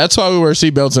 that's why we wear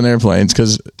seatbelts in airplanes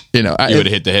because you would have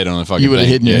hit the head on the fucking. You would have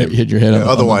hit your head.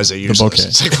 Otherwise, they useless.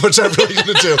 It's like, what's that really going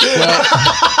to do? Well,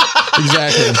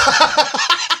 exactly.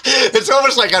 It's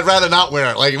almost like I'd rather not wear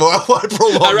it. Like, why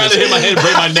prolong I'd rather hit my head,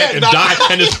 break my neck, and die,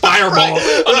 and just fireball.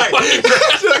 Right.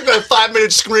 Like a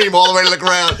 5-minute scream all the way to the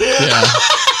ground. Yeah.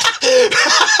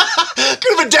 Could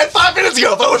have been dead 5 minutes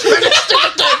ago if I was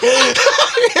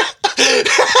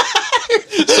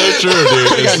So true,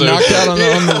 dude. I got knocked out on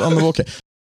the volcano.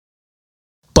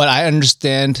 But I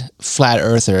understand flat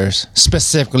earthers,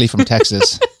 specifically from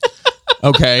Texas.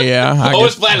 Okay, yeah.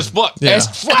 It's flat as fuck. Yeah. It's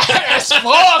flat as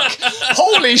fuck.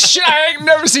 Holy shit! I ain't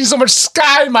never seen so much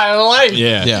sky in my life.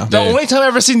 Yeah. The only time I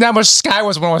ever seen that much sky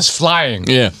was when I was flying.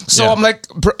 Yeah. So I'm like,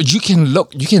 bro, you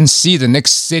can see the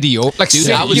next city. Like, dude,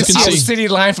 you can see a city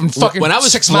line from fucking. When I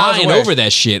was 6 miles flying away. over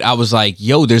that shit, I was like,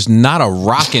 yo, there's not a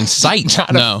rock in sight.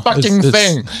 Not a fucking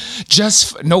thing.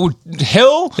 Just no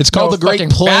hill. It's called no the Great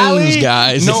fucking Plains, valley,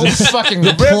 guys. No fucking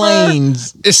the river.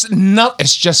 plains. It's not.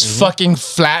 It's just fucking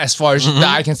flat as far as the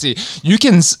eye can see. You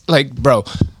can like, bro.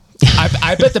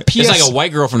 I bet the PS. It's like a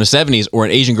white girl from the 70s or an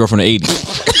Asian girl from the 80s.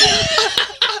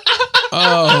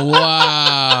 Oh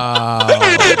wow!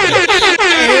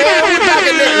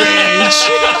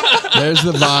 There's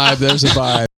the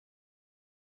vibe.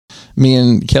 Me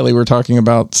and Kelly were talking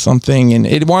about something, and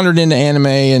it wandered into anime,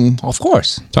 and of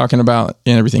course, talking about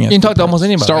everything. You can talk to almost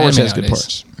anybody. Star Wars has nowadays.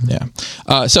 good parts.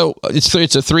 Yeah. So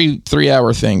it's a three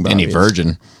hour thing. Bobby. Any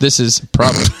virgin? This is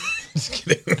probably. Just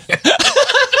kidding.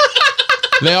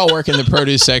 They all work in the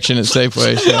produce section at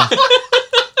Safeway.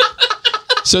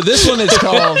 So this one is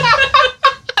called.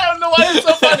 I don't know why it's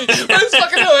so funny, but it's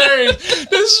fucking hilarious.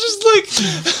 It's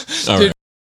just like, dude.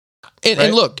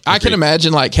 And look, I can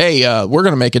imagine like, hey, we're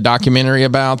going to make a documentary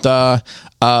about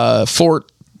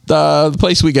Fort, the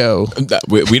place we go.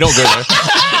 We don't go there.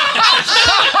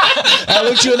 I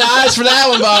looked you in the eyes for that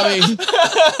one, Bobby.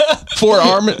 Fort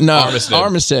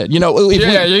Armistead. You know, if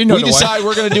we decide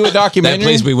we're going to do a documentary. That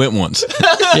place we went once.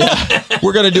 Yeah,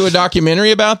 we're going to do a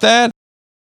documentary about that.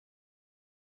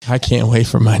 I can't wait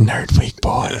for my Nerd Week,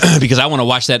 boys. Because I want to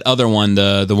watch that other one,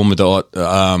 the one with the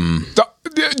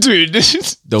dude. This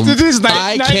is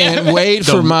I can't wait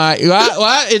for my.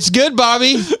 What? It's good,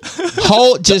 Bobby.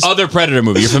 Hold just other Predator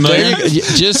movie. You're familiar?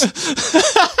 Just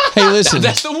hey, listen.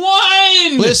 That's the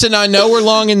one. Listen, I know we're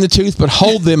long in the tooth, but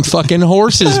hold them fucking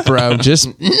horses, bro. Just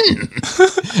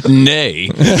nay.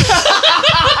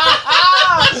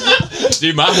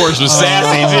 Dude, my horse was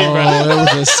sassy, too, bro.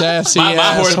 That was a sassy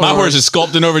my horse is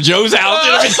sculpting over Joe's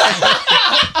house.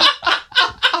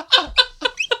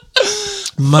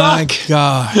 My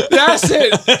God. That's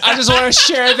it. I just want to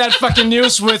share that fucking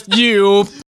news with you.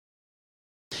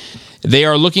 They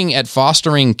are looking at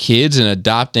fostering kids and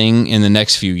adopting in the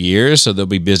next few years, so they'll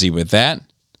be busy with that.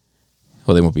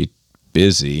 Well, they won't be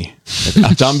busy.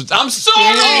 I'm sorry. I'm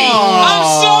sorry.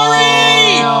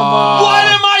 What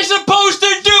am I supposed to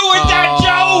do with that,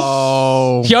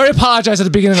 Joe? He already apologized at the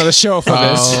beginning of the show for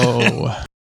this.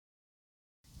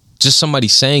 Just somebody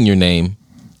saying your name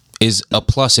is a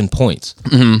plus in points.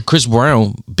 Mm-hmm. Chris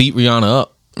Brown beat Rihanna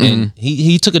up, and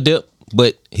he took a dip,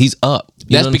 but he's up.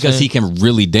 You That's because he can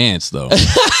really dance, though.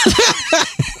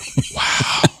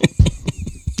 Wow.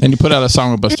 And you put out a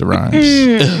song with Busta Rhymes.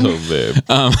 Oh,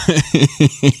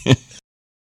 man.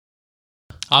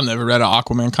 I've never read an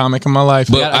Aquaman comic in my life.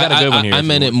 But I got a good one here. I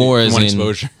meant it more as in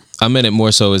exposure. I meant it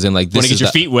more so as in like this. Want to get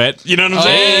your feet wet? You know what I'm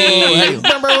saying?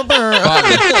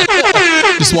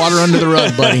 Just water under the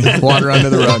rug, buddy. Water under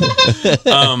the rug.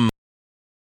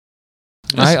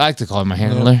 I like to call him a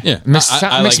handler. Yeah. Makes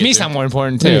I makes like me it, sound more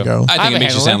important, too. There you go. I think it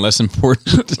makes you sound less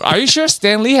important. Are you sure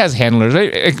Stan Lee has handlers?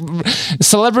 Right?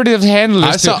 Celebrity of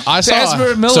handlers. I saw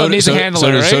Ezra Miller needs a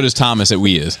handler, right? So does Thomas at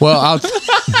We Is. Well,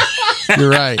 you're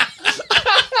right.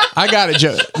 I got it,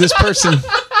 Joe. This person.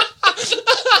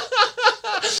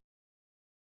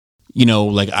 You know,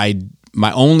 like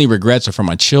my only regrets are for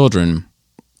my children.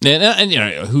 And you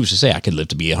know, who's to say I could live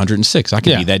to be 106? I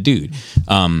could be that dude.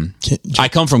 I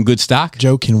come from good stock.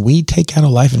 Joe, can we take out a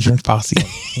life insurance policy?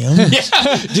 Yeah,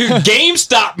 dude,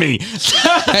 GameStop me.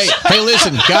 hey,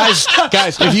 listen, guys,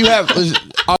 if you have.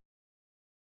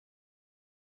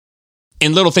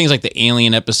 In little things like the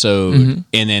Alien episode,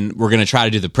 and then we're going to try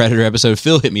to do the Predator episode,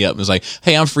 Phil hit me up and was like,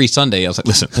 hey, I'm free Sunday. I was like,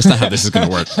 listen, that's not how this is going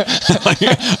to work. Like,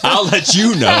 I'll let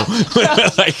you know.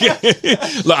 Like,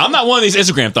 look, I'm not one of these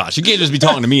Instagram thoughts. You can't just be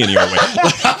talking to me any other way.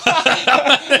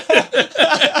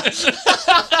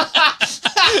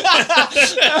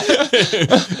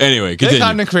 Anyway, continue. They're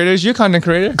content creators. You're content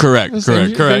creator. Correct.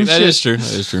 That shit.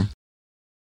 is true.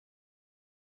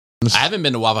 I haven't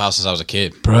been to Waffle House since I was a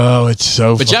kid. Bro, it's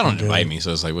so But y'all don't good. invite me,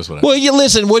 so it's like, what's whatever. Well, you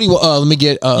listen, what do you let me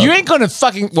get You ain't gonna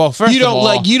fucking first you don't of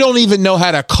all, you don't even know how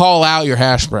to call out your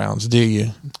hash browns, do you?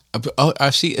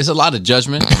 I see. It's a lot of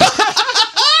judgment. You know what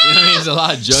I mean? It's a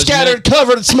lot of judgment. Scattered,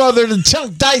 covered, smothered, and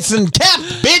chunk, dice, and capped,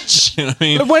 bitch. You know what I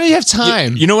mean? But when do you have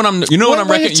time? You know what I'm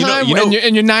recognizing. You know,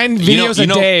 in your 9 videos a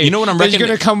day. You know what I'm recognizing?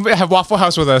 You're gonna come have Waffle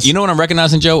House with us. You know what I'm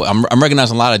recognizing, Joe? I'm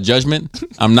recognizing a lot of judgment.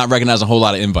 I'm not recognizing a whole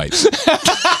lot of invites.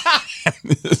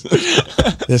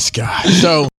 This guy.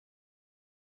 So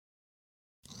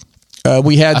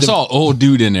we had. I saw an old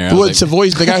dude in there. What's the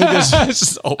voice? The guy who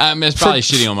does. I mean, it's probably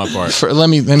shitty on my part. Let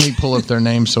me pull up their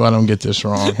name so I don't get this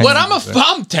wrong. But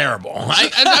I'm terrible.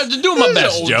 I'm doing my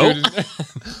best, Joe.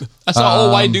 I saw an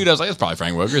old white dude. I was like, that's probably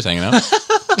Frank Wilker's hanging out.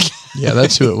 Yeah,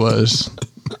 that's who it was.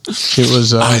 It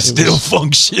was. I still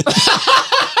function.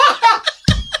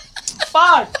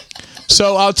 Fuck.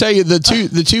 So I'll tell you the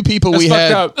two people we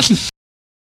had. Up.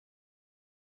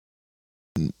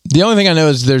 The only thing I know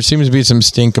is there seems to be some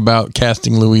stink about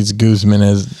casting Luis Guzman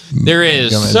as. There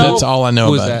is. So, that's all I know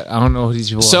who about. Is that? I don't know who these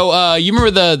people are. So you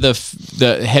remember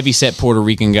the heavy set Puerto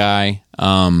Rican guy?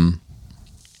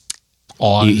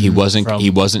 He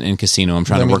wasn't in Casino. I'm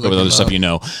trying to work up with other stuff you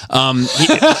know.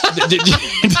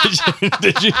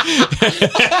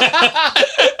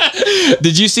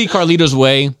 Did you see Carlito's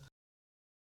Way?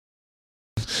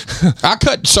 I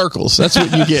cut circles. That's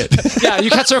what you get. Yeah, you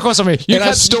cut circles for me. You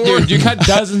cut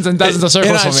dozens and dozens of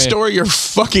circles and for me. I store your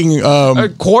fucking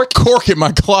cork in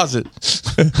my closet.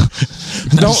 We'll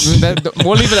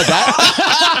leave it at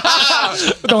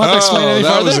that. Don't have to explain any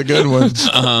that further. was a good one.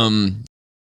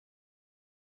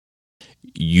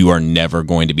 You are never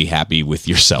going to be happy with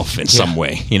yourself in some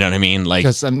way. You know what I mean? Like,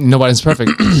 because nobody's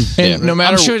perfect. And no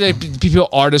matter, I'm sure that people,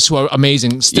 artists who are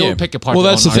amazing, still pick apart. Well,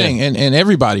 that's the thing, and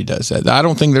everybody does that. I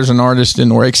don't think there's an artist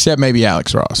in or except maybe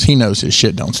Alex Ross. He knows his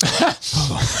shit don't stop.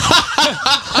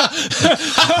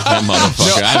 That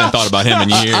motherfucker. I haven't thought about him in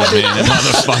years, man. That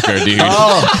motherfucker, dude.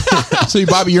 Oh. See,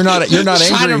 Bobby, you're not Trying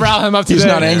angry. to rile him up He's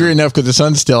today. not angry enough because the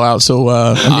sun's still out, so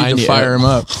I need to fire him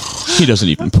up. He doesn't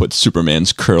even put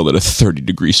Superman's curl at a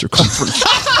 30-degree circumference.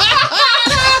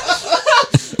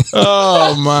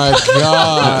 Oh my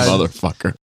god,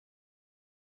 motherfucker.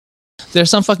 There's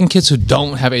some fucking kids who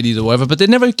don't have ADD or whatever, but they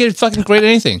never get fucking great at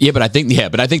anything. Yeah, but I think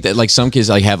that like some kids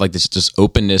like have like this just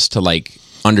openness to like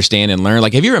understand and learn.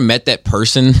 Like, have you ever met that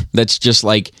person that's just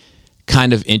like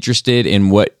kind of interested in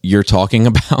what you're talking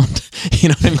about? You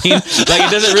know what I mean? Like,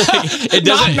 it doesn't really. It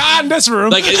doesn't. Not in this room.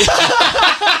 Like,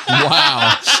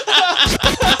 wow.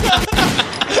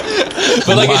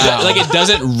 But like, it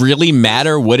doesn't really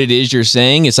matter what it is you're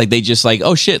saying. It's like they just like,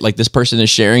 oh shit, like this person is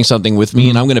sharing something with me,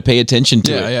 and I'm going to pay attention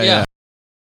to it. Yeah.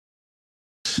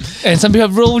 And some people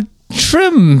have real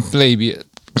trim labia.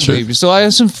 So I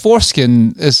assume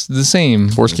foreskin is the same.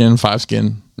 Foreskin,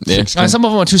 5-skin. Yeah. And some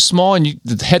of them are too small, and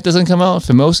the head doesn't come out.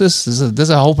 Phimosis. There's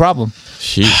a whole problem.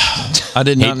 Jeez. I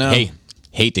did not know. Hey,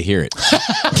 hate to hear it.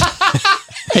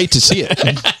 Hate to see it.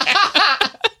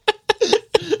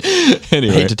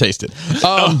 Anyway. Hate to taste it.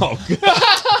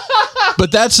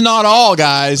 But that's not all,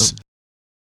 guys.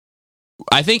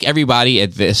 I think everybody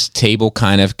at this table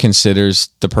kind of considers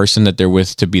the person that they're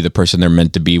with to be the person they're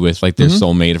meant to be with, like their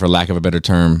soulmate, for lack of a better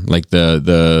term, like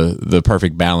the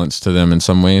perfect balance to them in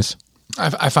some ways.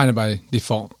 I find it by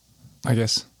default, I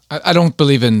guess. I don't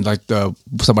believe in like the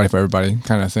somebody for everybody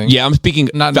kind of thing. Yeah, I'm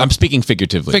speaking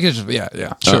figuratively. Figuratively,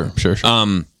 yeah. Sure.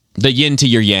 The yin to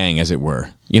your yang, as it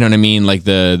were. You know what I mean? Like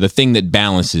the thing that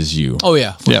balances you. Oh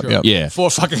yeah, for sure. Yeah, for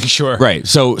fucking sure. Right.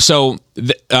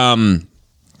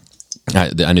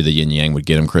 I knew the yin yang would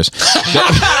get him, Chris.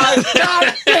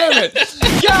 God damn it!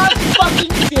 God fucking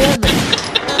damn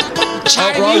it!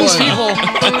 Chinese people.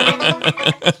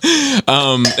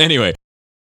 Anyway.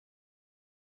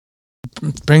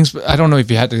 I don't know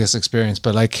if you had this experience,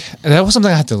 but like that was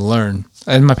something I had to learn,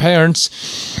 and my parents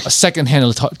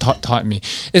secondhand taught me.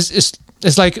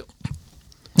 It's like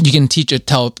you can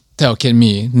tell a kid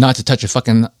not to touch a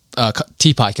fucking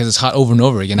teapot because it's hot over and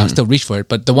over again. I'll still reach for it,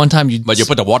 but the one time you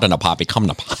put the water in the pot, become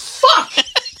the pot. Fuck.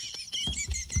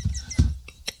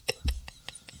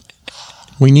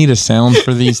 We need a sound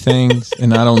for these things,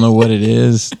 and I don't know what it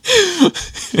is.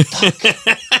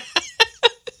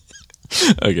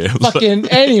 Okay. Fucking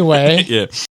anyway. Yeah.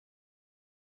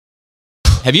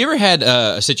 Have you ever had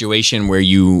a situation where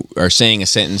you are saying a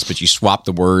sentence but you swap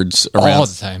the words around all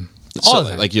the time? All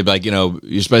the time. Like you're like,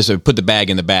 you're supposed to put the bag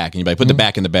in the back, and you're like, put the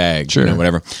back in the bag, sure,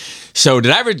 whatever. So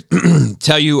did I ever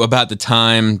tell you about the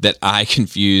time that I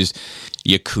confused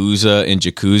Yakuza and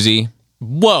Jacuzzi?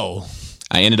 Whoa.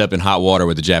 I ended up in hot water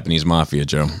with the Japanese mafia,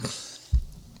 Joe.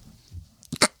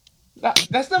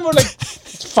 That's number like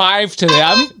 5 today.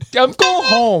 I'm going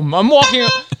home. I'm walking.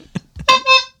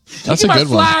 That's a good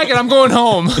one. Flag and I'm going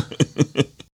home.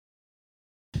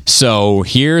 So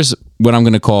here's what I'm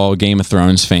going to call Game of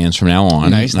Thrones fans from now on.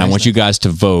 Nice, and I want you guys to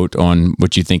vote on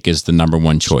what you think is the number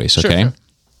one choice. Okay, sure.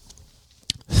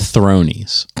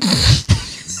 Thronies.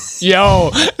 Yo,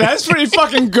 that's pretty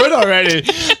fucking good already.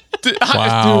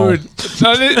 Wow. Dude.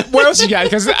 What else you got?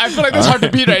 Because I feel like that's hard to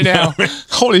beat right now.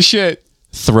 Holy shit.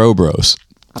 Throw bros.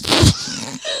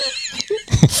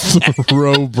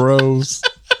 Throw bros.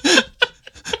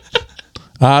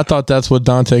 I thought that's what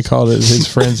Dante called it. His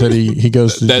friends that he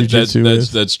goes to jiu-jitsu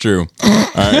with. That's true. All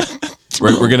right,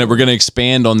 we're gonna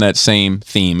expand on that same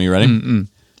theme. Are you ready?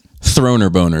 Throner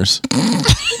boners.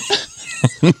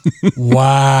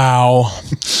 Wow.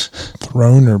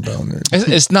 Throner boners.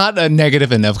 It's not a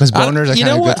negative enough because boners are kind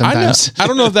of good sometimes. I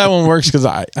don't know if that one works because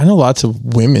I know lots of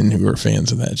women who are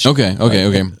fans of that shit.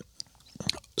 Okay.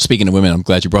 Speaking of women, I'm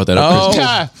glad you brought that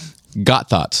up. Got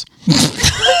thoughts.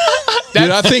 Dude,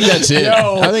 I think that's it.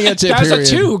 I think that's it. That's period.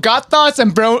 a 2. Got thoughts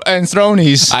and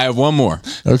thronies. I have one more.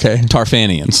 Okay.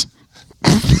 Tarfanians.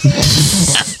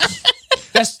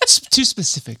 That's too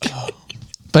specific.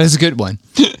 But it's a good one.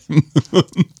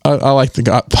 I like the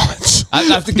got thoughts. I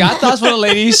have the got thoughts for the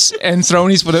ladies and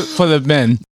thronies for the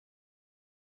men.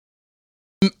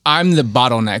 I'm the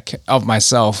bottleneck of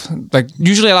myself. Like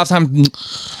usually a lot of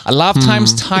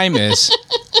times time is.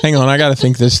 Hang on, I got to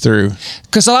think this through.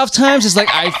 Because a lot of times it's like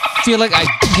I feel like I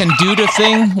can do the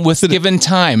thing with given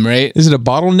time, right? Is it a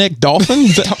bottleneck dolphin?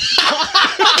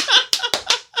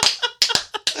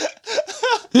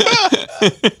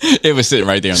 It was sitting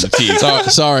right there on the tee.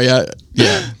 Sorry.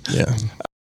 Yeah.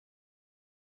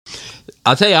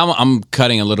 I'll tell you, I'm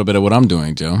cutting a little bit of what I'm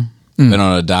doing, Joe. Been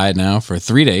on a diet now for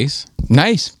 3 days.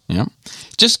 Nice. Yeah.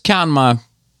 Just counting my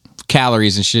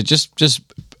calories and shit. Just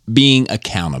being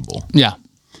accountable. Yeah.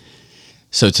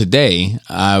 So today,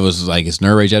 I was like, it's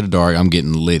Nerd Rage After Dark. I'm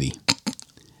getting litty.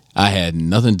 I had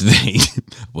nothing today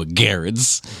but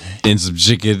Garrett's and some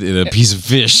chicken and a piece of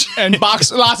fish. And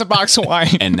lots of box of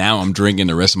wine. And now I'm drinking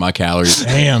the rest of my calories.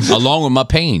 Damn. Along with my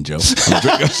pain, Joe. I'm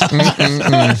drinking.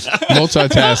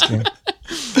 Multitasking.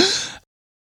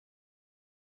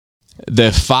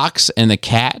 The fox and the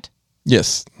cat.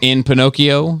 Yes. In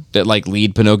Pinocchio that like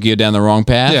lead Pinocchio down the wrong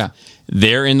path. Yeah.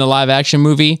 They're in the live action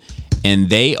movie and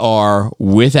they are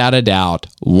without a doubt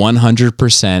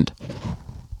 100%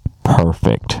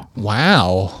 perfect.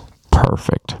 Wow.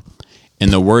 Perfect.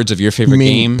 In the words of your favorite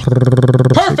game,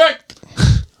 perfect.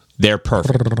 They're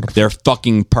perfect. They're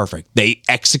fucking perfect. They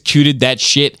executed that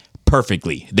shit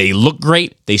perfectly. They look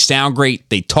great. They sound great.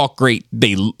 They talk great.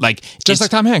 They like just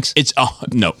like Tom Hanks. It's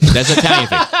no, that's Italian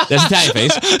face. That's Italian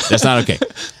face. That's not okay.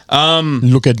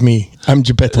 Look at me. I'm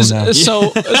Geppetto now.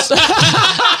 So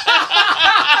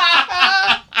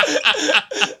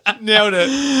nailed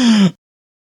it.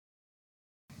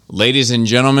 Ladies and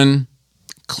gentlemen,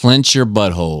 clench your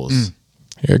buttholes.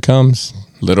 Here it comes.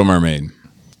 Little Mermaid.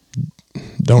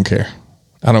 Don't care.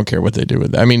 I don't care what they do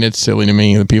with it. I mean, it's silly to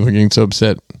me that people are getting so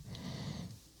upset.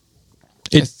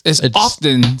 It's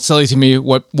often silly to me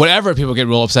whatever people get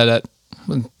real upset at.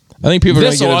 I think people are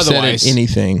going to get upset at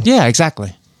anything. Yeah,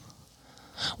 exactly.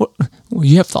 Well,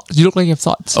 you have thoughts. You look like you have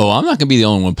thoughts. Oh, I'm not going to be the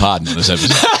only one podding on this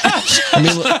episode. I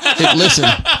mean, listen.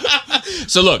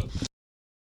 So look.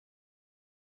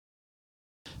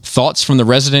 Thoughts from the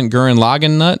resident Gurren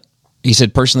Lagann nut? He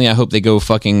said, personally, I hope they go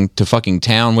fucking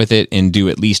town with it and do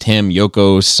at least him,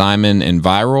 Yoko, Simon, and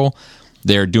Viral.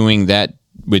 They're doing that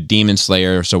with Demon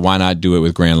Slayer, so why not do it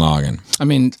with Gurren Lagann? I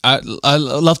mean, I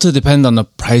love to depend on the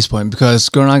price point because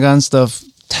Gurren Lagann stuff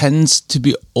tends to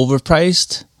be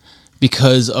overpriced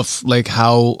because of like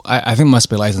how I think it must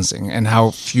be licensing and how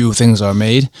few things are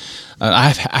made. I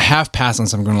have passed on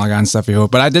some Gurren Lagann stuff before,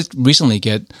 but I did recently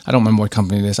get, I don't remember what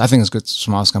company it is. I think it's a good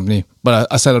smallest company, but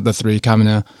I set up the three,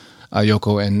 Kamina,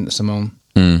 Yoko, and Simone.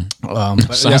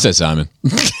 I said Simon.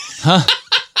 Huh?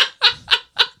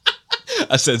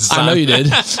 I said Simon. I know you did.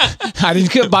 I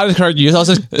didn't buy the card you used. I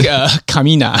said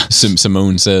Kamina.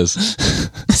 Simone says.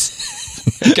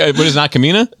 Okay, but it's not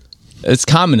Kamina? It's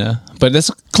Kamina, but that's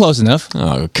close enough.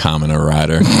 Oh, Kamina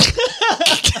Rider.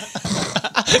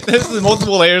 There's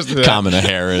multiple layers to that. Kamina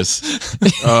Harris.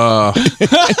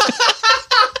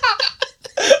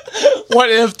 What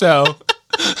if, though?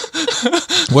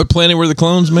 What planet were the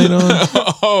clones made on?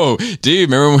 Oh, dude,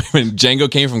 remember when Django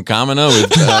came from Kamina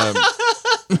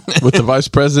with the vice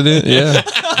president? Yeah.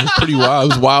 It was pretty wild.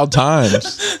 It was wild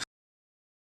times.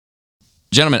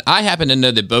 Gentlemen, I happen to know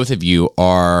that both of you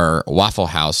are Waffle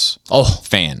House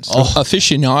fans.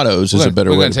 Aficionados is a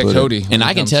better way to put it. And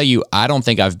I can tell you, I don't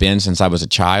think I've been since I was a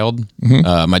child.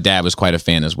 My dad was quite a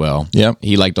fan as well. Yep.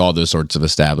 He liked all those sorts of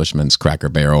establishments, Cracker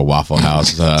Barrel, Waffle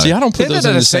House. See, I don't put those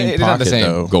in the same pocket,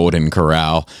 though. Golden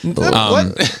Corral.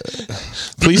 What?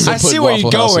 Please don't I put see where you're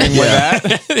Waffle House going in. with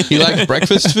that. He likes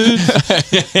breakfast food?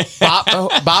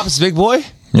 Bob's Big Boy?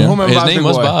 Yeah. Who remember His Bob's name Big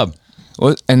was Boy? Bob.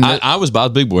 And I was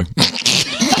Bob's Big Boy.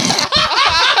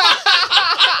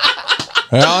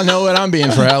 Well, I know what I'm being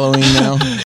for Halloween now.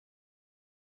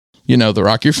 You know The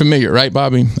Rock. You're familiar, right,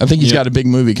 Bobby? I think he's got a big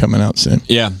movie coming out soon.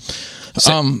 Yeah.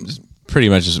 Pretty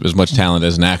much as much talent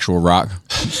as an actual Rock.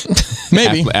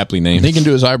 Maybe. Aptly named. He can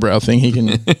do his eyebrow thing. He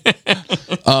can.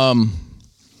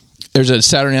 There's a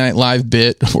Saturday Night Live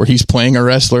bit where he's playing a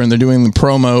wrestler and they're doing the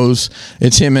promos.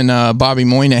 It's him and Bobby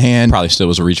Moynihan. Probably still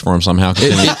was a reach for him somehow.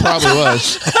 It probably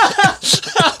was.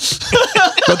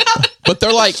 But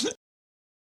they're like...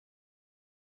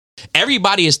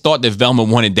 Everybody has thought that Velma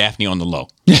wanted Daphne on the low.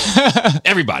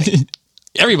 Everybody.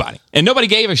 And nobody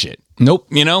gave a shit. Nope.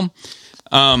 You know?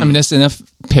 I mean, that's enough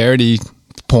parody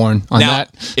porn on now,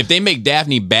 that. If they make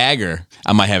Daphne Bagger,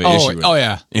 I might have an issue with it. Oh,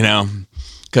 yeah. You know?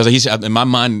 Because in my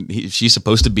mind, she's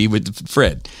supposed to be with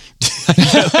Fred.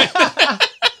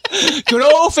 Good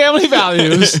old family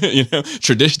values. You know,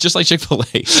 tradition, just like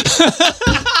Chick-fil-A.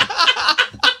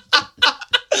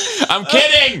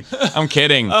 I'm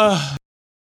kidding.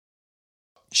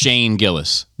 Shane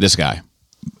Gillis, this guy.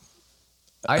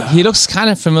 He looks kind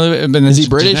of familiar. Is he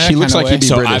British? He looks like he'd be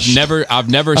British. I've never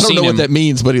I don't seen know him. what that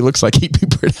means, but he looks like he'd be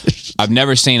British. I've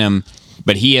never seen him,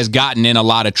 but he has gotten in a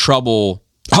lot of trouble.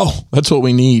 Oh, that's what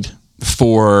we need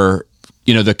for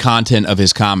the content of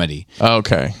his comedy.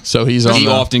 Okay, so he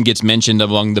often gets mentioned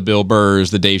among the Bill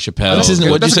Burrs, the Dave Chappelle.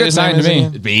 What'd you say his name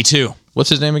is? Me too. What's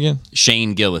his name again?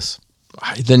 Shane Gillis.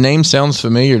 The name sounds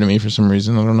familiar to me for some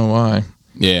reason. I don't know why.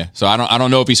 Yeah, so I don't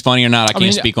know if he's funny or not. I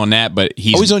can't speak on that, but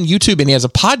he's on YouTube and he has a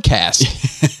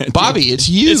podcast. Bobby, it's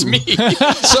you. It's me.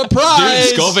 Surprise!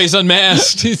 Dude, Skullface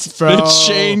Unmasked. It's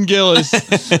Shane Gillis.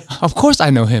 Of course I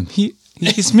know him.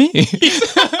 He's me.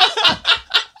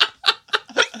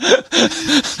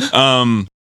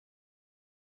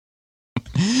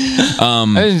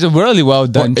 It's a really well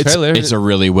done trailer. It's a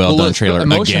really well done trailer.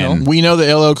 Emotional. Again, We know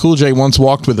that LL Cool J once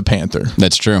walked with a panther.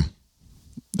 that's true.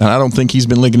 And I don't think he's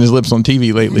been licking his lips on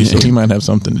TV lately, so he might have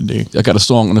something to do. I got a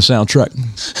song on the soundtrack.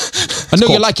 I know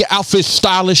you like your outfit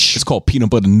stylish. It's called Peanut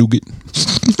Butter Nougat.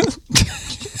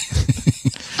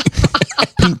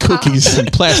 Pink cookies in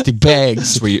plastic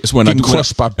bags. It's when getting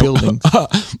crushed by buildings.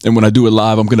 And when I do it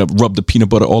live, I'm gonna rub the peanut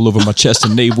butter all over my chest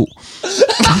and navel.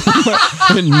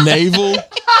 Navel.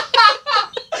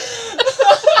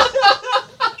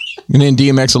 And then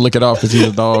DMX will lick it off because he's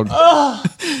a dog.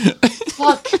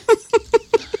 Fuck.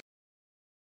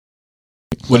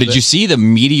 Well, did you see the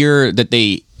meteor that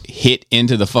they hit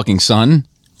into the fucking sun?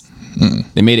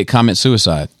 They made it commit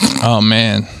suicide. Oh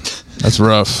man, that's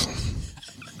rough.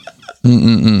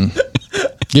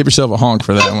 Give yourself a honk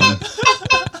for that one.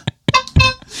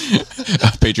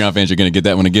 Patreon fans are going to get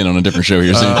that one again on a different show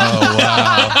here soon. Oh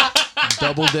wow,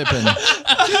 double dipping.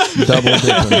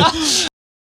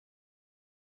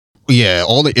 Yeah,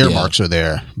 all the earmarks are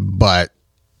there, but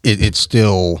it's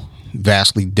still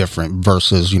vastly different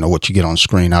versus what you get on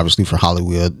screen, obviously for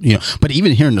Hollywood. But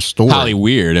even hearing the story,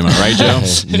 Hollyweird, am I right, Joe?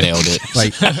 Nailed it.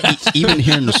 like even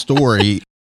hearing the story.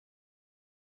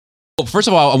 Well, first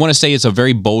of all, I want to say it's a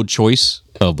very bold choice.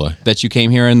 Oh boy, that you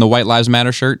came here in the White Lives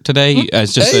Matter shirt today.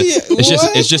 It's just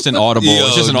it's just an audible.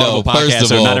 It's just an audible podcast,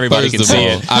 so not everybody can see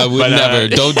it. I would never.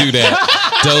 Don't do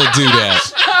that. Don't do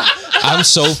that. I'm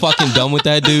so fucking done with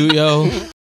that dude, yo.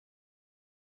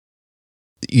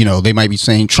 They might be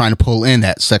trying to pull in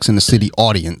that Sex and the City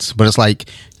audience, but it's like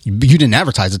you didn't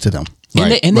advertise it to them. And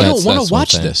Right. they don't That's want what to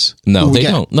watch I'm saying. this. No, Well, they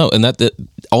yeah. don't. No, and that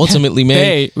ultimately, man.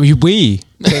 Hey, we.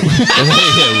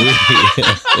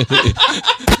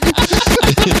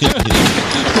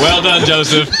 Well done,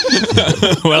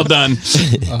 Joseph. Well done.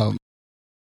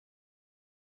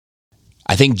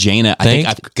 I think Jaina.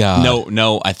 Thank God.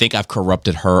 No. I think I've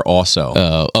corrupted her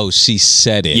also. She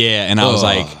said it. Yeah, and I was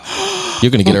like,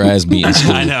 "You're gonna get her ass beat in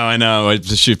school." I know.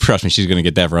 Trust me, she's gonna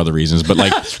get that for other reasons. But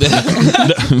like,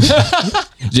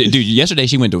 dude, yesterday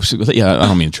she went to. Yeah, I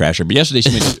don't mean to trash her, but yesterday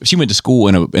she went to school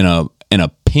in a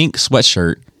pink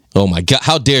sweatshirt. Oh my God!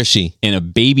 How dare she? In a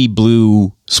baby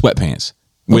blue sweatpants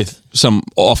with some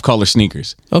off-color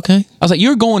sneakers. Okay, I was like,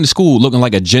 you're going to school looking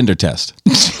like a gender test.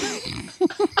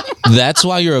 That's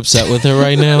why you're upset with her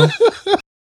right now.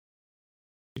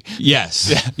 Yes.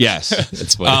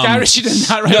 That's funny. Guy Ritchie did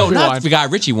not write everyone. Not the Guy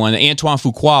Ritchie one, the Antoine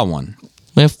Fuqua one.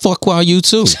 Man, fuck while you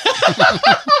too.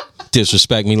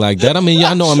 Disrespect me like that. I mean,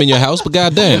 y'all know I'm in your house, but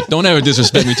goddamn, don't ever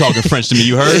disrespect me talking French to me.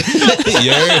 You heard?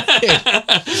 You heard?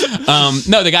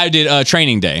 No, the guy who did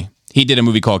Training Day. He did a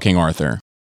movie called King Arthur.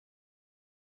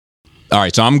 All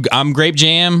right, so I'm grape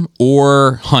jam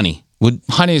or honey.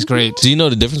 Honey is great. Do you know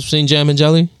the difference between jam and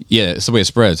jelly? Yeah, it's the way it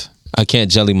spreads. I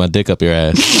can't jelly my dick up your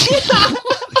ass.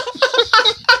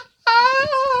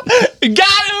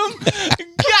 Got him.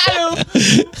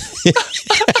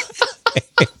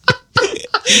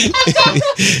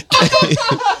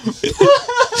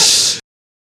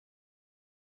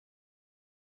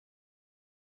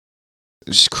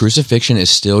 Crucifixion is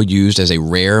still used as a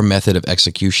rare method of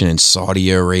execution in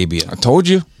Saudi Arabia. I told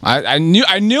you. I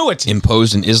knew it.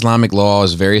 Imposed in Islamic law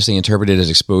is variously interpreted as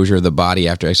exposure of the body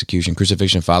after execution,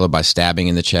 crucifixion followed by stabbing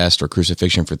in the chest, or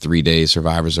crucifixion for 3 days,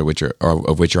 survivors of which are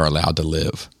allowed to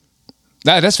live.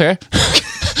 That's fair.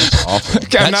 Awful.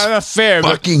 Not fair.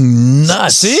 Fucking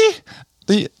nuts. See?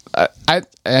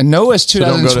 I know it's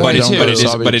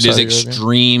 2022, but it is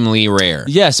extremely rare.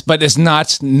 Yes, but it's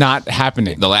not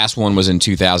happening. The last one was in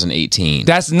 2018.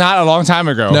 That's not a long time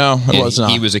ago. No, it was not.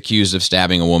 He was accused of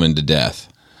stabbing a woman to death.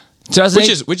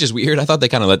 Which is weird. I thought they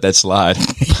kind of let that slide.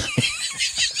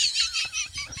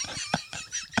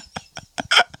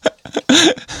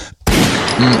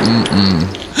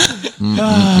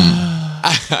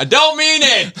 I don't mean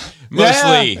it.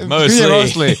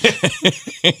 Mostly.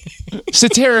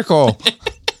 Satirical.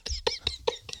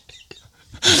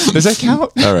 Does that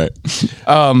count? All right.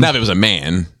 Now, if it was a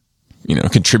man,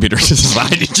 contributor to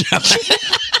society.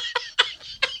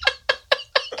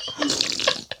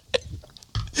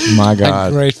 My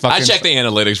God. I checked the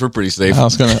analytics. We're pretty safe. How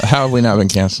have we not been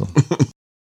canceled?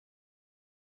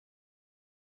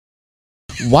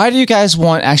 Why do you guys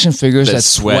want action figures that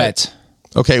sweat?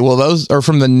 Okay, well, those are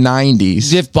from the 90s.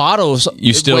 They have bottles.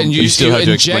 You still have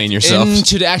to explain yourself.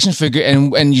 Into the action figure,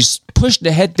 and you push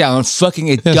the head down, fucking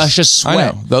a gush of sweat.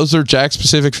 I know. Those are Jakks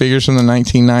Pacific figures from the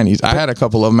 1990s. I had a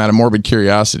couple of them out of morbid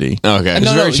curiosity. Okay.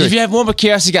 No, if you have one, but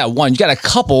curiosity, you got one. You got a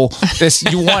couple.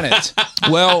 You want it.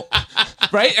 Well,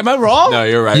 right? Am I wrong? No,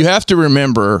 you're right. You have to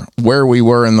remember where we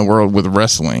were in the world with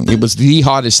wrestling. It was the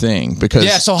hottest thing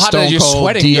because so hot that Stone you're Cold,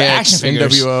 sweating. Your action DX,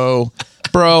 figures. NWO.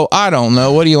 Bro, I don't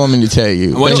know. What do you want me to tell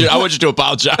you? I want you to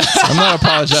apologize. I'm not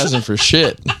apologizing for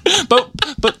shit. But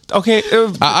okay.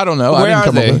 I don't know. Where I didn't are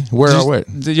come they? up with where are we?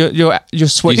 Your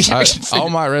sweaty action All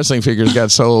my wrestling figures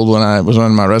got sold when I was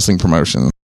running my wrestling promotion.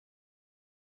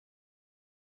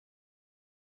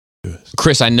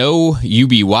 Chris, I know you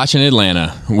be watching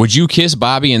Atlanta. Would you kiss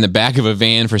Bobby in the back of a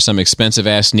van for some expensive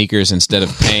ass sneakers instead of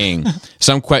paying?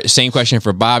 Same question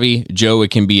for Bobby. Joe,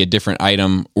 it can be a different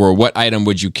item. Or what item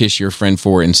would you kiss your friend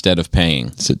for instead of paying?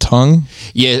 Is it tongue?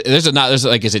 Yeah, there's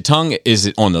like, is it tongue? Is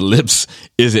it on the lips?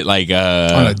 Is it like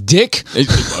on a dick?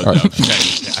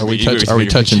 Are we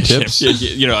touching tips?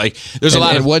 You know, like there's a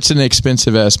lot of. What's an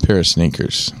expensive ass pair of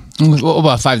sneakers? What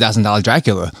about $5,000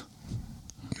 Dracula?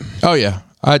 Oh yeah,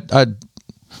 I'd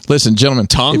listen, gentlemen.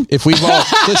 Tongue? If we've all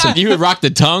listen, you would rock the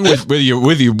tongue with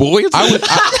your boys. I would.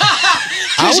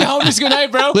 Kiss your homies good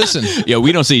night, bro. Listen, yeah,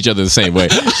 we don't see each other the same way.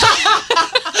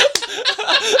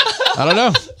 I don't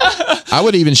know. I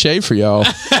would even shave for y'all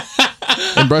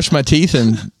and brush my teeth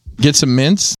and get some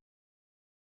mints.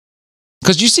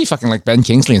 Because you see fucking like Ben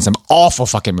Kingsley in some awful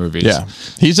fucking movies. Yeah,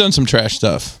 he's done some trash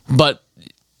stuff, but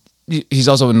he's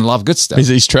also in a lot of good stuff.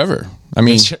 He's Trevor. I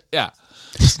mean, yeah.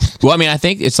 Well, I mean, I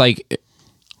think it's like,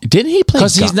 didn't he play?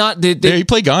 Because he's not. Yeah, he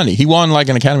played Gandhi. He won like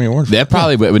an Academy Award. That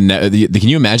probably would. Can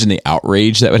you imagine the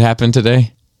outrage that would happen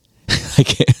today?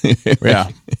 Yeah,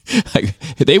 like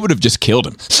they would have just killed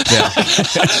him. Yeah, they'd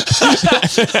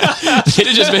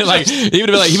have just been like, he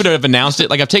would have announced it.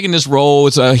 Like, I've taken this role.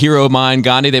 It's a hero of mine,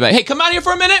 Gandhi. They'd be like, hey, come out here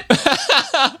for a minute.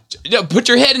 Put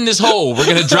your head in this hole. We're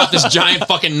gonna drop this giant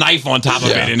fucking knife on top of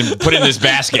it and put it in this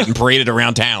basket and parade it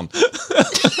around town.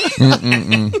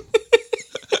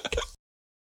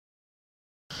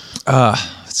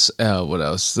 What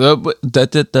else? What?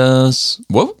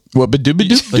 What? What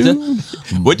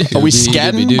are we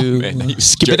scatting?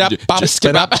 Skip it up, bop,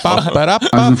 skip up, bop, up.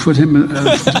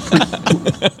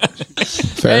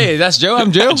 Hey, that's Joe.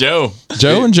 I'm Joe. Joe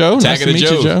and Joe. Tag Nice to meet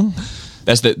you, Joe.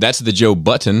 That's the Joe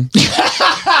Button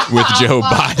with Joe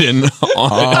Biden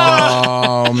on it.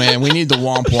 Oh man, we need the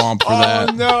womp womp for that.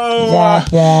 Oh no!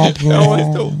 Womp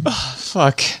womp.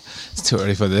 Fuck. It's too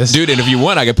early for this, dude. And if you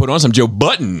want, I could put on some Joe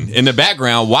Button in the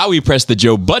background while we press the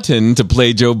Joe Button to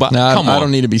play Joe Button. No, Come on, I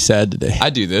don't need to be sad today. I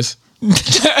do this.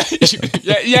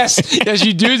 Yes,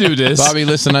 you do this, Bobby.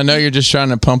 Listen, I know you're just trying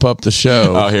to pump up the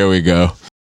show. Oh, here we go.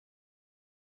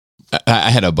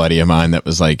 I had a buddy of mine that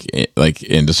was like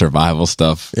into survival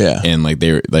stuff. Yeah. And like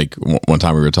they were like one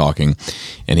time we were talking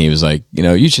and he was like,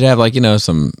 you should have like,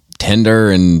 some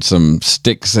tinder and some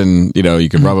sticks and, you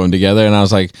can rub them together. And I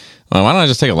was like, well, why don't I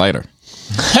just take a lighter?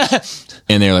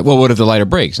 And they're like, well, what if the lighter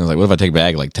breaks? And I was like, what if I take a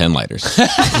bag of like 10 lighters?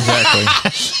 Exactly.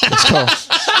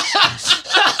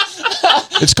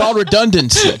 It's called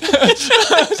redundancy.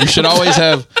 You should always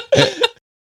have.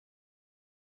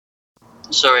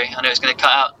 Sorry, I know it's going to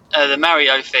cut out the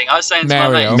Mario thing. I was saying to my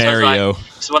mates,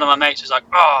 so one of my mates was like,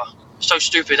 "Oh, so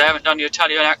stupid! They haven't done the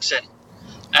Italian accent."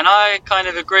 And I kind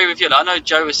of agree with you. Like, I know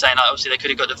Joe was saying, like, obviously they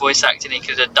could have got the voice acting, he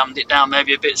could have dumbed it down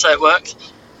maybe a bit so it worked.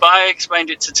 But I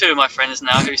explained it to two of my friends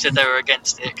now who said they were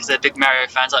against it because they're big Mario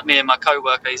fans. Like me and my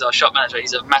co-worker, he's our shop manager.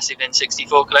 He's a massive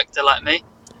N64 collector like me,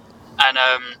 and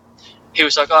he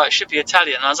was like, oh, it should be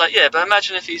Italian. And I was like, yeah, but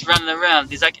imagine if he's running around.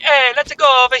 He's like, hey, let's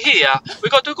go over here. We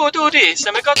got to go do this,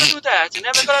 and we got to do that. And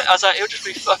then we got to... I was like, he'll just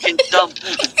be fucking dumb.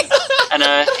 And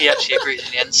he actually agreed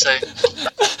in the end, so...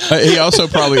 He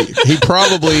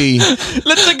probably...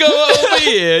 Let's go over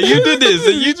here. You do this,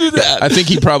 and you do that. I think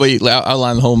he probably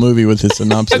outlined the whole movie with his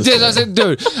synopsis. I said,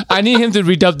 dude, I need him to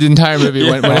redub the entire movie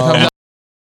when it comes out.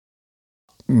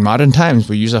 Modern times,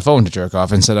 we use a phone to jerk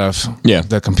off instead of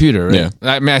the computer. Right? Yeah.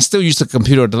 I mean, I still use the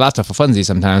computer or the laptop for funsies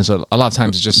sometimes, but a lot of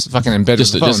times it's just fucking embedded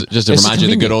just with the phone. Just to remind you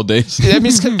of the good old days. Yeah,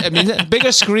 I mean,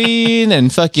 bigger screen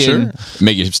and fucking... Sure.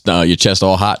 Make your chest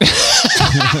all hot.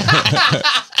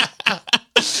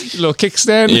 Little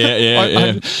kickstand.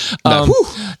 Yeah.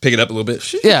 Pick it up a little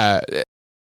bit. Yeah.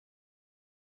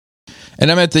 And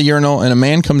I'm at the urinal, and a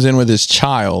man comes in with his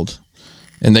child,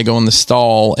 and they go in the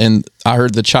stall, and I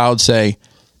heard the child say,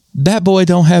 "That boy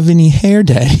don't have any hair,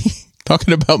 Daddy."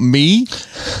 Talking about me,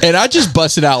 and I just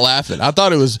busted out laughing. I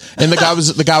thought it was, and the guy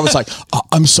was like, oh,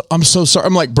 "I'm so sorry."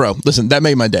 I'm like, "Bro, listen, that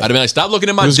made my day." I'd have been like, "Stop looking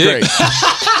at my dick." Great.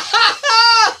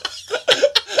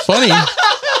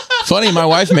 Funny, my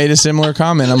wife made a similar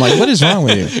comment. I'm like, what is wrong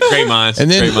with you? Great minds. And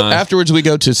then Great minds. afterwards we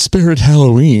go to Spirit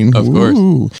Halloween. Of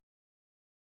course.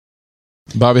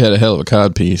 Bobby had a hell of a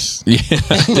cod piece. Yeah,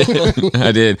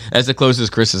 I did. That's the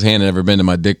closest Chris has hand had ever been to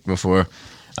my dick before.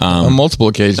 On multiple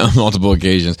occasions. On multiple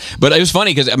occasions. But it was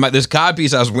funny because this cod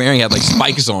piece I was wearing had like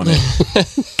spikes on it.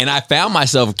 And I found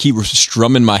myself keep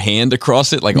strumming my hand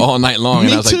across it like all night long.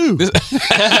 Me and I was too. like,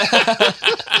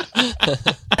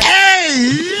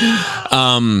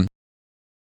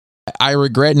 I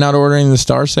regret not ordering the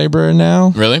Star Saber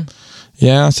now. Really?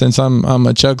 Yeah, since I'm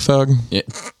a chug thug. Yeah.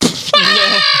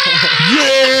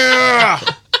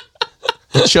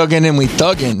 Chugging and we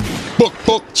thugging.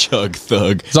 Book, chug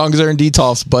thug. As long as they're in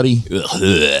detox, buddy.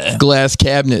 Glass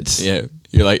cabinets. Yeah.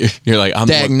 You're like, I'm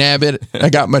Dag nabbit. I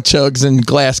got my chugs in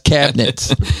glass cabinets.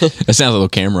 That sounds a little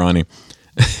Cameron-y.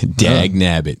 Dag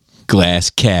nabbit. Glass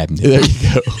cabinet. There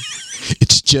you go.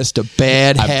 It's just a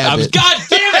bad habit. God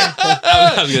damn it!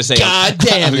 I was gonna say, God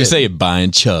damn I was gonna it. say, buying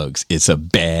chugs. It's a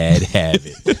bad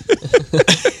habit.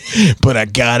 But I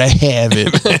gotta have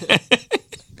it.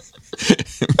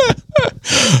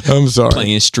 I'm sorry.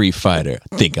 Playing Street Fighter.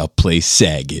 I think I'll play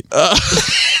Saget.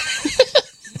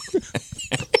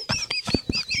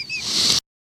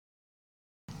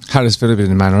 How does Philip in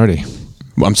the minority?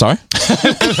 I'm sorry?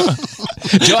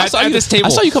 Joe, I saw this table. I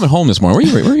saw you coming home this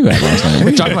morning. Where were you at last night?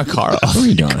 We're talking about Carl. What were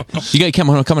you doing? You got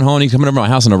coming home. You coming over my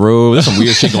house in a robe. There's some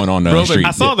weird shit going on down the street.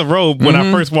 I saw the robe when I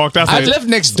first walked out. I lived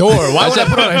next door. Why would I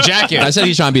put on a jacket? I said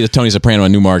he's trying to be the Tony Soprano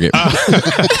in Newmarket.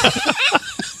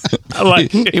 I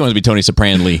like he wants to be Tony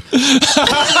Soprano Lee.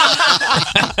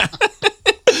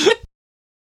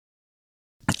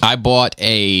 I bought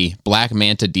a Black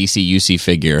Manta DC UC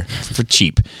figure for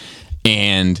cheap,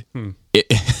 and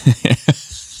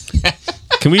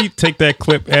can we take that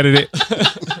clip, edit it?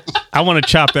 I want to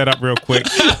chop that up real quick.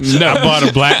 No, I bought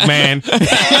a black man.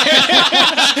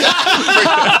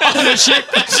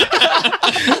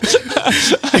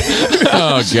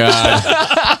 Oh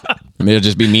God! Maybe it'll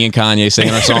just be me and Kanye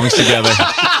singing our songs together.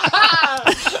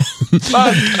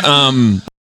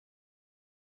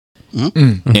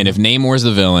 And if Namor's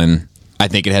the villain, I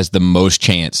think it has the most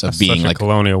chance of being Such like a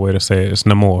colonial way to say it. It's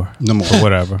Namor. Namor. Or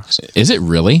whatever. Is it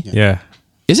really? Yeah.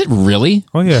 Is it really?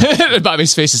 Oh yeah.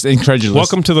 Bobby's face is incredulous.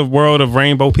 Welcome to the world of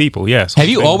rainbow people. Yes. Have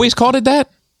you always called it that?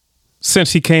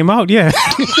 Since he came out, yeah.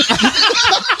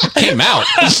 Came out.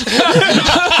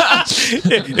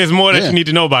 There's more that you need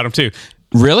to know about him too.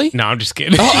 Really? No, I'm just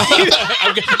kidding.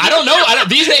 I don't know.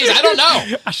 These days, I don't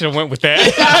know. I should have went with that.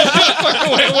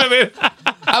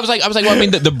 I was like, well, I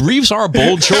mean, the briefs are a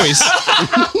bold choice.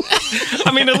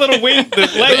 I mean, the little wing, the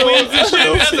leg wings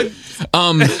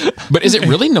and shit. But is it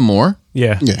really Namor?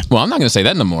 Yeah. Well, I'm not going to say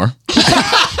that Namor.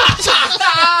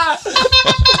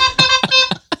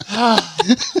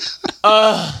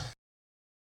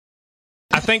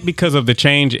 I think because of the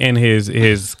change in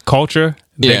his culture,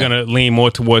 they're going to lean more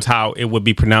towards how it would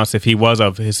be pronounced if he was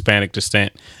of Hispanic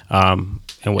descent.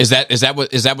 Is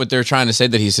that what they're trying to say,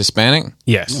 that he's Hispanic?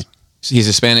 Yes. He's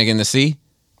Hispanic in the sea?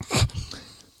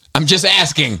 I'm just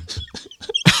asking.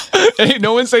 Hey,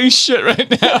 no one's saying shit right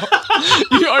now.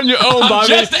 You're on your own, Bobby.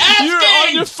 just asking. You're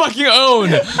on your fucking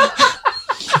own.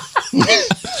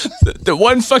 the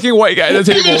one fucking white guy at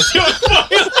the table.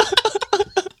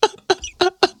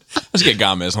 Let's get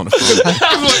Gomez on the phone.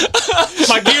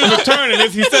 My gears were turning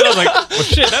as he said, I was like, well,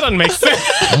 shit, that doesn't make sense.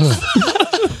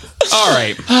 All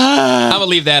right. I'm going to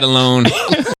leave that alone.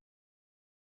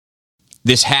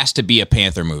 This has to be a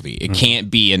Panther movie. It can't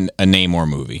be a Namor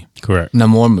movie. Correct.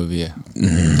 Namor movie, yeah.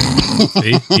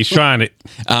 See? He's trying it.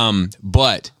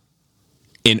 But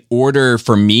in order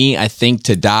for me, I think,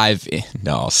 to dive in...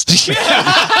 No. This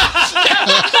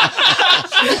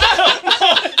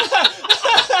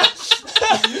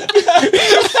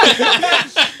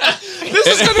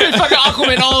is going to be fucking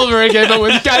Aquaman all over again, but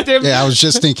with goddamn... Yeah, I was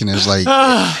just thinking, it's like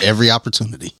every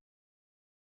opportunity.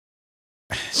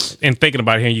 And thinking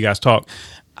about hearing you guys talk,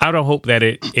 I don't hope that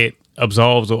it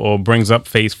absolves or brings up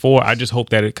phase 4. I just hope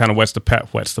that it kind of wets the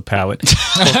palate.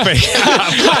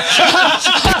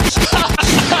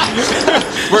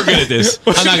 We're good at this.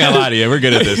 I'm not going to lie to you. We're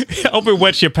good at this. I hope it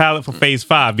wets your palate for phase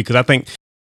 5, because I think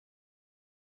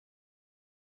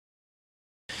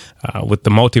with the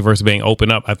multiverse being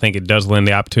open up, I think it does lend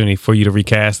the opportunity for you to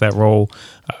recast that role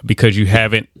because you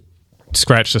haven't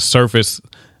scratched the surface.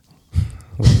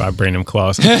 Vibranium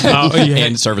claws.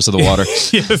 And surface of the water.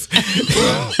 Yes.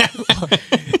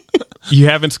 You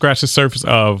haven't scratched the surface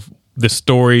of the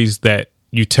stories that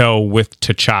you tell with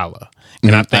T'Challa.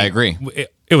 And I think I agree.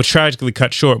 It was tragically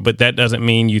cut short, but that doesn't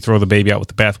mean you throw the baby out with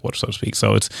the bathwater, so to speak.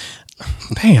 So it's,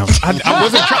 damn, I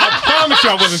wasn't trying. I promise you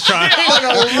I wasn't trying.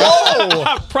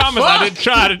 I promise I didn't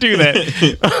try to do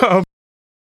that.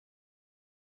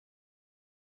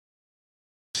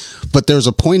 But there's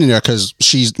a point in there because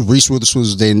Reese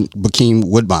Witherspoon's then Bokeem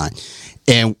Woodbine,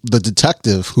 and the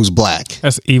detective who's black.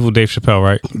 That's evil Dave Chappelle,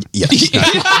 right? Yes. Make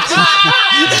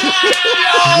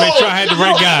sure I had the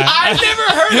right guy. I've never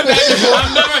heard of that before.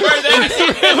 I've never heard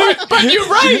that. But you're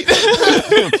right.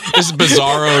 It's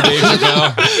Bizarro Dave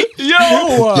Chappelle.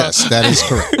 Yo. Yes, that is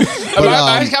correct. But,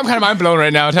 I'm kind of mind blown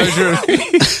right now. Tell me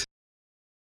the truth.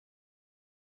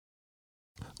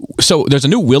 So there's a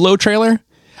new Willow trailer.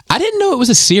 I didn't know it was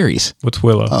a series. What's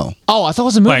Willow? Oh, I thought it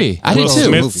was a movie. I did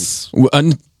too.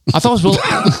 I thought it was Willow.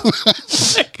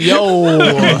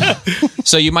 Yo.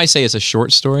 So you might say it's a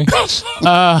short story.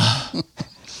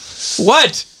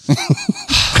 What?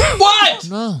 What?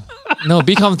 No,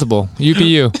 be comfortable. You be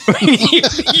you.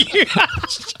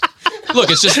 Look,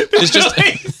 it's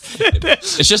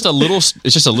just a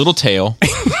little tale.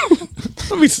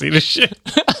 Let me see this shit.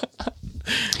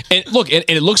 And look, and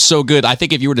it looks so good. I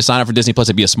think if you were to sign up for Disney Plus,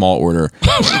 it'd be a small order.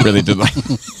 Really, did like.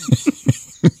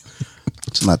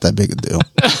 It's not that big a deal.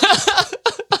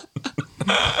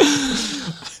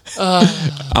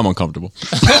 I'm uncomfortable.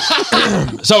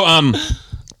 So,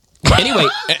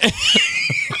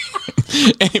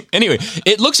 anyway,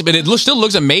 it still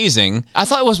looks amazing. I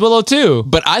thought it was Willow 2.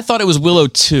 But I thought it was Willow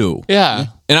 2. Yeah.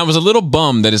 And I was a little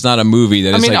bummed that it's not a movie.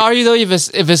 That I mean, are you though?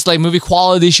 If it's like movie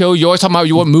quality show, you're always talking about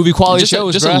you want movie quality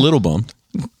shows. Just a little bummed.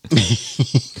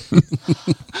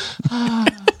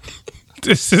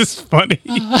 This is funny.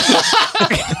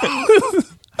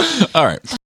 All right.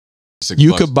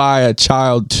 You could buy a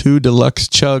child 2 deluxe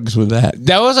chugs with that.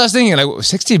 That was what I was thinking, like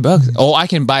 $60. Oh, I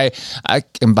can buy a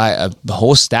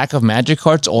whole stack of magic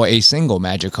cards or a single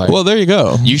magic card. Well, there you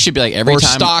go. You should be like or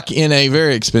stock in a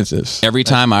very expensive. Every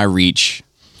time I reach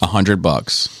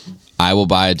 $100, I will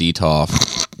buy a DTOF,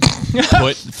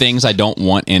 put things I don't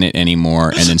want in it anymore,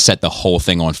 and then set the whole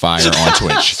thing on fire on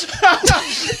Twitch.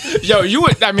 Yo,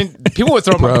 people would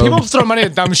throw money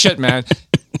at dumb shit, man.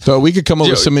 So we could come up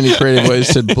with so many creative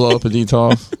ways to blow up a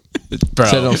DTOF.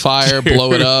 Set it on fire,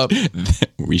 blow it up.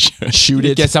 We should shoot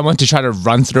it. Get someone to try to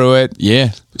run through it.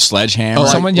 Yeah, sledgehammer. Oh,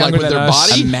 someone younger with than their us.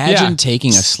 body. Imagine taking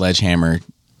a sledgehammer,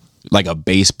 like a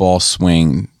baseball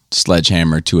swing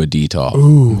sledgehammer, to a DTOF.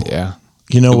 Ooh, yeah.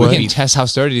 You know what? We can test how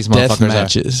sturdy these Death motherfuckers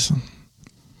matches.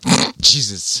 are.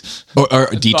 Jesus. Or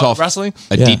a DTOF wrestling.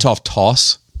 A DTOF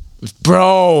toss.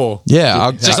 Bro,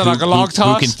 yeah, just like a log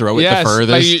toss. Who can throw it the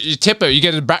furthest? Like you tip it. You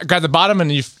get to grab the bottom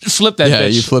and you flip that. Yeah,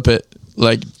 bitch. you flip it.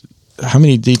 Like how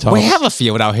many DTOFs? We have a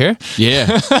field out here. Yeah.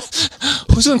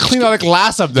 Who's gonna clean all the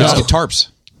glass up there? Let's get tarps.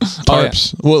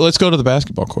 Tarps. Well, let's go to the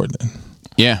basketball court then.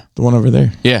 Yeah, the one over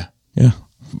there. Yeah, yeah.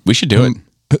 We should do it.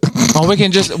 Oh, we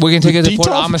can take it to Fort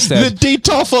Armistead. The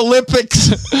DTOF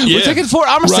Olympics. We're taking Fort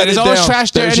Armistead. It's always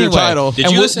trash there anyway. Title.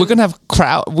 Did you listen? We're gonna have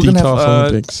crowd. We're gonna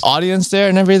have audience there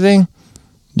and everything.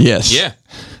 Yes. Yeah.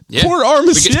 Fort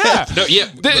Armistead. Yeah. No, yeah.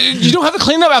 You don't have to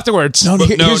clean up afterwards. No.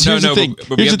 Here's the thing.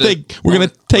 Here's the thing. We're gonna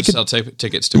take it. Sell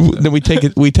tickets to. Then we take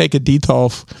it. We take a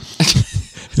DTOF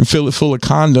and fill it full of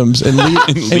condoms and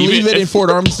leave it in Fort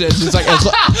Armistead. It's like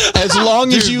as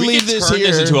long as you leave this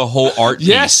here into a whole art piece.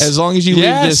 Yes. As long as you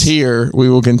leave this here, we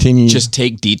will continue. Just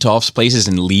take DTOF's places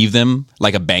and leave them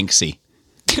like a Banksy.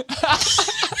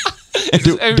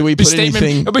 Do we put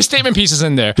anything? There'll be statement pieces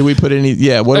in there. Do we put any?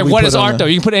 Yeah. What is art though?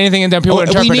 You can put anything in there. People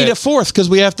interpret we need it. a fourth because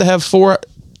we have to have 4.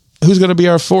 Who's going to be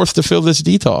our fourth to fill this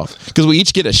DTOF? Because we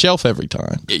each get a shelf every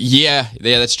time. Yeah,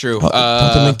 that's true. Don't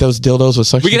they make those dildos with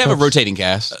suction? We can have cups? a rotating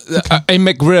cast. A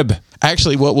McRib.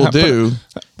 Actually, what we'll do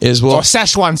is or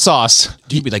Szechuan sauce.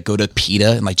 Dude, we like go to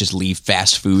PETA and like just leave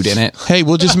fast food in it. Hey,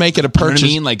 we'll just make it a purchase.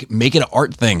 You know what I mean? Like make it an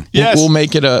art thing. Yes. We'll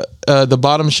make it the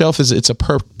bottom shelf it's a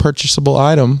purchasable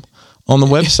item on the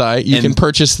website. You can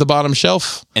purchase the bottom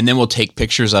shelf, and then we'll take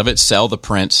pictures of it, sell the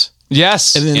prints.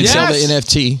 Yes, and then sell the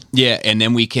NFT. Yeah, and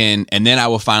then I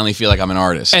will finally feel like I'm an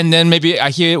artist. And then maybe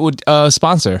I hear it would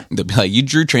sponsor. They'll be like, you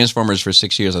drew Transformers for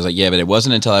 6 years. I was like, yeah, but it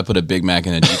wasn't until I put a Big Mac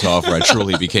in a DTOF where I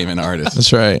truly became an artist.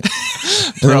 That's right.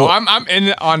 Bro, I'm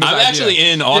in on this I'm idea. actually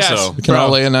in also. Yes. We can all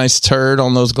lay a nice turd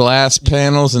on those glass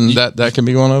panels, and that can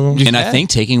be one of them. And I think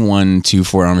taking one to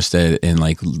Fort Armistead and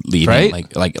like leaving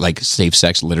like safe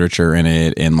sex literature in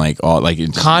it and like all like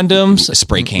condoms,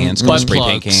 spray cans, butt spray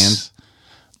plugs. paint cans.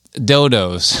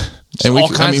 Dildos. And we all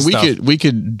could, kinds of stuff. we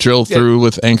could drill through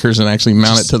with anchors and actually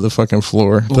mount it to the fucking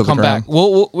floor. We'll come back.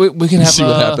 We can have see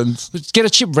what happens. Get a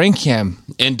cheap ring cam.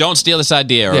 And don't steal this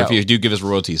idea, or Yeah. if you do, give us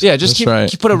royalties. Yeah, just keep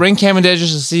put a ring cam in there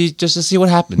just to see what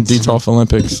happens. DTOF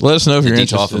Olympics. Let us know if you're DTOF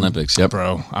interested. Olympics. Yep,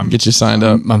 bro. Get you signed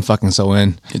up. I'm fucking so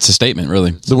in. It's a statement,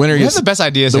 really. The winner We gets have the best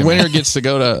ideas. The here, winner man. gets to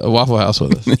go to a Waffle House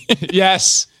with us.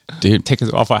 Yes, dude. Take us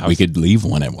to Waffle House. We could leave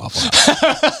one at Waffle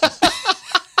House.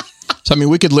 So I mean,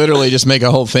 we could literally just make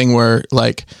a whole thing where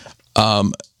like.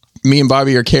 Me and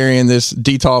Bobby are carrying this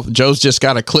DTOF. Joe's just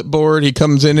got a clipboard. He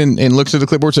comes in and looks at the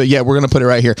clipboard. So yeah, we're going to put it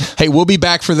right here. Hey, we'll be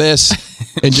back for this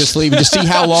and just leave. Just see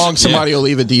how long somebody will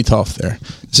leave a DTOF there.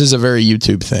 This is a very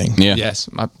YouTube thing. Yeah. Yes,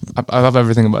 I love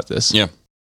everything about this. Yeah.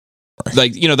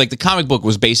 Like like the comic book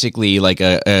was basically like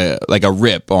a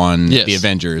rip on the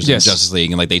Avengers and Justice League,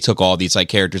 and like they took all these like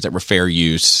characters that were fair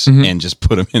use and just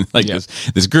put them in like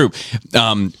this group.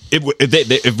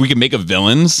 If we could make a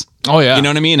villains, oh yeah, you know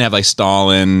what I mean, have like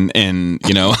Stalin and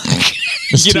you know,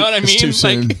 you know what I mean. It's too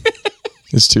soon.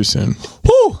 It's too soon.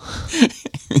 Woo!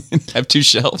 Have 2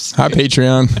 shelves. Hi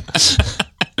Patreon.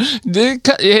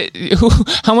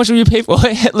 How much will you pay for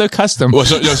Hitler custom? Well,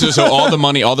 so all the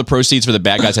money, all the proceeds for the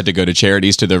bad guys had to go to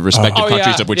charities to the respective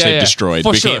countries of which they destroyed.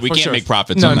 We can't make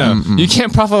profits on that. No. You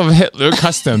can't profit off Hitler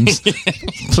customs.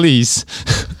 Please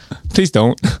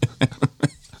don't.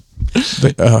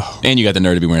 And you got the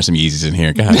nerve to be wearing some Yeezys in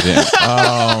here. God damn.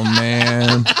 Oh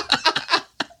man.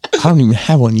 I don't even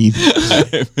have one either.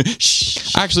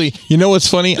 Actually, you know what's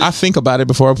funny? I think about it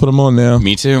before I put them on now.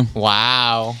 Me too.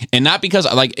 Wow. And not because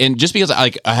just because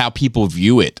how people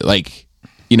view it. Like,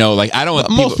 you know, like I don't.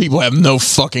 Most people have no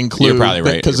fucking clue. You're probably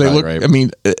right. Because they look. Right. I mean,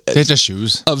 they're just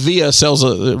shoes. Avia sells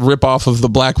a rip off of the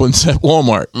black ones at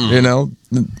Walmart. You know,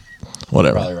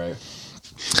 whatever. Probably right.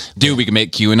 Dude, we can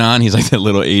make QAnon. He's like that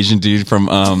little Asian dude from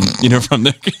from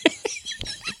the.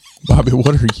 Bobby,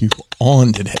 what are you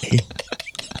on today?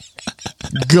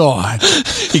 God,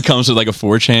 he comes with like a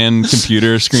 4chan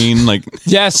computer screen, like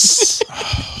yes,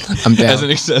 I'm down as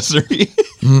an accessory.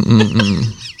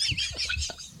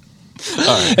 All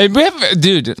right. Hey,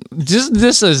 dude,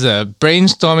 this is a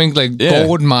brainstorming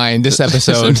gold mine. This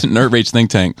episode, Nerd Rage think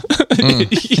tank.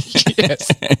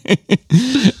 Yes.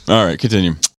 All right,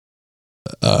 continue.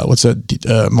 What's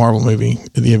that Marvel movie?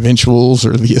 The Eventuals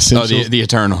or the Essentials? Oh, the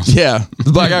Eternals. Yeah,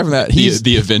 the black guy from that. He's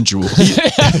the Eventuals.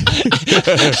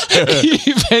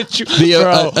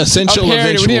 The Essential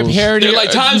Eventuals. They're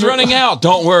like, time's running out.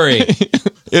 Don't worry.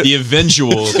 The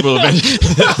Eventuals will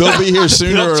they'll be here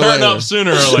sooner or later. Turn up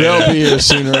sooner or later. They'll be here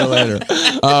sooner or later.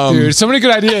 Dude, so many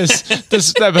good ideas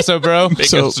this episode, bro.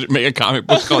 Make a comic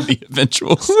book called The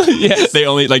Eventuals. Yes. They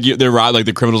only they're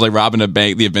the criminals robbing a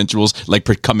bank. The Eventuals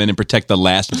come in and protect the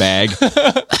last bag.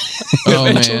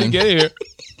 Eventually get here.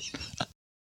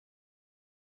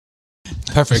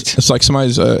 Perfect. It's like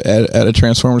somebody's at a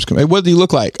Transformers. Hey, what did he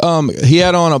look like? He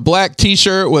had on a black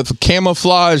T-shirt with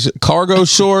camouflage cargo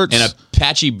shorts and a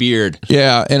patchy beard.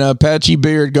 Yeah, and a patchy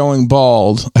beard going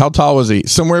bald. How tall was he?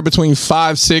 Somewhere between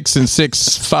 5'6" and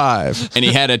 6'5". And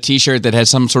he had a T-shirt that had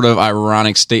some sort of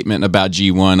ironic statement about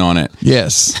G1 on it.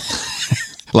 Yes.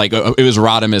 Like it was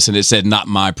Rodimus, and it said "Not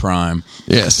my prime."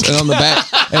 Yes, and on the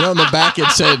back it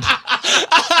said.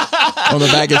 On the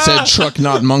back it said "Truck,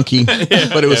 not monkey,"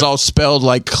 but it was all spelled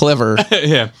like clever.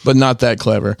 Yeah, but not that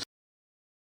clever.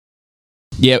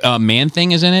 Yeah, Man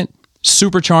Thing is in it.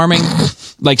 Super charming,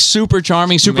 super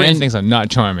charming. Super Man Things are not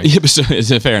charming. Yeah, so,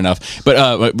 fair enough.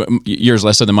 But yours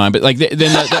less so than mine. But like then.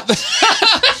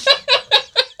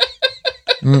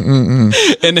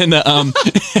 And then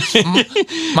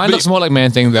mine looks more like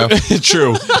Man Thing though.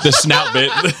 True, the snout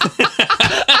bit.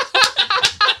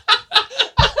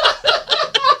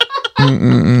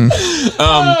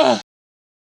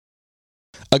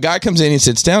 A guy comes in, he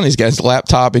sits down, he's got his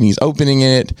laptop and he's opening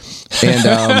it, and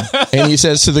and he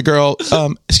says to the girl,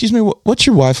 "Excuse me, what's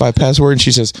your Wi-Fi password?" And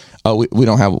she says, "Oh, we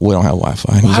don't have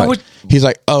Wi-Fi." And he's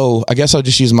like, "Oh, I guess I'll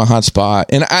just use my hotspot."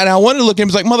 And I wanted to look at him,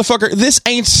 he's like, "Motherfucker, this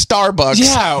ain't Starbucks.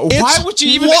 Yeah, why would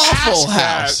you even Waffle ask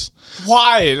House? That?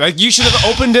 Why? Like you should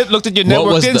have opened it, looked at your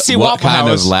network, didn't see what Waffle kind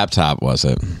House. of laptop was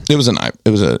it? It was an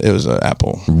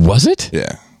Apple. Was it?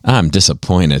 Yeah. I'm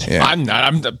disappointed. Yeah. I'm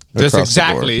not. That's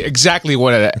exactly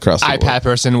what an iPad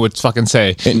person would fucking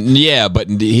say. And, yeah, but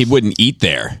he wouldn't eat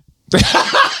there.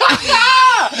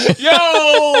 Yo,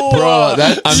 bro,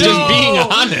 I'm just being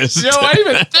honest. Yo, I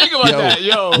didn't even think about that.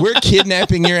 Yo, we're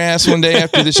kidnapping your ass one day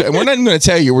after the show, and we're not even going to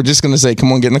tell you. We're just going to say,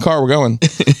 "Come on, get in the car. We're going."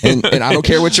 And I don't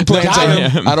care what your plans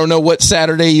are. I don't know what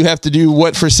Saturday you have to do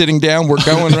what for sitting down. We're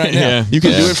going right now. Yeah. You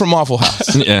can do it from Waffle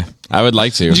House. Yeah, I would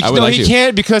like to. He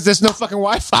can't because there's no fucking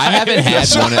Wi-Fi. I haven't had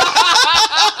one.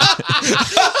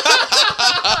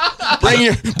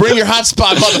 Bring your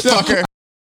hotspot, motherfucker.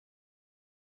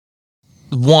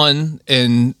 One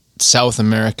in South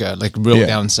America, like real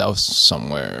down south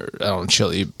somewhere. I don't know,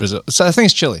 Chile, Brazil. So I think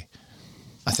it's Chile.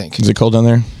 I think. Is it cold down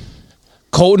there?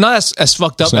 Cold, not as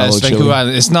fucked up as Vancouver chilly.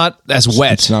 Island. It's not as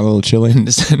wet. It's not a little chilly.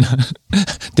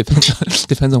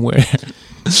 Depends on where.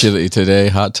 Chili today,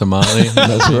 hot tamale.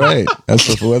 That's right. That's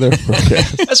what the weather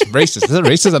forecast. That's racist. Is that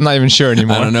racist? I'm not even sure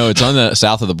anymore. I don't know. It's on the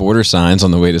south of the border signs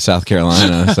on the way to South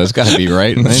Carolina, so it's got to be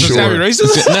right. It's gotta be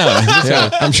racist? No,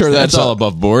 I'm sure that's all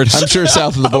above board. I'm sure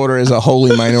south of the border is a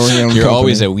wholly minority-owned You're company.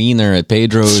 always a wiener at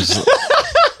Pedro's.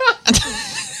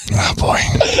 Oh boy,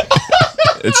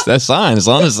 it's that sign. It's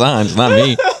on the sign. It's not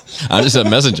me. I'm just a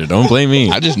messenger. Don't blame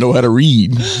me. I just know how to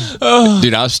read. Dude,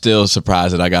 I was still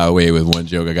surprised that I got away with one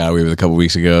joke I got away with a couple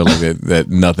weeks ago. Like that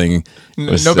nothing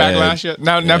was no said. backlash yet.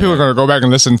 Now people are going to go back and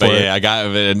listen for But it. yeah, I got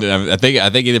it. I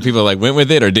think either people like went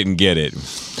with it or didn't get it.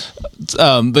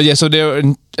 But yeah, so they were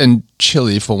in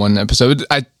Chile for one episode.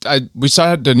 We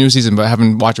started the new season, but I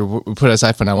haven't watched it. We put it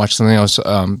aside for now. Watch something else.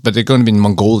 But they're going to be in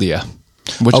Mongolia.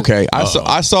 Okay,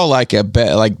 I saw like a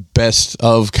best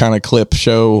of kind of clip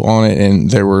show on it, and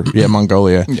there were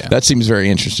Mongolia. Yeah. That seems very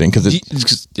interesting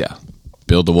because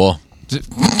build the wall. They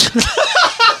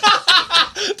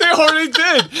already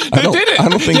did. They did it. I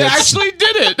don't think they that's- actually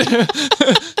did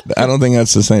it. I don't think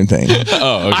that's the same thing.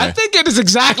 Oh, okay. I think it is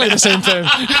exactly the same thing.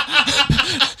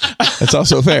 That's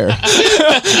also fair.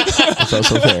 That's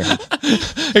also fair.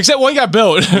 Except one got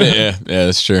built. Yeah,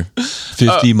 that's true.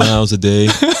 50 miles a day.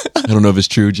 I don't know if it's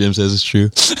true. Jim says it's true.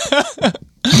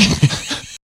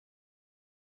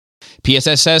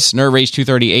 PSSS, Nerd Rage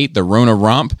 238, the Rona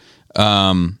Romp.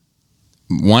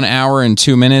 1 hour and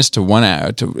 2 minutes to 1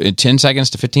 hour to 10 seconds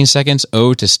to 15 seconds.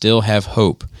 Oh, to still have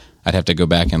hope. I'd have to go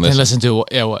back and listen. And listen to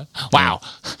what? Wow.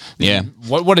 Yeah.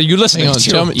 What are you listening Hang on, to?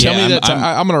 tell me Yeah, that.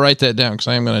 I'm going to write that down because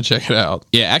I am going to check it out.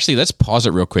 Yeah, actually, let's pause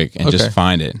it real quick and just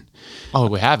find it. Oh,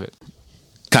 we have it.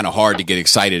 Kind of hard to get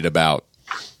excited about,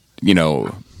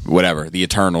 whatever, the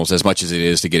Eternals, as much as it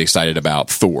is to get excited about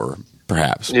Thor,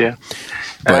 perhaps. Yeah.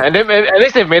 But- And at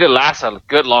least they've made it last a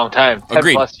good long time. 10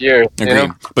 Agreed. plus years. you Agreed.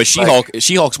 know? But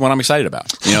She-Hulk's one I'm excited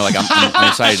about. I'm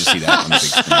excited to see that on the big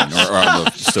screen or on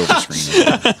the silver screen.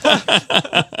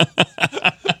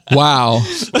 Wow.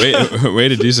 Way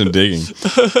to do some digging.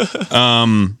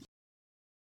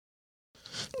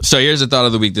 So here's the thought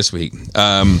of the week this week.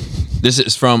 This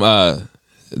is from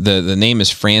the name is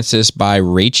Francis by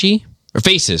Raichi or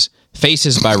Faces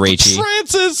by Raichi.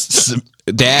 Francis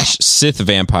dash Sith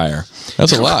Vampire.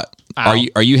 That's a lot.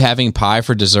 Are you having pie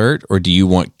for dessert or do you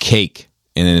want cake?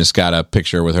 And then it's got a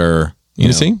picture with her.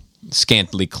 See?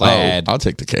 Scantily clad. Oh, I'll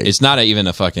take the cake. It's not even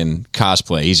a fucking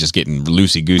cosplay. He's just getting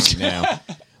loosey goosey now.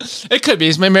 It could be.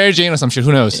 It's my Mary Jane or some shit.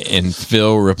 Who knows? And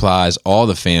Phil replies, all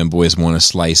the fanboys want a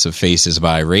slice of Faces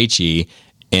by Raichi.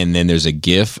 And then there's a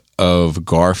gif of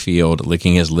Garfield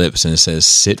licking his lips and it says,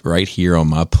 sit right here on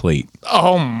my plate.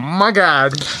 Oh my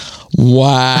God.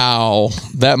 Wow.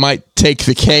 That might take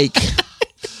the cake.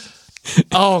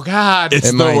 Oh God.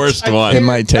 It's the worst one. It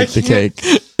might take the cake.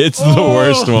 It's the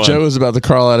worst one. Joe is about to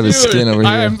crawl out of his skin over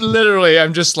here.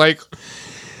 I'm just like,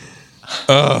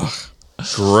 ugh.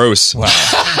 Gross. Wow.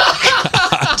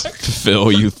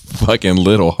 Phil, you fucking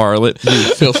little harlot.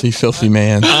 You filthy, filthy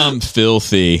man. I'm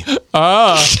filthy.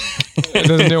 there's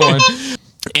a new one.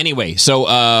 Anyway,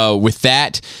 so with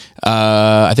that,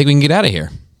 I think we can get out of here.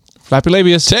 Flappy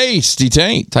Labius. Tasty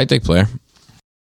taint. Tight dick player.